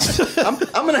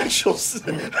 I'm an actual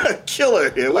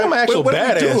killer here. I'm an actual what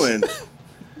badass. Are we doing?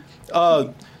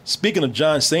 Speaking of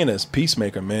John Cena as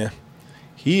Peacemaker, man,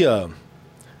 he and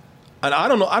I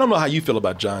don't know how you feel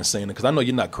about John Cena, because I know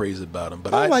you're not crazy about him,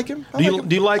 but I like him. Do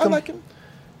you like him? I like him.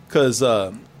 Because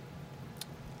I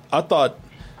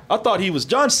thought he was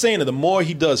John Cena. The more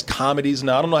he does comedies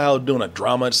now, I don't know how he'll doing a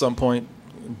drama at some point,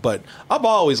 but I've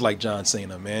always liked John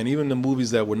Cena, man. Even the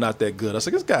movies that were not that good, I was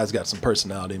like, this guy's got some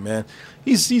personality, man.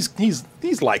 He's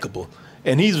likable,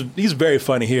 and he's very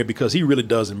funny here because he really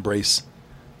does embrace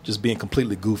just being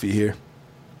completely goofy here.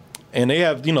 And they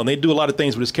have, they do a lot of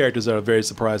things with his characters that are very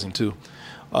surprising too,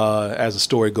 as the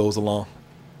story goes along.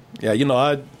 Yeah,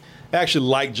 I actually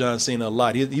like John Cena a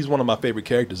lot. He's one of my favorite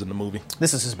characters in the movie.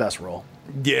 This is his best role.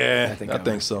 Yeah, I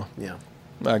think so. Yeah.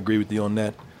 I agree with you on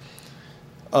that.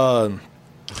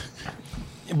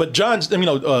 But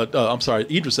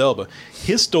Idris Elba,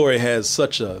 his story has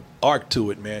such a arc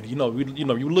to it, man.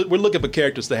 We're looking for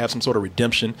characters that have some sort of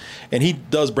redemption, and he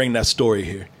does bring that story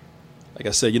here. Like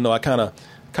I said, I kind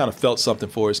of felt something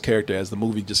for his character as the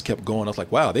movie just kept going. I was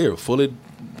like, wow, they were fully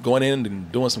going in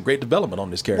and doing some great development on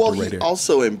this character right here. Well, he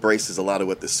also embraces a lot of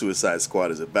what the Suicide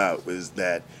Squad is about, is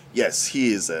that, yes,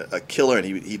 he is a killer and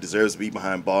he deserves to be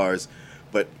behind bars,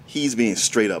 but he's being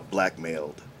straight up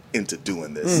blackmailed into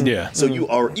doing this. Yeah. So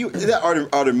that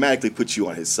automatically puts you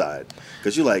on his side,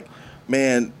 because you're like,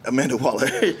 man, Amanda Waller,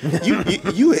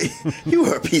 you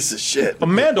are a piece of shit.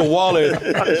 Amanda Waller,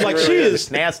 like she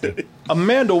is nasty.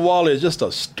 Amanda Waller is just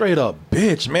a straight up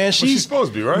bitch, man. She's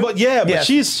supposed to be, right? But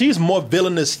she's more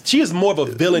villainous. She is more of a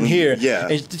villain here. Yeah.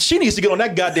 And she needs to get on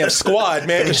that goddamn squad,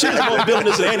 man, because she's more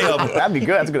villainous than any of them. That'd be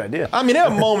good. That's a good idea. I mean, at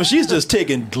a moment, she's just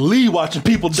taking glee watching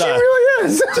people die. She really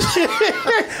is.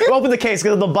 We'll open the case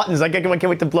because of the buttons. I can't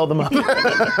wait to blow them up.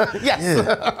 Yes.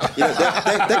 Yeah.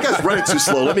 That guy's running too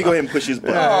slow. Let me go ahead and push his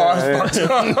button.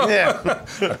 Yeah.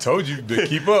 I told you to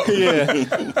keep up. Yeah. I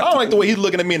don't like the way he's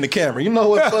looking at me in the camera. You know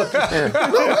what? Fuck.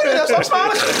 I'm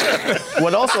smiling.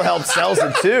 What also helps sells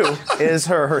it too is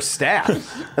her staff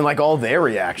and like all their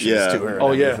reactions to her.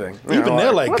 And everything. Even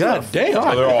they're like, God damn.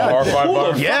 Oh, they're all horrified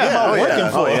by her. Yeah.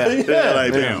 Working for it. Yeah,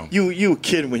 like, Damn. You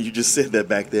kidding when you just said that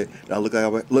back there? Now look like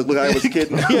I was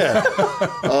kidding. Yeah.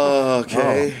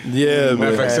 Okay. Yeah,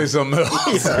 Matter of fact, man. say something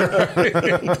else.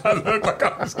 I look like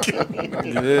I was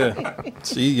kidding.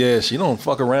 Yeah. She don't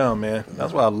fuck around, man.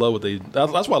 That's why I love what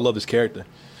that's why I love this character.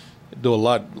 They do a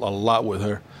lot with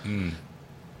her.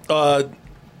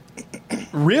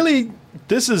 Really,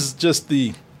 this is just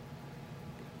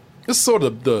sort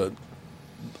of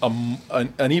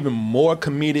an even more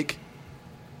comedic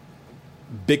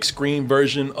big screen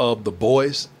version of The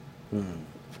Boys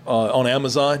on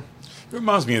Amazon. It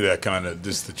reminds me of that kind of,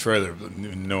 just the trailer,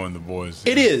 knowing The Boys.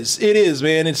 It is,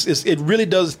 man. It really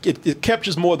does. It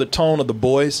captures more of the tone of The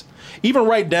Boys, even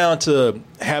right down to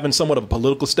having somewhat of a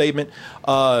political statement.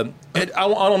 I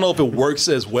don't know if it works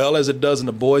as well as it does in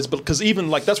The Boys, but because even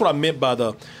like that's what I meant by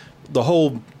the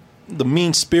whole the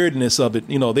mean spiritedness of it.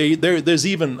 There's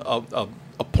even a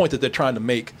point that they're trying to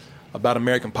make about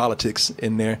American politics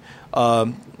in there.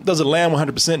 Does it land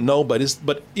 100%? No, but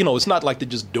it's not like they're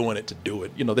just doing it to do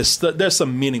it. There's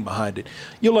some meaning behind it.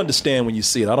 You'll understand when you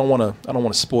see it. I don't want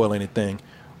to spoil anything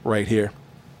right here.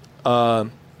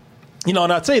 And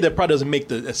I'd say that probably doesn't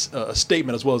make a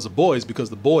statement as well as The Boys, because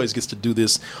The Boys gets to do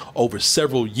this over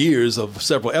several years of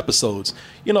several episodes.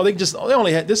 They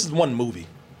only had, this is one movie,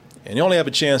 and they only have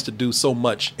a chance to do so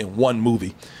much in one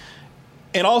movie.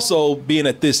 And also, being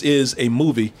that this is a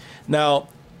movie, now,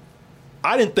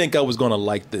 I didn't think I was going to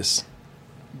like this,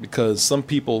 because some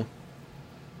people,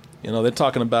 they're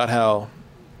talking about how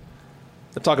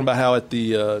at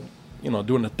the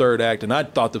during the third act, and I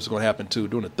thought this was going to happen too.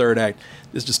 During the third act,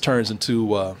 this just turns into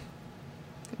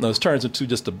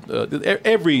just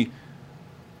every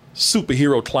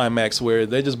superhero climax where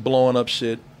they're just blowing up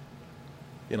shit.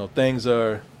 Things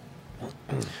are,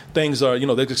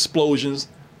 there's explosions,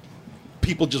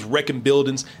 people just wrecking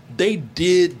buildings. They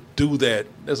did do that.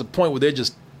 There's a point where they're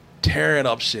just tearing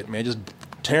up shit, man, just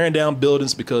tearing down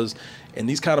buildings because in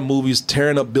these kind of movies,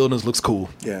 tearing up buildings looks cool.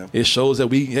 Yeah. It shows that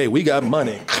we got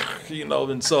money,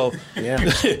 and so.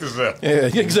 Yeah. Yeah,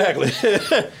 exactly.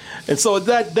 And so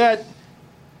that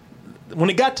when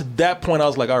it got to that point, I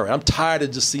was like, all right, I'm tired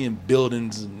of just seeing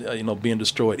buildings and being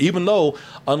destroyed. Even though,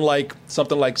 unlike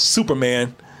something like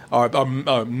Superman or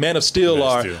Man of Steel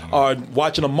or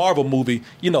watching a Marvel movie,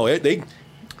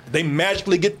 they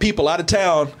magically get people out of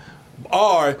town,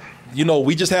 or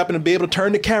we just happen to be able to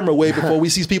turn the camera away before we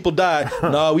see people die.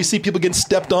 No, we see people getting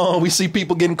stepped on, we see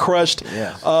people getting crushed.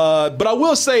 Yeah. But I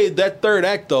will say that third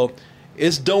act though,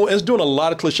 it's doing a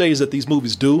lot of cliches that these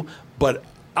movies do, but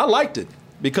I liked it.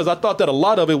 Because I thought that a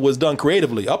lot of it was done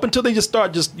creatively. Up until they just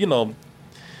start just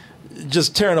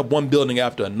tearing up one building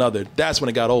after another. That's when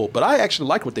it got old. But I actually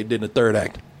liked what they did in the third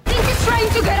act. He's trying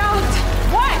to get out.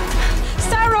 What?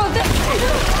 Starro,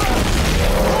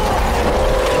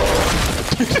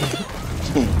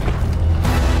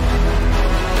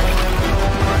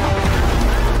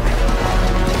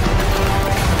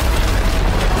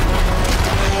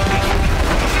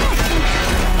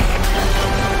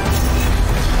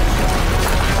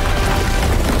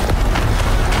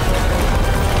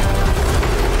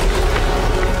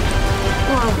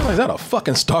 Is that a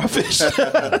fucking starfish?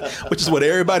 Which is what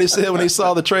everybody said when they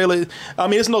saw the trailer. I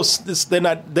mean, they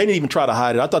didn't even try to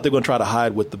hide it. I thought they were going to try to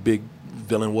hide what the big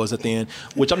villain was at the end,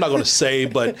 which I'm not going to say,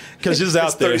 but because it's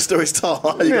out there. 30 stories tall.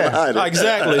 How are you going to hide it?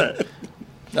 Exactly.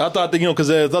 I thought that,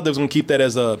 because I thought they was going to keep that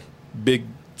as a big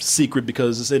secret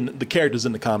because the character's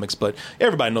in the comics, but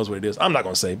everybody knows what it is. I'm not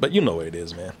going to say, but you know what it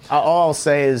is, man. All I'll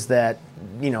say is that,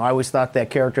 I always thought that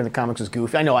character in the comics was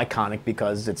goofy. I know iconic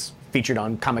because it's featured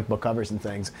on comic book covers and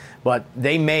things, but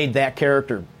they made that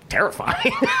character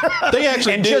terrifying. They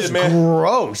actually and did, just man.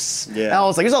 Gross. Yeah. And I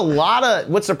was like, there's a lot of,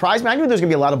 what surprised me, I knew there's gonna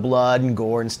be a lot of blood and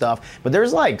gore and stuff, but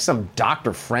there's like some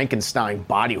Dr. Frankenstein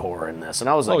body horror in this, and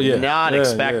I was like, not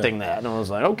expecting that. And I was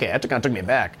like, okay, that kind of took me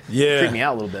back. Yeah. Freaked me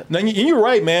out a little bit. Now, you're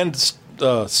right, man.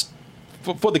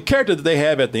 For the character that they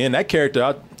have at the end, that character,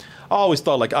 I always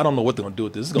thought, like, I don't know what they're going to do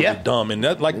with this. It's going to be dumb. And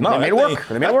that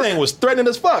thing was threatening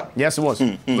as fuck. Yes, it was.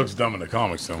 Looks dumb in the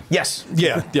comics, though. Yes.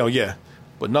 Yeah.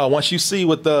 But no, once you see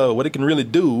what it can really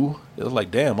do, it was like,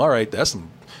 damn, all right, that's some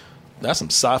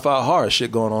sci-fi horror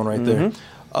shit going on right there.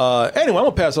 Anyway, I'm going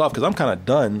to pass it off because I'm kind of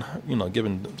done,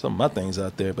 giving some of my things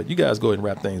out there. But you guys go ahead and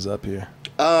wrap things up here.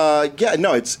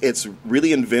 It's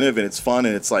really inventive and it's fun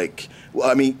and it's like, well,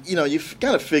 I mean, you've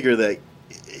got to figure that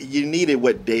you needed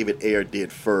what David Ayer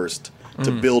did first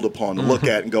to build upon, to look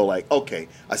at and go like, okay,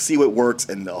 I see what works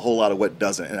and a whole lot of what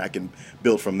doesn't, and I can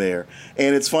build from there.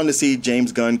 And it's fun to see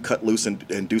James Gunn cut loose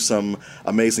and do some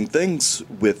amazing things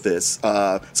with this.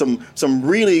 Some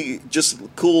really just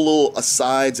cool little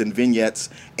asides and vignettes.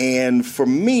 And for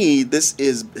me, this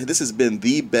has been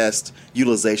the best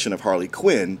utilization of Harley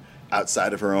Quinn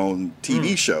outside of her own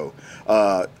TV show.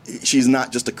 She's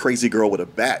not just a crazy girl with a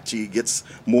bat. She gets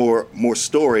more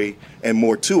story and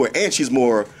more to her, and she's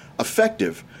more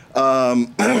effective. It's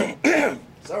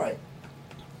all right.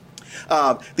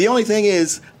 The only thing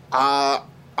is,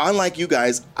 unlike you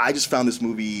guys, I just found this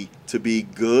movie to be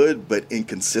good but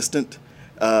inconsistent.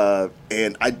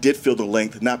 And I did feel the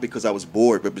length, not because I was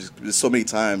bored, but because so many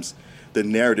times the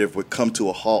narrative would come to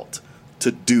a halt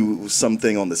to do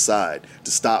something on the side, to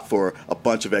stop for a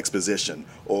bunch of exposition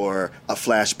or a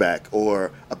flashback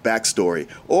or a backstory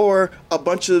or a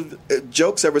bunch of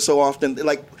jokes every so often.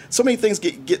 Like, so many things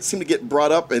seem to get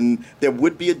brought up and there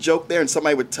would be a joke there and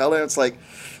somebody would tell it and it's like,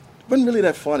 it wasn't really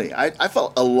that funny. I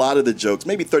felt a lot of the jokes,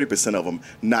 maybe 30% of them,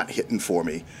 not hitting for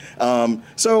me.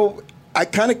 So I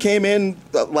kind of came in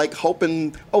like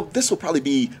hoping, this will probably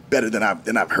be better than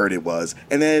I've heard it was.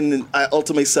 And then I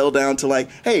ultimately settled down to like,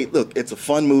 hey, look, it's a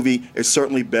fun movie. It's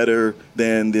certainly better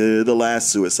than the last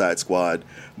Suicide Squad.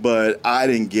 But I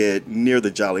didn't get near the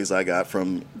jollies I got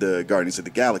from the Guardians of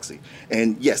the Galaxy.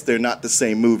 And yes, they're not the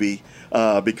same movie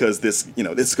because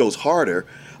this goes harder.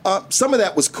 Some of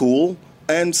that was cool.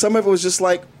 And some of it was just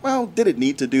like, well, did it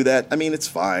need to do that? I mean, it's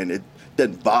fine. It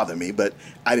didn't bother me, but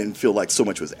I didn't feel like so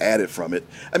much was added from it.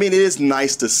 I mean, it is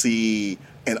nice to see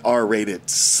an R-rated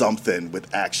something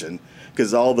with action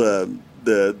because all the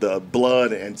the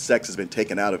blood and sex has been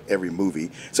taken out of every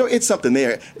movie. So it's something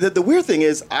there. The weird thing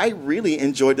is, I really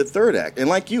enjoyed the third act, and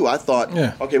like you, I thought,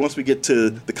 okay, once we get to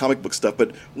the comic book stuff,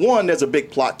 but one, there's a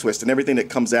big plot twist, and everything that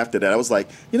comes after that, I was like,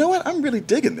 you know what, I'm really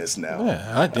digging this now.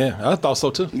 I thought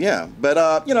so too. Yeah, but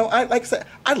like I said,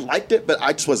 I liked it, but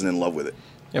I just wasn't in love with it.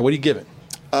 Yeah, what do you give it?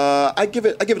 I give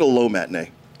it a low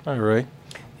matinee. All right.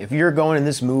 If you're going in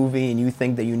this movie and you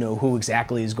think that you know who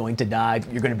exactly is going to die,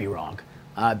 you're going to be wrong.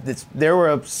 There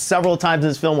were several times in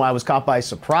this film where I was caught by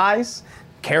surprise,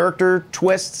 character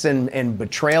twists and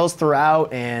betrayals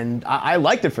throughout, and I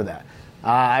liked it for that.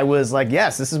 I was like,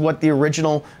 yes, this is what the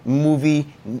original movie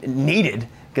needed,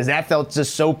 because that felt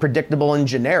just so predictable and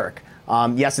generic.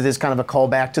 Yes, it is kind of a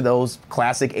callback to those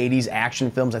classic 80s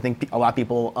action films I think a lot of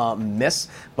people miss,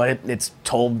 but it's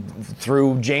told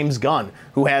through James Gunn,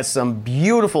 who has some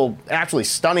beautiful, actually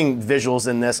stunning visuals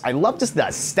in this. I love just the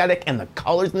aesthetic and the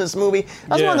colors in this movie.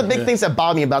 That's one of the big things that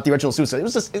bothered me about the original Suicide. It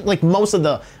was just like most of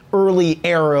the early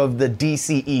era of the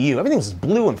DCEU. Everything's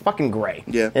blue and fucking gray.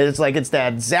 Yeah. It's like it's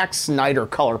that Zack Snyder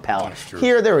color palette.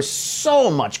 Here, there is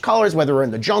so much colors, whether we're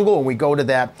in the jungle and we go to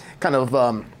that kind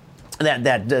of...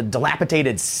 That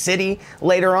dilapidated city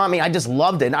later on. I mean, I just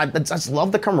loved it. And I just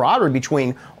loved the camaraderie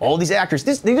between all these actors.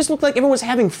 They just looked like everyone was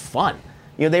having fun.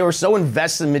 You know, they were so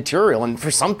invested in material, and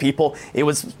for some people, it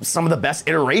was some of the best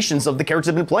iterations of the characters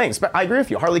they've been playing. I agree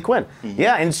with you, Harley Quinn. Mm-hmm.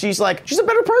 Yeah, and she's a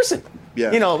better person.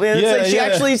 Yeah. You know, she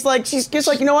actually is like, she's just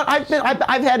like, you know what,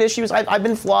 I've had issues, I've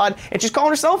been flawed, and she's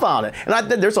calling herself on it. And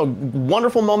there's a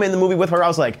wonderful moment in the movie with her. I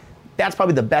was like, that's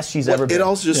probably the best she's ever been. It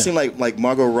also just seemed like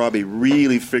Margot Robbie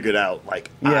really figured out,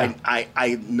 like,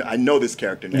 I know this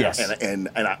character now, and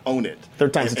I own it.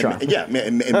 Third time's a charm.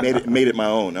 And made it my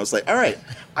own. I was like, all right,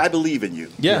 I believe in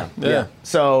you. Yeah.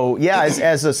 So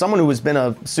as someone who has been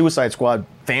a Suicide Squad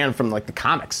fan from like the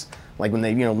comics, like when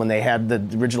they had the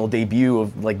original debut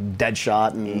of like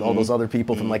Deadshot and all those other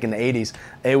people from like in the 80s,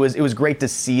 it was great to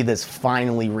see this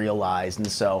finally realized,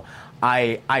 and so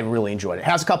I really enjoyed it. It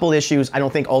has a couple of issues. I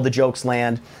don't think all the jokes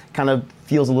land. Kind of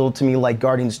feels a little to me like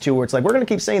Guardians 2, where it's like, we're going to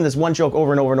keep saying this one joke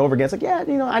over and over and over again. It's like, I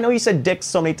know you said dicks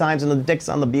so many times and the dicks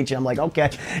on the beach. And I'm like, okay, I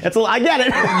get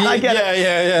it. I get it.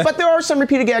 Yeah. But there are some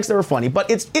repeated gags that were funny, but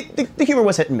the humor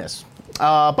was hit and miss.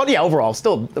 But yeah, overall,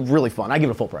 still really fun. I give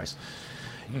it a full price.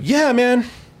 Yeah, man.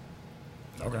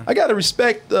 Okay. I got to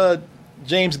respect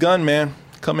James Gunn, man,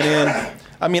 coming in.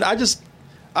 I mean,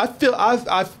 I feel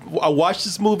I watched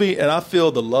this movie and I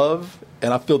feel the love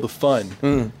and I feel the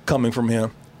fun coming from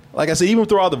him. Like I said, even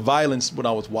through all the violence when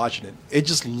I was watching it, it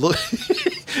just looked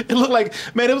like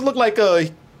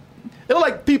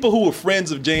people who were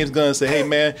friends of James Gunn say, "Hey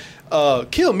man,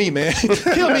 kill me, man,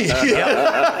 kill me,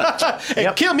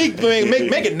 and kill me,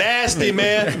 make it nasty,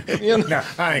 man." You know? Nah,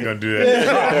 I ain't gonna do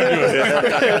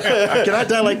that. Can I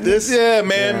die like this? Yeah,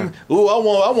 man. Yeah. Ooh,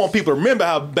 I want people to remember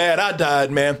how bad I died,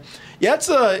 man. Yeah,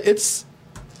 it's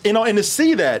and to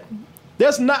see that,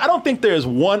 I don't think there's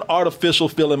one artificial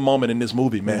feeling moment in this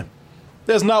movie, man.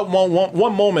 There's not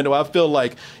one moment where I feel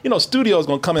like, studio's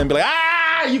gonna come in and be like,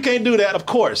 you can't do that. Of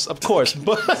course.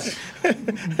 But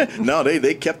no,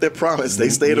 they kept their promise. They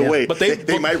stayed away. But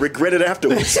they might regret it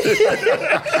afterwards. So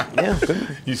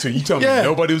you telling me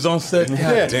nobody was on set?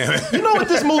 God damn it. You know what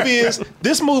this movie is?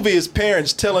 This movie is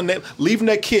parents leaving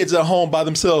their kids at home by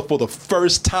themselves for the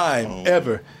first time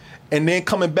ever. And then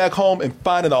coming back home and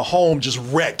finding a home just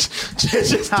wrecked.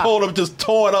 just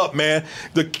torn up, man.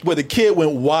 Where the kid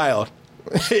went wild.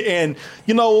 And,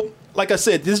 like I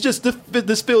said,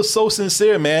 this feels so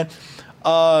sincere, man.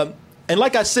 And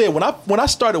like I said, when I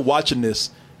started watching this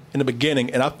in the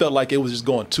beginning and I felt like it was just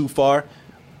going too far,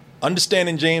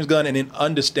 understanding James Gunn and then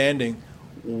understanding,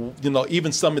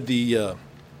 even some of the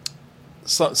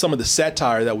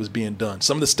satire that was being done,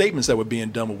 some of the statements that were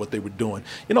being done with what they were doing.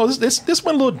 This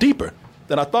went a little deeper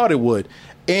than I thought it would.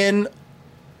 And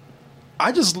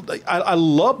I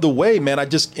love the way, man, I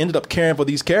just ended up caring for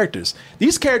these characters.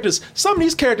 Some of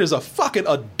these characters are fucking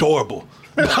adorable.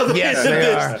 Yes,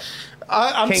 they are.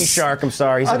 King Shark, I'm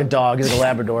sorry, he's like a dog, he's like a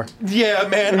Labrador. Yeah,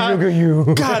 man. Look at you.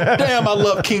 God damn, I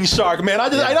love King Shark, man. I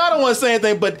don't want to say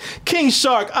anything, but King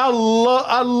Shark, I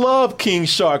love King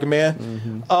Shark,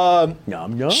 man.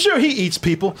 Yum. Sure, he eats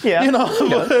people.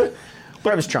 Yeah.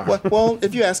 But his charm. Well,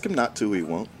 if you ask him not to, he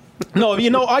won't. No,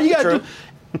 all you gotta do.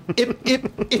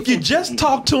 If you just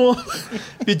talk to him,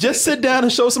 if you just sit down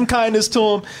and show some kindness to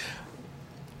him,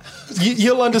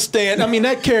 you'll understand. I mean,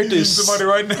 that character is somebody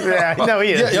right now. Yeah, no,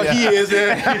 he is. Yeah, he is.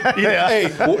 Hey,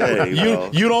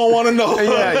 you don't want to know.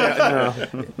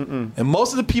 No. And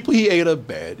most of the people he ate are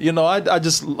bad.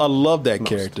 I love that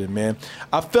character, man.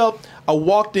 I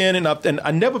walked in and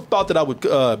I never thought that I would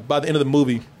by the end of the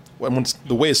movie when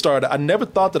the way it started, I never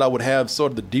thought that I would have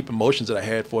sort of the deep emotions that I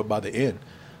had for it by the end.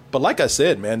 But like I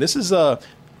said, man, this is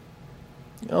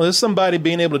there's somebody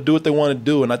being able to do what they want to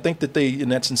do, and I think that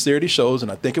that sincerity shows,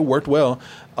 and I think it worked well.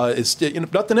 It's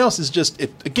if nothing else, it's just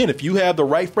if you have the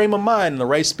right frame of mind and the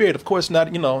right spirit. Of course, not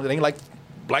it ain't like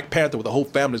Black Panther where the whole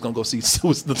family's gonna go see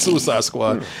the Suicide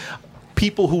Squad.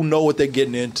 People who know what they're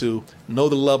getting into, know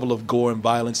the level of gore and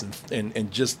violence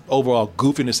and just overall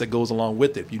goofiness that goes along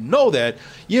with it. If you know that,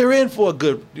 you're in for a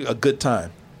good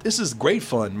time. This is great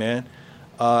fun, man.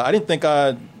 I didn't think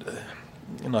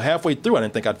halfway through, I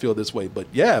didn't think I'd feel this way. But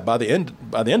yeah, by the end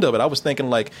of it, I was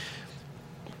thinking, like,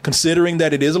 considering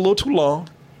that it is a little too long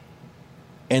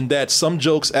and that some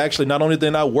jokes actually not only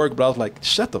did not work, but I was like,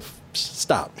 stop.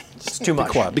 It's too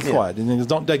much. Be quiet. And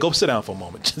don't go sit down for a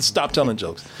moment. Just stop telling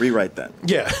jokes. Rewrite that.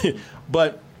 Yeah.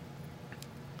 But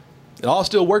it all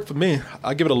still worked for me.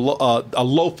 I give it a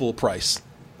low full price.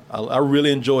 I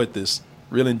really enjoyed this.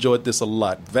 Really enjoyed this a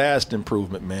lot. Vast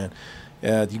improvement, man.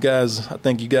 Yeah, I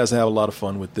think you guys have a lot of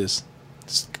fun with this.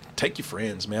 Just take your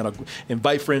friends, man.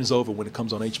 Invite friends over when it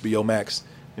comes on HBO Max.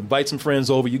 Invite some friends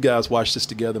over. You guys watch this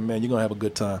together, man. You're going to have a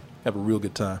good time. Have a real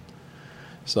good time.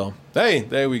 So, hey,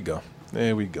 there we go.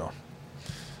 There we go.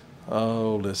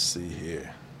 Oh, let's see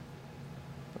here.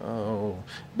 Oh,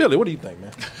 Billy, what do you think,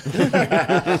 man?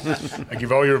 I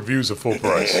give all your reviews a full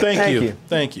price.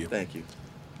 Thank you.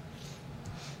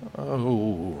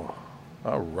 Oh,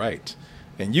 all right.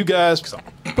 And you guys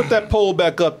put that poll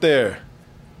back up there.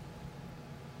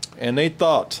 And they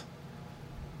thought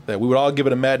that we would all give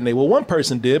it a matinee. Well, one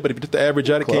person did, but if you did the average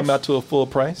out, it came out to a full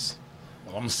price.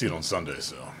 Well, I'm going to see it on Sunday,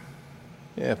 so.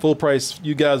 Yeah, full price.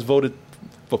 You guys voted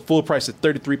for full price at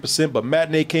 33%, but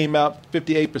matinee came out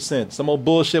 58%. Some old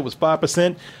bullshit was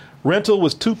 5%. Rental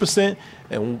was 2%.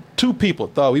 And 2 people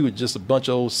thought we were just a bunch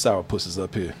of old sourpusses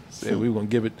up here. Said we were going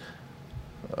to give it.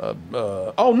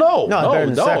 No.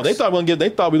 They thought they thought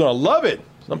we were going to love it.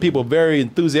 Some people very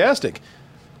enthusiastic.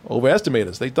 Overestimate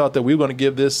us. They thought that we were going to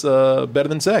give this better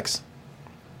than sex.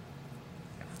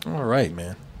 All right,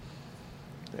 man.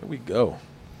 There we go.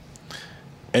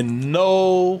 And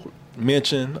no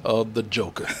mention of the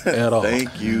Joker at all.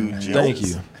 Thank you,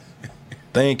 Jones.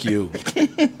 Thank you.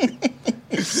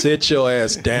 Sit your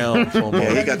ass down for a moment.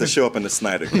 Yeah, he got to show up in the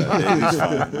Snyder Cut. He's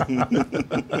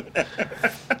fine.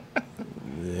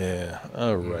 Yeah,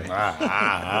 all right.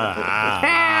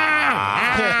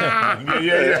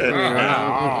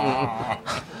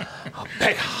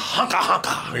 Big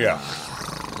hunka. Yeah.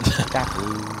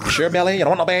 Sure, Billy? You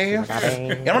don't want no beef?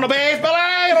 You don't want no beef, Billy?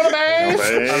 You don't want no beef?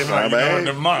 No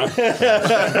beef. Go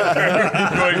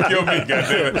ahead and kill me,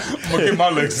 goddammit. I'm going to get my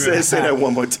legs in. Say that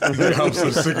one more time. I'm so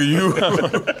sick of you.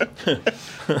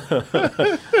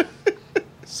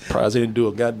 Surprised they didn't do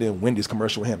a goddamn Wendy's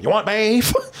commercial with him. You want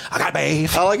beef? I got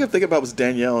beef. All I could think about was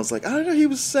Danielle. I was like, I don't know, he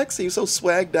was sexy. He was so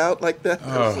swagged out like that.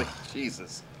 I was like,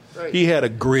 Jesus. Right. He had a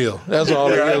grill. That's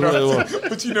all it really was.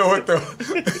 But you know what, though?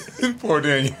 Poor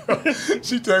Danielle.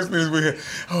 She texted me this weekend.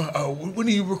 When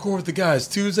do you record with the guys?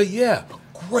 Tuesday? Yeah.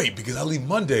 Great, because I leave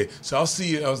Monday, so I'll see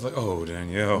you. I was like, oh,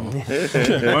 Danielle.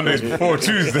 Monday's before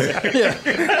Tuesday.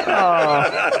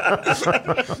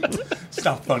 It's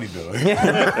not funny, Billy.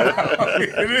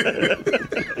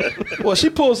 Well, she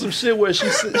pulled some shit where she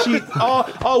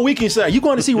all weekend said, "Are you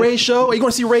going to see Ray's show? Are you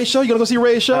going to see Ray's show? You going to go see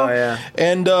Ray's show?" Oh, yeah.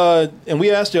 And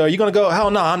we asked her, "Are you going to go?" Hell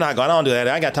no, I'm not going. I don't do that.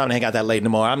 I ain't got time to hang out that late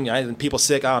anymore. People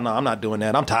sick. I don't know. I'm not doing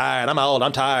that. I'm tired. I'm old.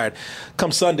 I'm tired.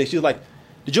 Come Sunday, she was like,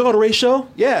 "Did you go to Ray's show?"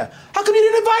 "Yeah." "How come you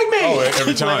didn't invite me?" Oh,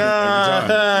 every time.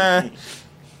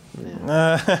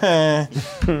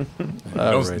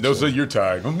 Don't say you're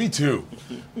tired. Well, me too.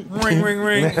 Ring, ring,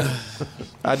 ring.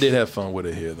 I did have fun with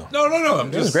it here, though. No.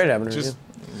 I'm just great having her. Just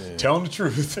telling the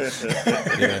truth.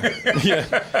 Yeah.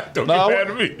 Don't get mad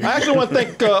at me. I actually want to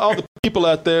thank all the people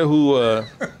out there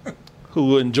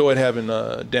who enjoyed having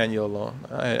Danielle on.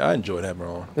 I enjoyed having her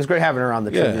on. It was great having her on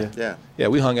the trivia. Yeah,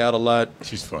 we hung out a lot.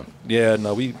 She's fun. Yeah,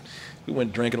 no, we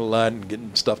went drinking a lot and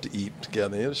getting stuff to eat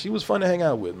together. She was fun to hang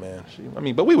out with, man.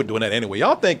 But we were doing that anyway.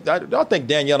 Y'all think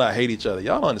Danielle and I hate each other.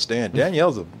 Y'all don't understand.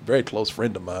 Danielle's a very close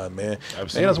friend of mine, man.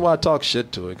 Absolutely. And that's why I talk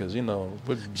shit to her, because, we're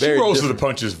very She rolls different. to the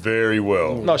punches very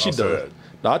well. No, she does.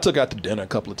 No, I took her out to dinner a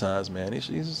couple of times, man.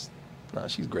 She's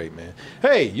great, man.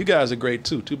 Hey, you guys are great,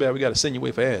 too. Too bad we got to send you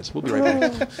away for ads. We'll be right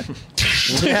back.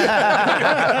 She used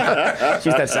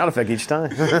that sound effect each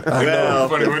time. Well,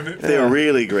 funny, wouldn't it? they're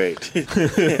really great.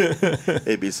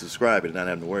 They'd be subscribing and not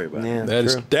having to worry about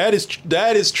it. That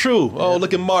is true. Oh,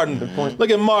 look at Martin. Good point. Look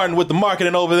at Martin with the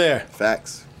marketing over there.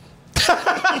 Facts.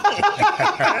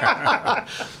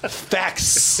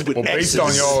 Facts. With Well, based X's.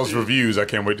 on y'all's reviews, I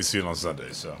can't wait to see it on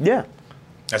Sunday. So Yeah.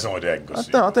 That's the only day I can go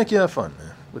see. No, I think you have fun,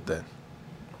 man, with that.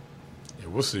 Yeah,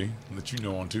 we'll see. I'll let you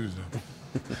know on Tuesday.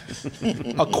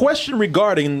 A question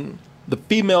regarding the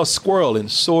female squirrel in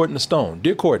Sword in the Stone.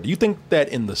 Dear Court, do you think that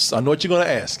in the... I know what you're going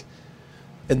to ask.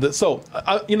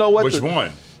 You know what? Which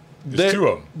one? There's two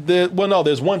of them. Well, no,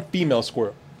 there's one female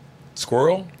squirrel.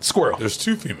 Squirrel? Squirrel. There's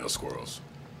two female squirrels.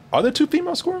 Are there two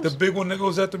female squirrels? The big one that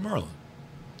goes after Merlin.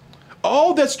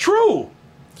 Oh, that's true.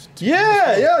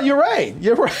 Yeah, you're right.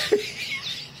 You're right.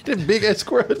 The big ass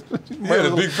squirrel. Yeah,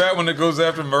 the big fat one that goes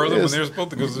after Merlin when they're supposed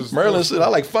to go. Merlin said, "I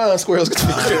like fine squirrels."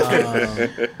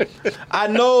 I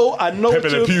know. Pepe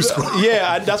Le Pew squirrel.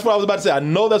 Yeah, that's what I was about to say. I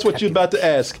know that's what you're about to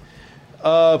ask.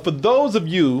 For those of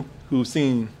you who've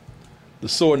seen The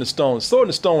Sword in the Stone, Sword in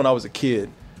the Stone when I was a kid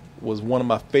was one of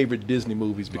my favorite Disney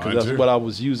movies because that's what I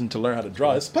was using to learn how to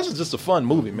draw. It's especially just a fun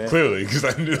movie, man. Clearly, because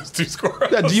I knew it was two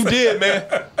squirrels. Yeah, you did,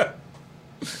 man.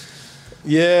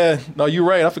 Yeah, no, you're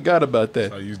right. I forgot about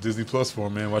that. I use Disney Plus for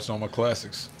man, watching all my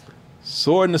classics.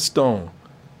 Sword in the Stone.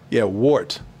 Yeah,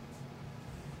 Wart.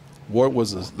 Wart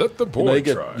was a... Let the boy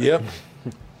try. Yep.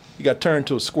 He got turned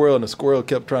to a squirrel, and the squirrel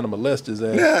kept trying to molest his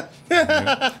ass.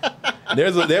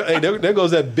 There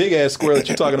goes that big-ass squirrel that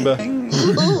you're talking about.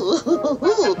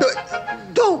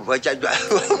 Don't. Really?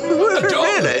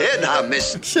 Now,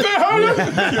 miss. Bitch,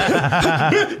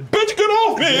 get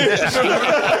off me!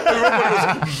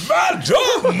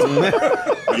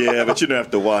 Yeah, but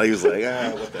after a while, he was like,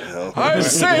 what the hell? I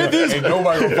say this. Ain't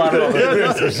nobody gonna find it on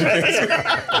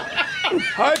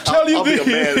I tell you I'll be a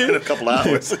man in a couple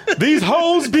hours. These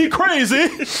hoes be crazy.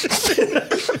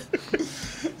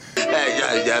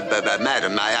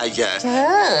 Madam,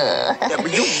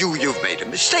 you've made a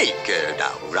mistake.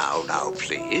 Now,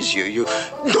 please.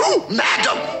 No,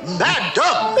 madam!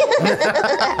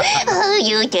 Oh,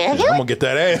 you did. I'm gonna get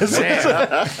that ass.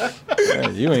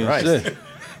 Man, you ain't shit.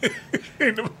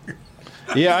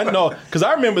 Yeah, I know. Because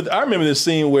I remember this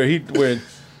scene where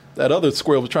that other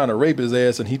squirrel was trying to rape his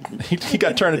ass, and he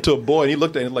got turned into a boy, and he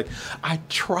looked at him like, I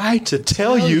tried to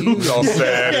tell you. He's all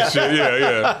sad and shit.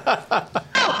 Yeah.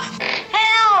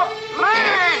 Help!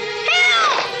 Man!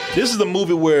 Help! This is the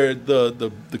movie where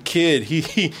the kid,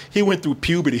 he went through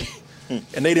puberty,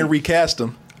 and they didn't recast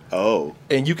him. Oh.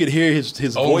 And you could hear his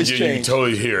voice change. You can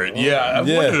totally hear it. Yeah, I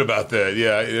wondered about that.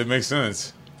 Yeah, it makes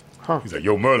sense. Huh. He's like,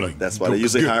 yo, Merlin. That's why they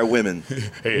usually hire women.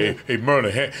 Hey,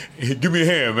 Merlin, give me a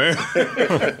hand, man.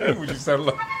 Would you sound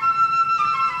like...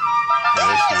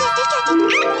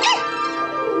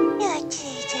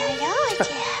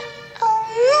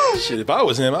 Shit, if I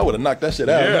was him, I would have knocked that shit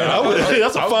out. Yeah, man.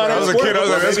 That's a fine ass squirrel. I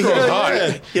was like, that's girl's hot.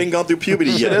 He ain't gone through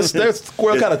puberty yet. That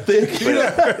squirrel kind of thick.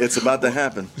 It's about to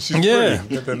happen. She's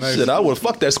pretty. Got that nice, shit, I would have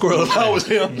fucked that squirrel if I was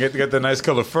him. Get that nice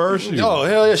color fur. Oh,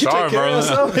 hell yeah. She take care of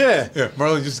herself. Yeah.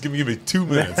 Merlin, just give me 2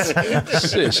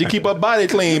 minutes. Shit, she keep her body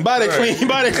clean. Body clean.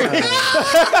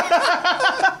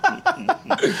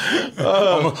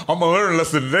 I'm gonna learn a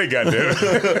lesson today, goddamn.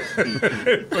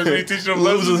 They teach them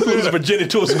lessons. Lose virginity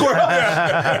to a squirrel.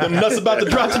 Them nuts about to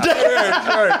drop today.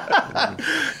 Right.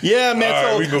 Yeah, man. All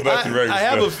right, so we go back to regular I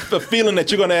have a feeling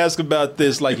that you're going to ask about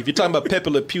this. Like, if you're talking about Pepe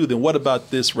Le Pew, then what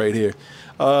about this right here?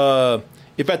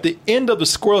 If at the end of the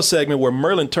squirrel segment where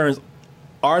Merlin turns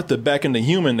Arthur back into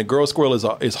human, the girl squirrel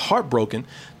is heartbroken,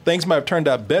 things might have turned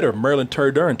out better if Merlin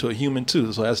turned her into a human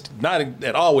too. So that's not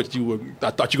at all what I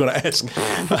thought you were going to ask.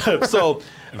 So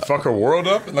and fuck her world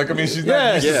up? Like, I mean, she's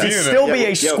not used to seeing it. Still be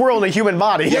a squirrel in a human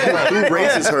body. Yeah. Who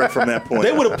raises her from that point?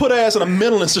 They would have put her ass in a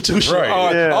mental institution.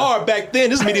 Right. Or back then,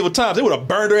 this is medieval times, they would have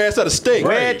burned her ass at a stake.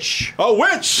 Witch. A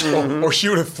witch. Or she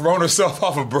would have thrown herself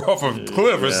off a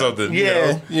cliff or something. Yeah.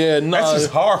 You know? Yeah, no. That's just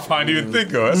horrifying to even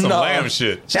think of. That's some lamb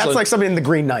shit. That's like something in the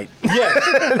Green Knight. Yeah.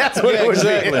 That's what it would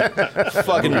exactly.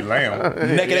 Fucking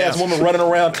lamb. naked ass woman running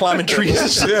around climbing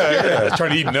trees. Yeah.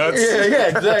 Trying to eat nuts. Yeah,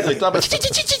 exactly.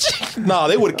 No,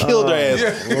 they would have killed her ass.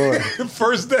 Yeah.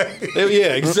 First day.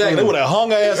 Yeah, exactly. They would have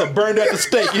hung her ass or burned her at the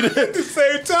stake. At the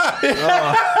same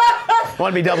time.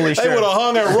 Want to be doubly sure. They would have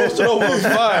hung her and roasted over the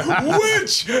fire.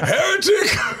 Witch!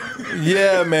 Heretic!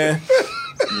 Yeah, man.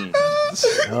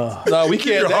 No, we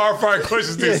can't. Your horrifying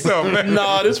questions to yourself, man.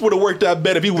 Nah, this would have worked out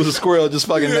better if he was a squirrel just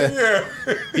fucking there.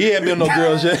 Yeah. He hadn't been no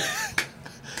girls yet.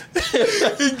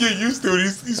 He can get used to it. He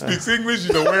speaks English.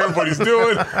 You know what he's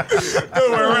doing. No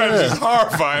way around. It's just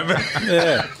horrifying, man.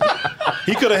 Yeah.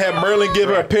 He could have had Merlin give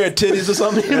her a pair of titties or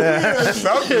something.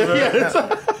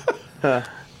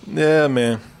 Yeah,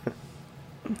 man.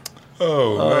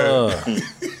 Oh, man.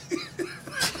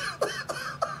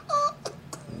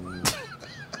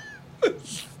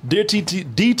 Dear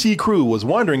DT Crew was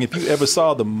wondering if you ever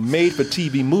saw the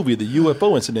made-for-TV movie, The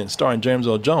UFO Incident, starring James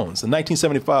Earl Jones, a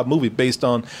 1975 movie based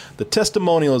on the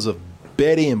testimonials of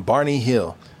Betty and Barney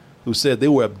Hill, who said they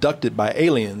were abducted by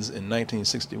aliens in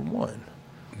 1961.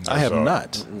 I have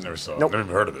not. Never saw it. Never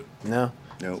even heard of it. No.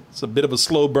 Nope. It's a bit of a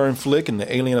slow burn flick, and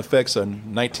the alien effects are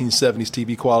 1970s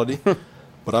TV quality.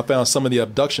 But I found some of the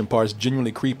abduction parts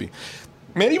genuinely creepy.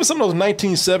 Man, even some of those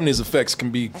 1970s effects can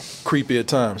be creepy at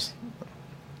times.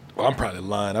 Well, I'm probably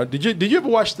lying. Did you ever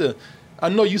watch I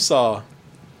know you saw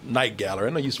Night Gallery. I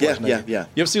know you used to watch Night Gallery. Yeah.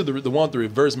 You ever see the one with the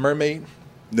reverse mermaid?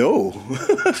 No.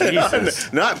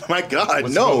 Jesus. Not, my God,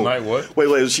 What's it no. called, Night what?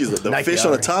 Wait, she's the Night fish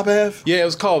Gallery. on the top half? Yeah, it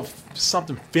was called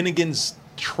something Finnegan's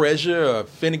Treasure or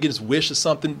Finnegan's Wish or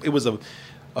something. It was a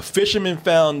fisherman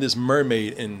found this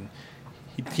mermaid, and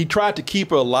he tried to keep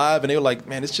her alive, and they were like,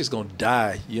 man, it's just going to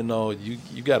die. You know, you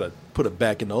got to put her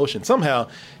back in the ocean. Somehow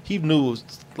he knew it was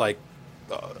like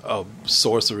a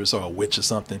sorceress or a witch or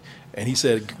something, and he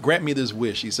said, grant me this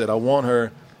wish. He said, I want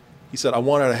her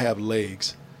to have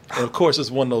legs. And of course, it's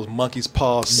one of those monkey's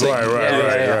paws.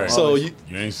 Right. So You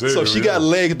ain't serious, so she really. got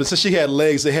legs, but since she had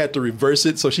legs, they had to reverse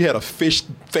it. So she had a fish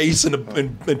face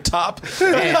and top.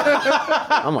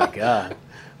 Oh my God.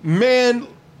 Man,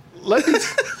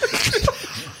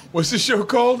 What's this show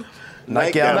called?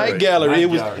 Night Gallery. Night Gallery. It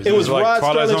was like Rod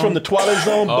Twilight Sterling Zone? from the Twilight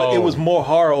Zone, but it was more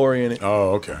horror oriented.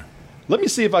 Oh, okay. Let me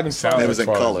see if I can find It was in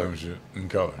Twilight color. Zone shit. In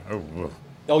color. Oh, whoa.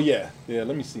 Oh yeah.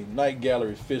 Let me see. Night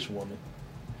Gallery Fish Woman.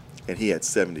 And he had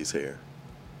 70s hair.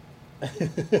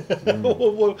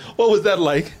 What was that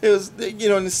like? It was, in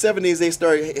the 70s, they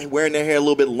started wearing their hair a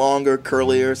little bit longer,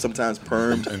 curlier, sometimes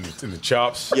permed. And the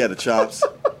chops. Yeah, the chops.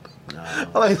 I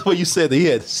like the way you said that he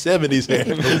had 70s hair.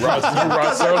 Rod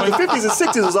The Sterling? 50s and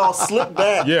 60s was all slicked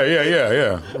back.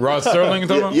 Yeah. Rod Sterling, you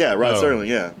talking about? Yeah, Rod No. Sterling,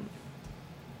 yeah.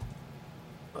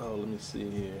 Oh, let me see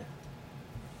here.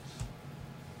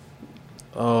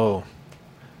 Oh.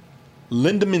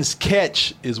 Lindeman's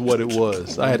Catch is what it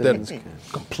was. I had that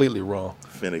completely wrong.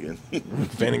 Finnegan.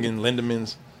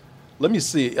 Lindeman's. Let me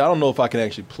see. I don't know if I can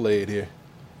actually play it here.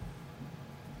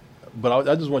 But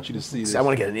I just want you to see this. I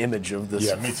want to get an image of this.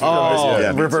 Yeah, me too. Oh,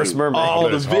 Yeah, me reverse too. mermaid. Oh, the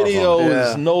That's video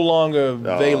horrifying. is no longer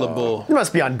available. It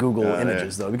must be on Google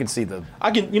Images though. We can see the.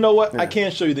 I can. You know what? I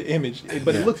can't show you the image,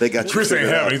 but it looks. They got you Chris ain't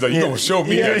figured having out. it. He's like, you gonna show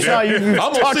me that?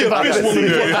 I'm gonna see a fish woman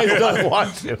before I done.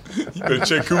 want to. You better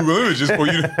check Google Images before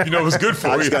you know what's good for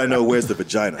I you. just got to know where's the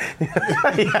vagina.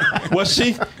 Well,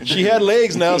 she had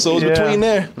legs now, so it was between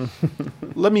there.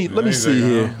 Let me see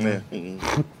here.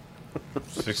 Yeah.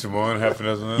 61, half a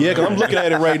dozen. Yeah, because I'm looking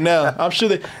at it right now. I'm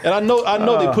sure and I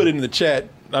know they put it in the chat.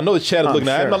 I know the chat is looking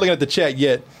at it. I'm not looking at the chat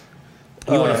yet.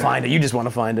 You want to find it? You just want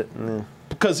to find it.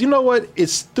 Because you know what?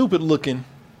 It's stupid looking,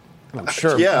 I'm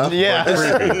sure.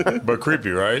 Yeah. But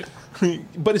creepy, right?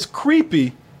 but it's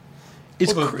creepy.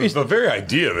 It's Well, the very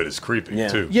idea of it is creepy,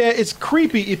 too. yeah, it's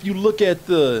creepy if you look at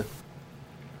the.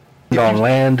 On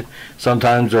land,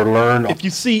 sometimes they're learned. If you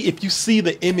see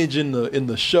the image in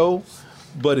the show,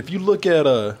 but if you look at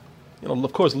of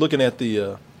course, looking at the.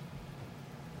 All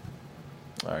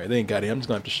right, they ain't got it. I'm just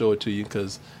gonna have to show it to you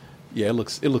because, yeah, it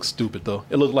looks stupid though.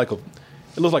 It looks like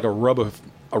a rubber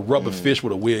fish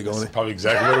with a wig on it. Probably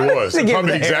exactly what it was.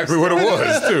 Probably exactly what it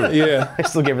was too. Yeah. I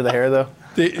still give her the hair though.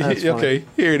 Okay,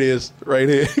 here it is, right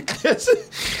here. That's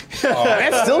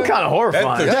still kind of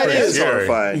horrifying. That is scary.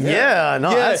 Horrifying. Yeah, no,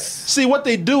 Yeah. that's. See, what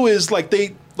they do is like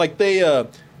they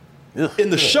in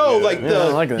the show, like I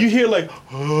like that. you hear like,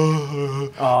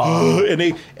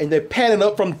 and they're panning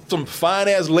up from some fine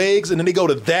ass legs, and then they go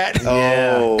to that,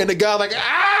 Oh. and the guy like,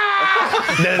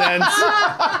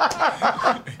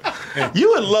 you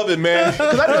would love it, man,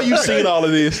 because I know you've seen all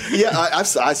of these. Yeah, I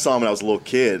saw him when I was a little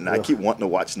kid, and I keep wanting to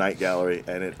watch Night Gallery,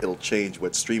 and it'll change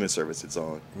what streaming service it's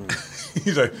on.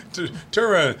 He's like, turn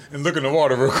around and look in the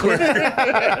water real quick.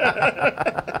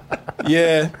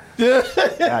 Yeah, God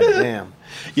damn.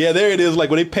 yeah, there it is. Like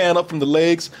when they pan up from the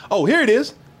legs. Oh, here it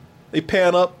is. They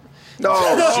pan up.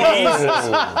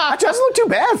 That doesn't look too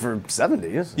bad for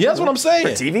 70s. Yeah, that's what I'm saying.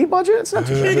 For TV budget, it's not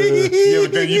too bad. Yeah,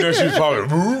 but then she was probably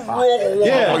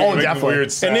Yeah. Oh, definitely.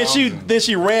 Weird And then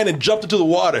she ran and jumped into the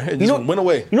water and just went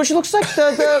away. You know, she looks like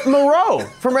the Moreau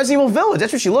from Resident Evil Village.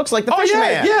 That's what she looks like, the fish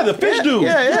man. Yeah, the fish dude.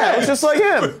 Yeah, it's just like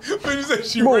him. When you say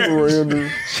she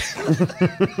ran,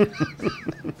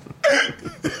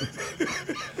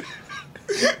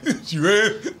 she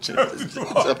ran, jumped in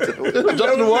the water.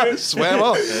 Jumped in the water, swam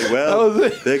off. Well,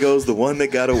 there goes the one that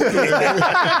got away.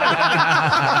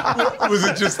 Was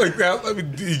it just like that? I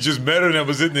mean, he just met her and that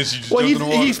was it, and then she just jumped in the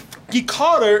water? He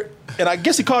caught her and I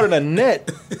guess he caught her in a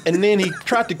net, and then he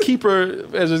tried to keep her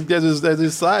as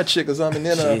his side chick or something.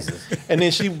 And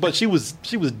then, she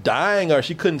was dying, or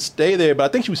she couldn't stay there. But I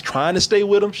think she was trying to stay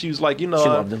with him. She was like, she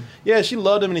loved him. Yeah, she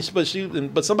loved him,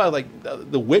 but somebody like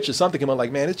the witch or something came up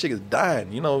like, man, this chick is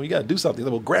dying. You got to do something.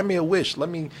 Like, well, grant me a wish. Let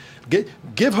me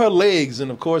give her legs.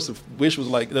 And of course, the witch was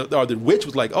like,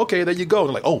 okay, there you go.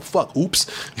 And like, oh fuck, oops,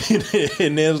 and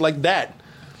then it was like that.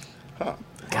 Huh.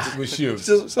 Was she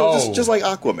just like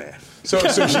Aquaman. So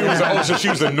she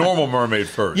was a normal mermaid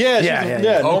first. Yeah.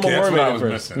 Normal okay, mermaid that's what I was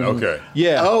first. missing. Okay.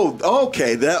 Yeah. Oh,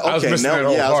 okay. I was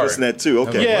missing that too.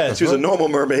 Okay. Yeah. She was a normal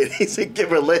mermaid. He said, "Give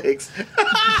her legs."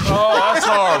 Oh, that's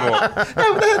horrible.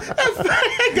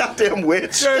 Goddamn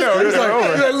witch. Yeah, no, it's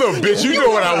like, little bitch, you know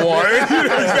what I wanted. You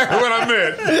know exactly what I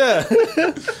meant. Yeah.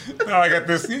 Now I got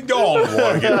this. You don't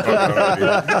want to get the fuck out of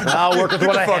here. I'll work with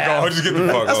what I have. Just get the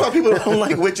fuck That's off. why people don't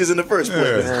like witches in the first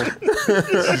place.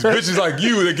 These bitches like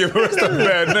you that give us a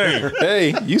bad name.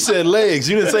 Hey, you said legs.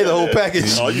 You didn't say the whole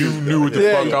package. Oh, you knew what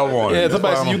the fuck I wanted. Yeah,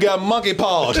 somebody said you got monkey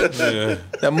paws. Yeah.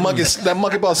 That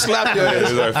monkey paw slapped your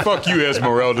ass. It's like, fuck you,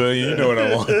 Esmeralda. You know what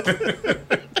I want.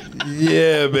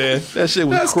 Yeah, man. That shit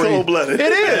was That's crazy. cold-blooded.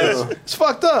 It is. It's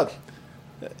fucked up.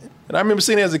 And I remember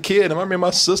seeing it as a kid, and I remember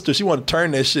my sister, she wanted to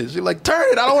turn that shit. She was like, turn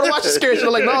it. I don't want to watch the scary shit.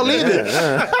 I'm like, no, leave it.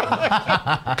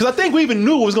 Because I think we even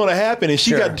knew what was going to happen, and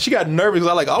she got nervous because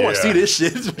I was like, I want to see this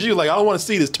shit. She was like, I don't want to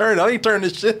see this. Turn it. I ain't turn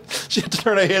this shit. She had to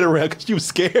turn her head around because she was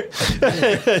scared.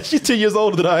 She's 10 years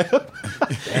older than I am.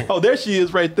 Oh, there she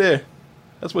is right there.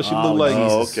 That's what she looked like.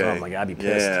 Oh, okay. Oh my God, I'd be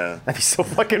pissed. Yeah. I'd be so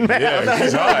fucking mad. Yeah,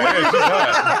 she's hot. Yeah, she's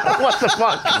hot. What the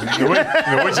fuck? The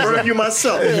witch is like, You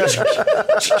myself.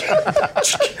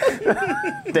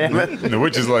 Damn it. the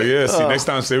witch is like, yeah, see, next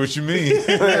time say what you mean.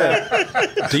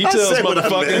 Details,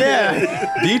 motherfucker.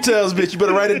 Yeah. Details, bitch. You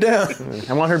better write it down.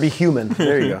 I want her to be human.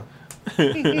 There you go.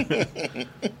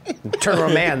 Turn her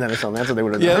a man then or something. That's what they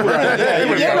would have done.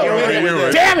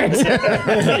 Damn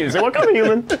it! You say, what kind of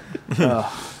human?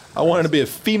 I want her to be a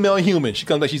female human. She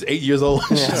comes like she's 8 years old.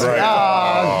 Yeah.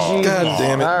 Oh, geez. God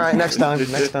damn it. All right, next time. Or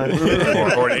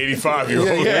an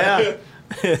 85-year-old. Yeah.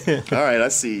 All right, I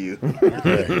see you.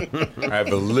 I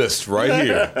have a list right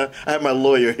here. I have my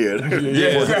lawyer here.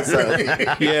 Yeah, exactly.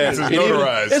 Yeah, This is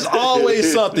notarized. it's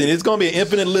always something. It's going to be an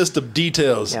infinite list of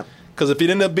details. Yep. Because if it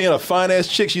ended up being a fine ass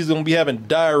chick, she's going to be having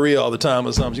diarrhea all the time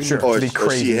or something. Sure. Or It'd be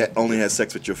crazy. she only had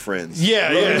sex with your friends.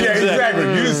 Yeah, Exactly.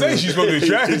 You didn't say she's supposed to be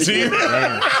attracted to you.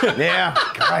 Yeah.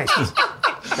 Christ.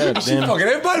 She fucking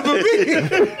everybody but me.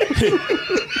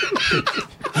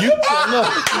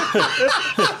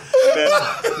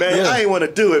 Man, I ain't want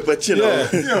to do it, but you know.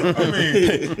 I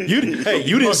mean, you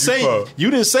didn't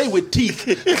say with teeth.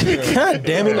 God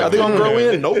damn it. Are they going to grow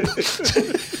in? Nope.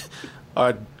 All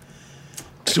right.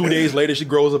 2 days later, she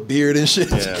grows a beard and shit.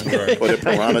 Yeah, right. Or the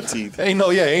piranha teeth. Ain't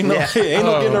no getting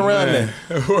around that.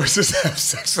 Horses have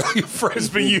sex like your friends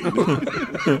for you.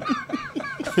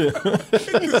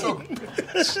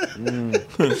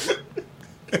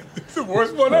 It's the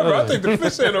worst one ever. I think the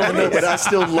fish ain't over there. But I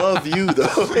still love you, though.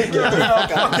 Okay,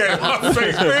 my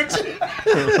face, bitch.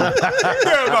 Get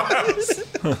out of my house.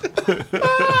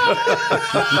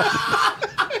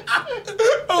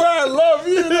 Oh, I love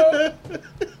you, though.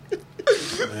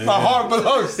 My heart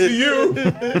belongs to you,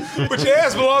 but your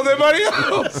ass belongs to everybody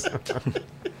else.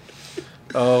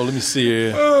 Oh, let me see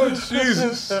here. Oh,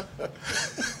 Jesus.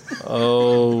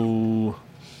 Oh.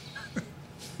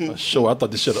 A short. I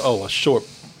thought this should. Oh, a short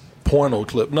porno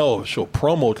clip. No, a short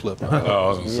promo clip. Oh, I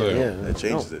was gonna say. That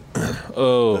changes it.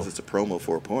 Oh. Because it's a promo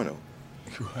for a porno.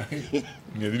 Right. Yeah,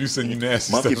 they do send you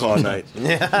nasty Monkey stuff. Paw Night.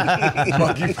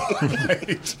 Monkey Paw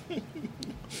Night.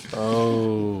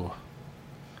 Oh.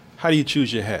 How do you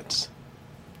choose your hats?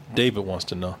 David wants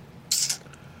to know.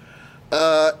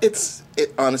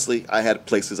 Honestly, I had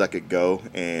places I could go,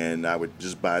 and I would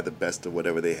just buy the best of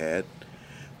whatever they had.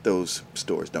 Those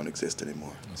stores don't exist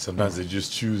anymore. Sometimes they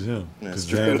just choose him. That's 'cause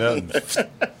they true. ain't nothing.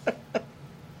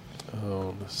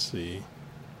 Oh, let's see.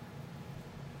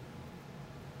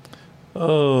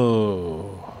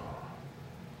 Oh.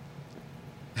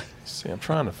 See, I'm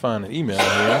trying to find an email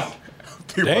here.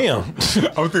 Damn. I'm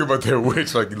thinking about that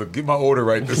witch. Like, look, get my order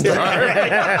right this time.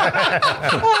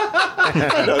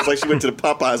 No, it's like she went to the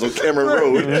Popeyes on Cameron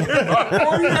Road.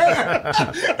 Oh,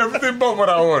 yeah. Everything but what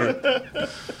I ordered.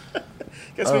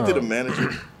 Guess we did a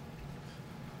manager.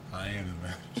 I am the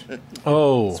manager.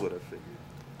 Oh. That's what I figured.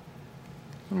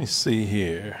 Let me see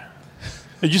here.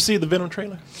 Did you see the Venom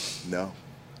trailer? No.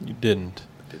 You didn't.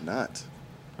 I did not.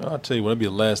 I'll tell you what, it'll be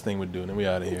the last thing we do, and then we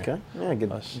out of here. Okay. Yeah,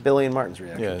 good. Billy and Martin's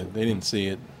reaction. Yeah, they didn't see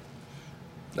it.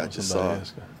 I just saw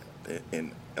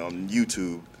on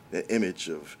YouTube the image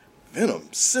of Venom,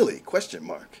 silly, question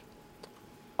mark.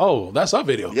 Oh, that's our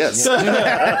video. Yes.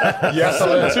 Yeah, I saw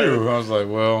that too. I was like,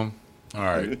 well, all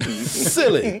right.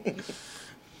 Silly.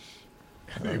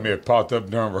 I think it may have popped up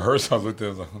during rehearsal. I looked at it, I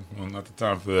was like, well, not the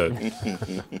time for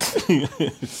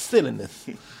that. Silliness.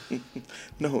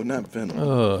 No, not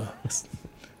Venom.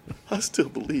 I still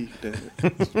believe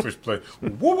that. Push play.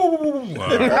 Woo, woo, woo, woo.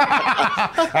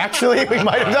 Actually, we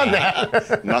might have done that.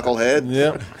 Knucklehead.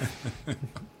 Yep.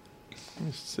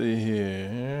 Let's see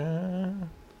here.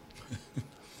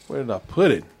 Where did I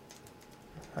put it?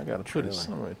 I gotta put it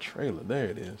somewhere. Trailer. There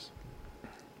it is.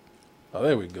 Oh,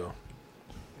 there we go.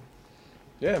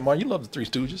 Yeah, Martin, you love the Three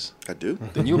Stooges. I do.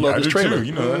 Then you love I this do trailer. too,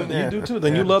 you know that. You do too.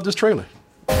 Then you love this trailer.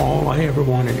 All I ever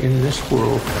wanted in this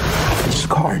world is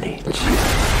carnage.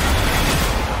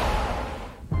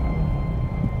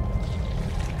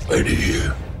 Lady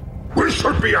here. We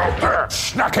should be out there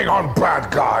snacking on bad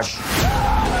guys.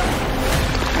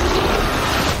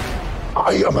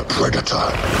 I am a predator.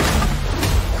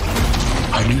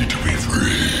 I need to be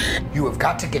free. You have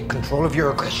got to get control of your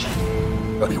aggression.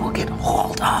 We will get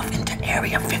hauled off into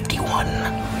Area 51.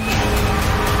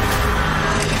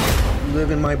 You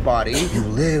live in my body. You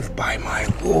live by my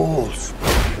rules.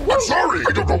 I'm sorry.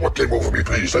 I don't know what came over me.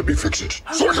 Please let me fix it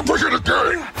so I can push it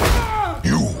again.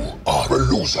 You are a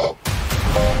loser.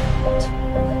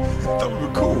 That would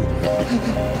be cool.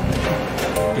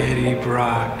 Eddie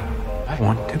Brock, I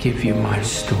want to give you my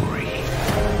story.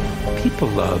 People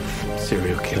love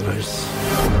serial killers.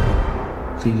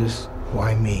 Cletus,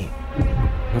 why me?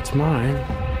 What's mine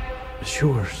is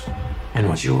yours, and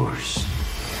what's yours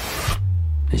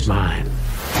is mine.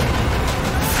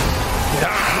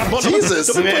 Jesus.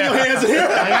 Don't put your hands in here.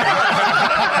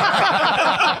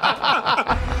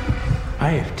 I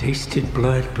have tasted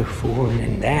blood before,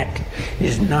 and that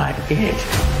is not it.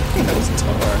 That was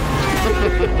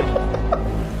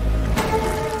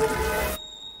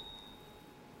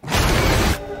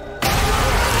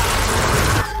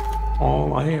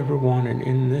All I ever wanted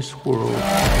in this world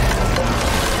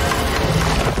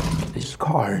is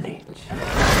carnage.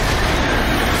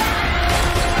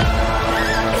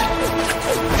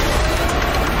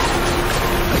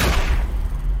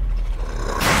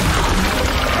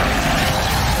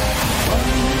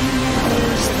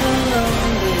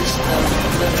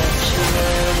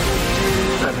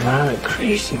 I'm not a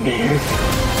crazy man.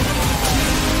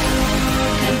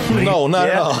 No, not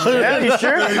at all. Yeah, you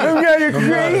sure? I'm not a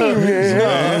crazy.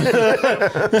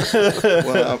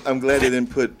 Well, I'm glad they didn't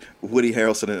put Woody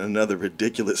Harrelson in another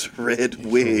ridiculous red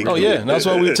wig. Oh yeah, that's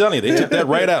what we were telling you. They took that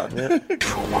right out.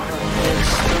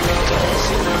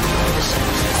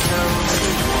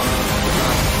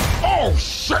 Oh,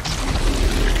 shit!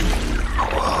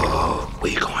 Whoa,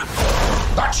 where you going?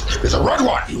 That is a red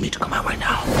one! You need to come out right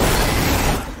now.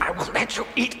 I will let you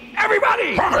eat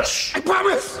everybody! Promise! I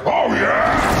promise! Oh,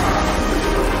 yeah!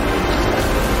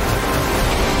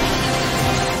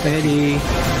 Eddie,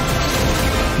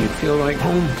 you feel like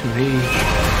home to me.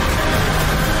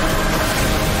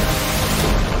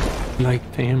 Like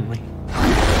family.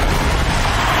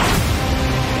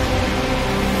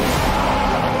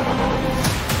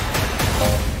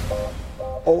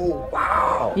 Oh,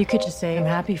 wow. You could just say, I'm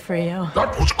happy for you.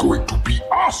 That was going to be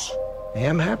us! I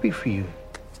am happy for you.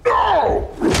 No!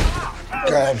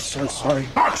 God, I'm so sorry.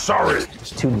 Not sorry! This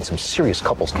dude needs some serious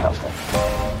couples counseling.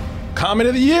 Comment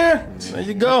of the year. There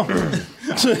you go. You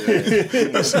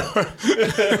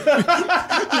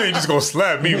ain't just gonna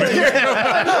slap me, man. Just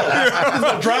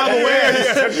gonna drive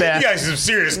away. You got some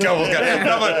serious couples. And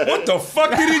I'm like, what the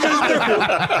fuck did he just do?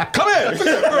 Come in.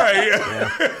 Right.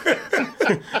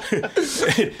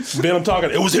 Ben, I'm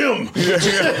talking. It was him.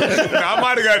 Now, I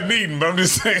might have gotten eaten, but I'm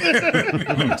just saying.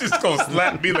 You're just gonna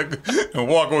slap me like and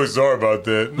walk away. Sorry about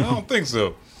that. No, I don't think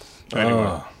so.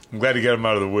 Anyway, I'm glad you got him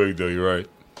out of the wig, though. You're right.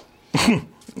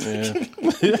 Yeah.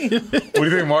 What do you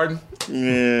think, Martin?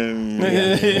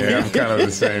 Yeah, I'm kind of the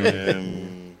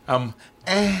same. I'm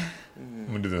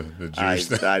gonna do the Jewish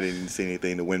thing. I didn't see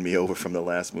anything to win me over from the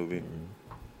last movie.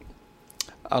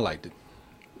 I liked it,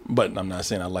 but I'm not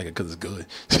saying I like it because it's good.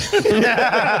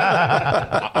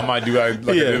 I might do like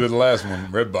I did with the last one,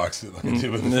 Redbox it like I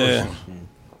did with the first one.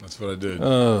 That's what I did.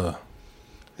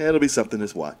 Yeah, it'll be something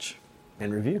to watch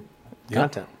And review.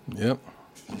 Content. Yep.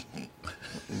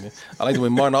 I like the way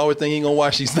Martin always think he ain't gonna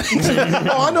watch these things.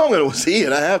 Oh, I know I'm gonna see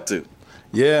it. I have to.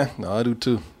 Yeah, no, I do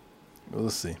too. We'll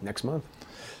see. Next month.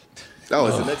 Oh,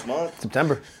 is it next month?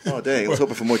 September. Oh, dang. I was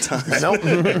hoping for more time. Nope.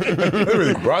 They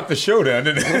really brought the show down,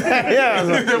 didn't they? Yeah. I was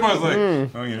like, Everyone's like,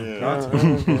 oh, you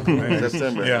know,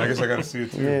 September. yeah, I guess I got to see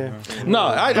it too. Yeah. No,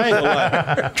 I ain't gonna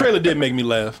lie. Trailer did make me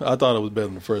laugh. I thought it was better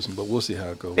than the first one, but we'll see how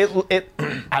it goes.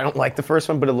 I don't like the first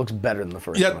one, but it looks better than the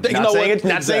first Yeah, one. you Not know saying what? it's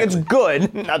not saying it's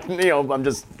good. Not,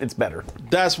 it's better.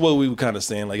 That's what we were kind of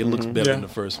saying. Like, it looks better Yeah. than the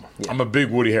first one. I'm a big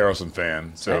Woody Harrelson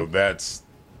fan, so that's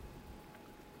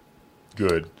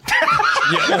good.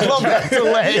 I love that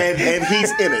delay. And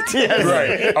he's in it. Yes.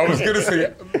 Right. I was gonna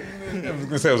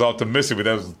say I was optimistic, but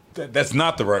that's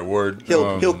not the right word.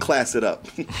 He'll class it up.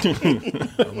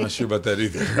 I'm not sure about that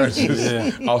either.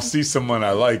 I'll see someone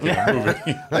I like in a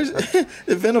movie.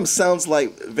 Venom sounds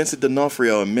like Vincent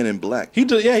D'Onofrio in Men in Black. He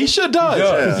does. Yeah, he sure does.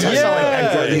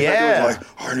 Yeah. Like,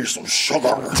 I need some sugar.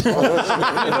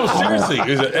 No, seriously,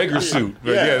 it's an Edgar suit.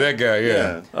 But yeah, that guy.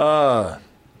 Yeah.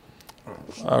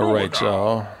 All right,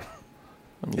 y'all.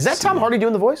 Is that Tom Hardy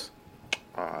doing the voice?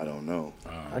 I don't know.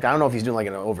 Like, I don't know if he's doing like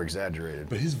an over-exaggerated.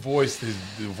 But his voice, the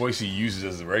voice he uses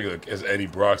as Eddie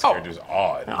Brock's character is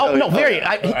odd. Oh no, very.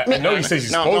 I know he says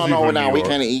he's supposed to be from New we York.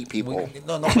 can't eat people.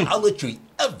 No, I'll let you eat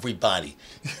everybody.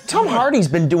 Tom Hardy's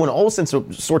been doing all sorts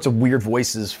of weird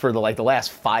voices for the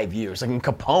last 5 years, like in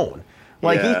Capone.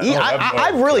 Like Yeah.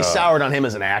 I've really soured on him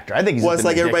as an actor. I think he's Well, it's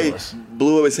been like ridiculous. everybody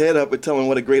blew his head up and telling him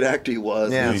what a great actor he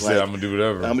was. Yeah. And He he's said, like, "I'm gonna do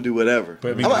whatever." I'm gonna do whatever.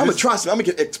 But I mean, I'm gonna this- try some. I'm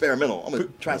gonna get experimental. I'm gonna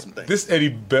try some things. This Eddie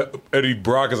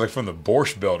Brock is like from the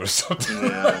Borscht Belt or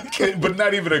something, but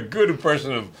not even a good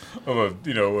impression of a a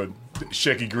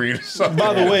Shecky Green or something.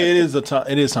 By the way, it is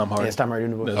Tom Hardy. Yeah, it's Tom Hardy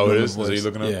doing the voice. That's Oh, it doing is? the Is he voice.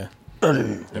 looking up? Yeah.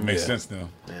 It makes sense now.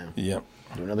 Yep.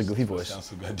 Do another goofy voice. Sounds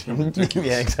so goddamn ridiculous.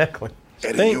 Yeah, exactly.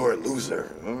 Eddie, you're a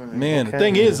loser. All right. Man, the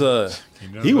thing is,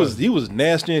 he was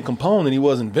nasty in Capone and he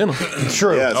wasn't Venom.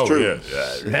 True. Yeah, it's true.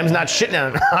 Venom's not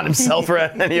shitting on himself or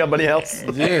anybody else.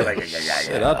 Yeah.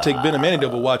 Shit, I'll take Venom any day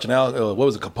over watching what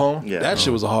was it, Capone? Yeah. That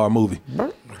shit was a horror movie.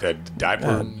 That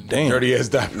diaper, damn. dirty ass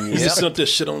diaper. He just sit up there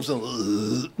shit on himself.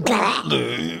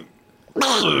 He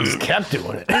just kept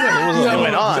doing it. It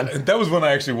went on. That was when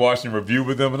I actually watched and reviewed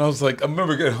with them, and I was like, I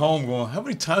remember getting home going, how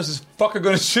many times is this fucker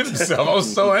gonna shit himself? I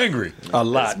was so angry. A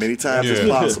lot. As many times as Yeah.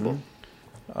 possible.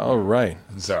 All right.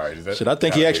 Sorry. Shit, I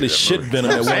think he actually shit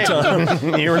Venom at one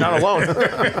time. You were not alone.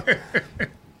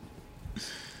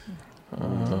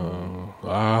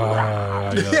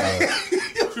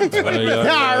 It's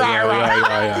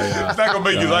not gonna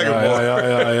make you like him more.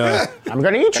 I'm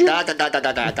gonna eat you.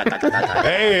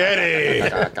 Hey, Eddie.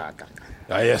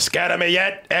 Are you scared of me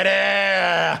yet,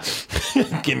 Eddie?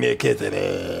 Give me a kiss,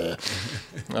 Eddie.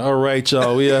 All right,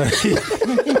 y'all. We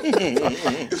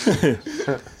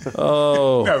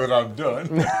oh. Now that I'm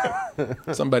done.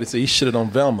 Somebody said he shitted on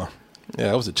Velma. Yeah,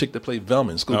 that was a chick that played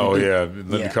Velma in Scooby-Doo. Oh yeah,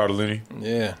 Linda Cardellini.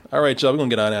 Yeah. All right, y'all. We're gonna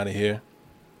get on out of here.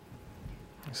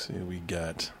 Let's see what we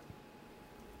got.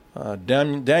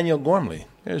 Daniel Gormley.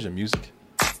 There's your music.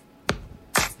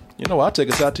 You know what? I'll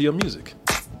take us out to your music.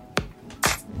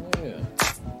 Yeah.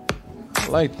 I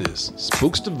like this.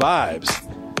 Spooks the vibes.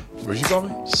 What'd you call me?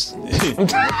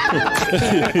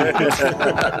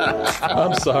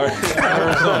 I'm sorry. I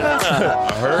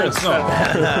heard something.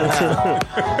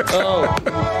 Oh.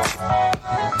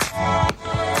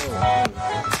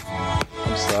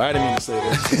 I'm sorry. I didn't mean to say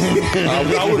that.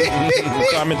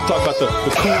 I meant to talk about the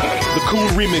cool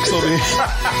remix over here.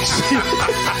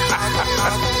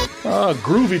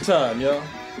 Groovy time, yo.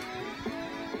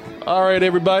 All right,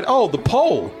 everybody. Oh, the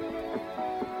poll.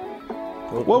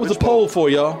 What was the poll for,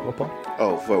 y'all?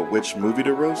 Oh, for which movie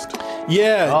to roast?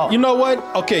 Yeah, you know what?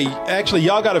 Okay, actually,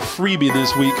 y'all got a freebie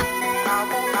this week.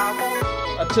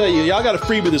 I tell you, y'all got a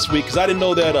freebie this week because I didn't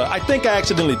know that. I think I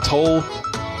accidentally told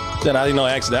that I didn't know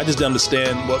accident. I just didn't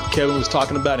understand what Kevin was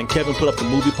talking about, and Kevin put up the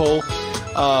movie poll.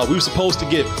 We were supposed to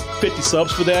get 50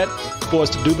 subs for that, for us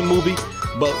to do the movie,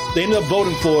 but they ended up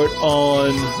voting for it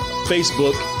on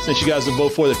Facebook. Since you guys didn't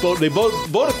vote for it, they voted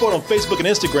for it on Facebook and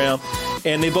Instagram,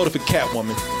 and they voted for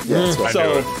Catwoman.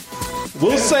 So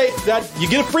we'll say that you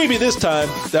get a freebie this time.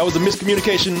 That was a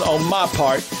miscommunication on my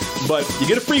part, but you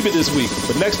get a freebie this week.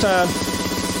 But next time,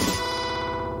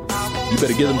 you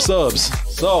better get them subs.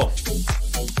 So,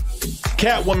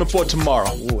 Catwoman for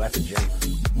tomorrow. Ooh, that's a gem.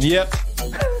 Yep.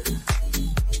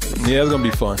 Yeah, it's gonna be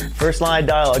fun. First line of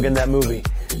dialogue in that movie.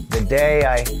 The day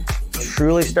I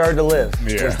truly started to live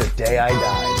was the day I died.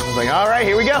 I was like, all right,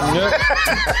 here we go. Yep.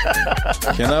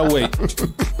 Cannot wait.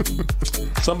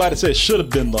 Somebody said should have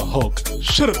been the Hulk.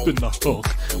 Should have been the Hulk.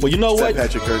 Well, you know what?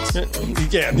 Patrick Gertz.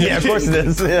 Yeah, of course it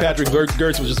is. Yeah. Patrick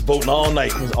Gertz was just voting all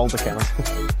night. His alt account.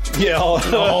 Yeah, all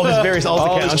his various alt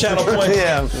all accounts. his channel points.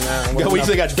 Yeah. What you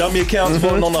say? Got dummy accounts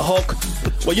voting on the Hulk.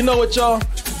 Well, you know what, y'all?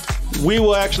 we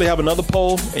will actually have another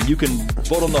poll, and you can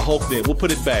vote on the Hulk then. We'll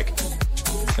put it back.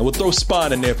 And we'll throw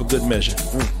Spawn in there for good measure.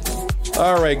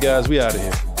 All right, guys, we out of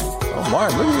here. Oh,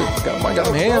 Martin, look at this. Martin got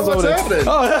some hands over there. Happening?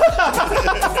 Oh,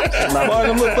 Martin,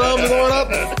 them little thumbs are going up.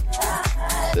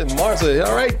 Shit, Martin said,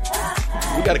 all right,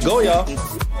 we got to go, y'all.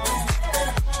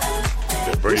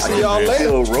 See y'all I see later.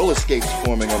 little roller skates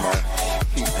forming on my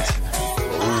feet.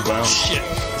 Shit.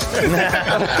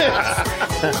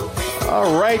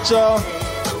 All right, y'all.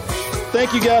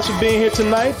 Thank you guys for being here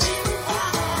tonight.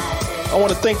 I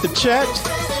want to thank the chat.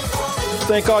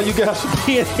 Thank all you guys for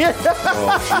being here.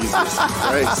 Oh, Jesus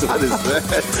Christ. What is that?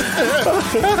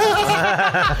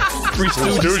 Three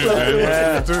Stooges,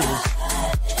 man.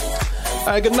 All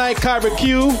right, good night, Kyber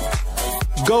Q.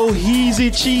 Go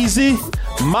Heezy Cheesy.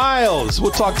 Miles,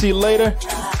 we'll talk to you later.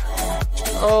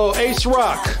 Oh, Ace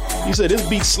Rock. You said this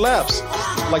beat slaps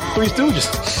like the Three Stooges.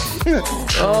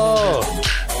 Oh.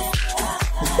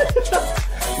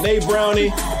 Nate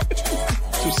Brownie,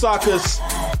 Tusakas,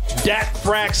 Dak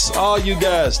Frax, all you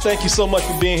guys. Thank you so much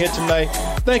for being here tonight.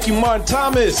 Thank you, Martin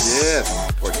Thomas. Yes.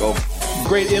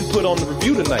 Great input on the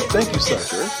review tonight. Thank you, sir.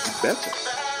 Sure. Betcha.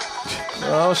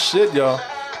 Oh, shit, y'all.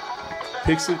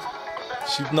 Pixie,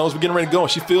 she knows we're getting ready to go.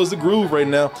 She feels the groove right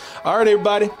now. All right,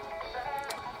 everybody.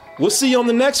 We'll see you on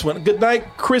the next one. Good night,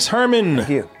 Chris Herman. Thank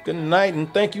you. Good night,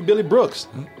 and thank you, Billy Brooks.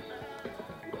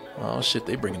 Oh, shit,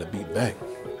 they bringing the beat back.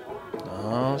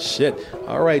 Oh, shit.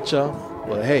 All right, y'all.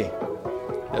 Well, hey,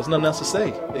 there's nothing else to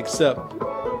say except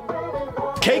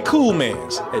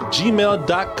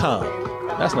kcoolmans@gmail.com.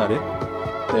 That's not it.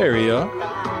 There we are.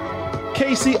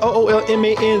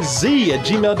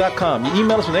 KCOOLMANZ@gmail.com. You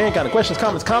email us with any kind of questions,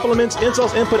 comments, compliments,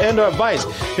 insults, input, and or advice.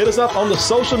 Hit us up on the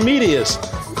social medias.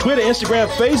 Twitter, Instagram,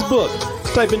 Facebook.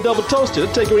 Just type in Double Toaster.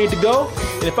 It'll take you where you need to go.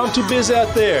 And if I'm too busy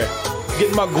out there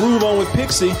getting my groove on with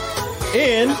Pixie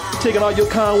and taking all your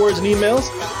kind words and emails,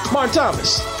 Martin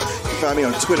Thomas. You find me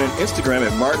on Twitter and Instagram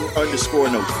at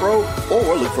Martin_no-pro,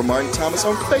 or look for Martin Thomas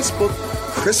on Facebook,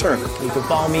 Chris Herman. You can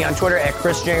follow me on Twitter at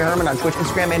Chris J. Herman, on Twitch,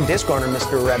 Instagram, and Discord under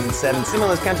Mr. Redman7.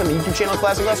 Similar content on the YouTube channel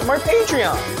Classic Class, or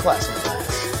Patreon Classic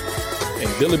Class. And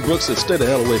Billy Brooks said, stay the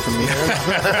hell away from me.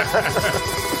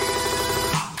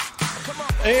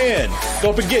 And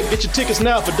don't forget, get your tickets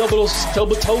now for Double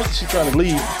Toaster. She's trying to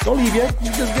leave. Don't leave yet.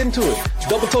 You just get into it.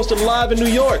 Double Toaster live in New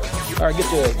York. All right, get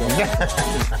your ass done.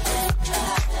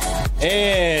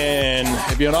 And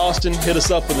if you're in Austin, hit us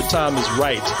up when the time is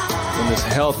right, when it's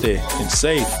healthy and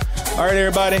safe. All right,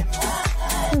 everybody.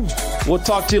 We'll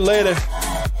talk to you later.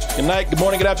 Good night, good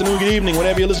morning, good afternoon, good evening.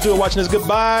 Whenever you listen to it, watching this,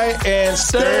 goodbye, and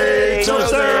stay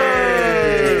toasty.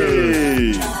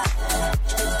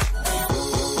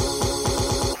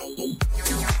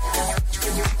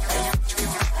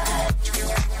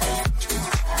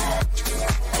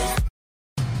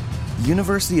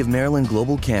 University of Maryland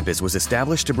Global Campus was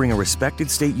established to bring a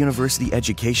respected state university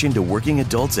education to working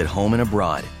adults at home and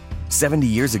abroad. 70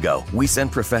 years ago, we sent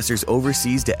professors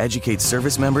overseas to educate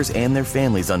service members and their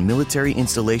families on military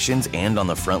installations and on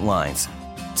the front lines.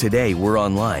 Today, we're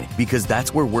online because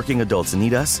that's where working adults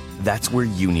need us, that's where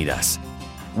you need us.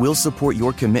 We'll support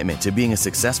your commitment to being a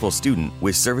successful student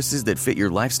with services that fit your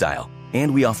lifestyle,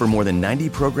 and we offer more than 90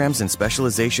 programs and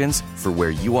specializations for where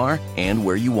you are and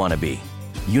where you want to be.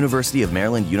 University of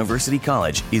Maryland University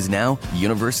College is now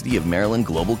University of Maryland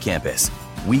Global Campus.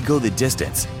 We go the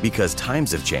distance because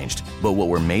times have changed, but what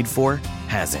we're made for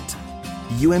hasn't.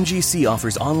 UMGC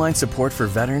offers online support for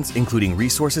veterans, including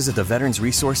resources at the Veterans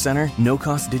Resource Center,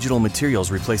 no-cost digital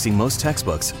materials replacing most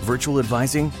textbooks, virtual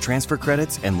advising, transfer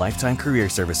credits, and lifetime career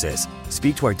services.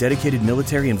 Speak to our dedicated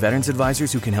military and veterans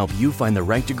advisors who can help you find the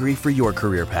right degree for your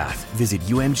career path. Visit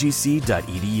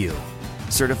umgc.edu.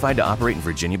 Certified to operate in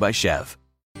Virginia by Chev.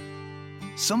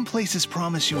 Some places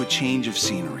promise you a change of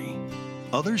scenery.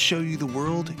 Others show you the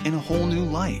world in a whole new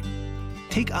light.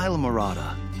 Take Isla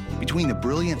Mirada. Between the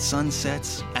brilliant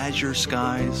sunsets, azure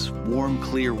skies, warm,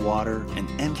 clear water, and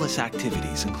endless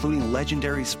activities, including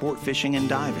legendary sport fishing and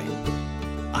diving,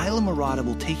 Isla Mirada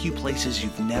will take you places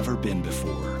you've never been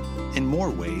before, in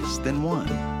more ways than one.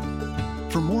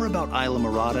 For more about Isla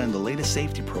Mirada and the latest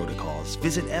safety protocols,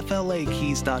 visit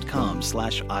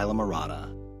flakeys.com/Isla Mirada.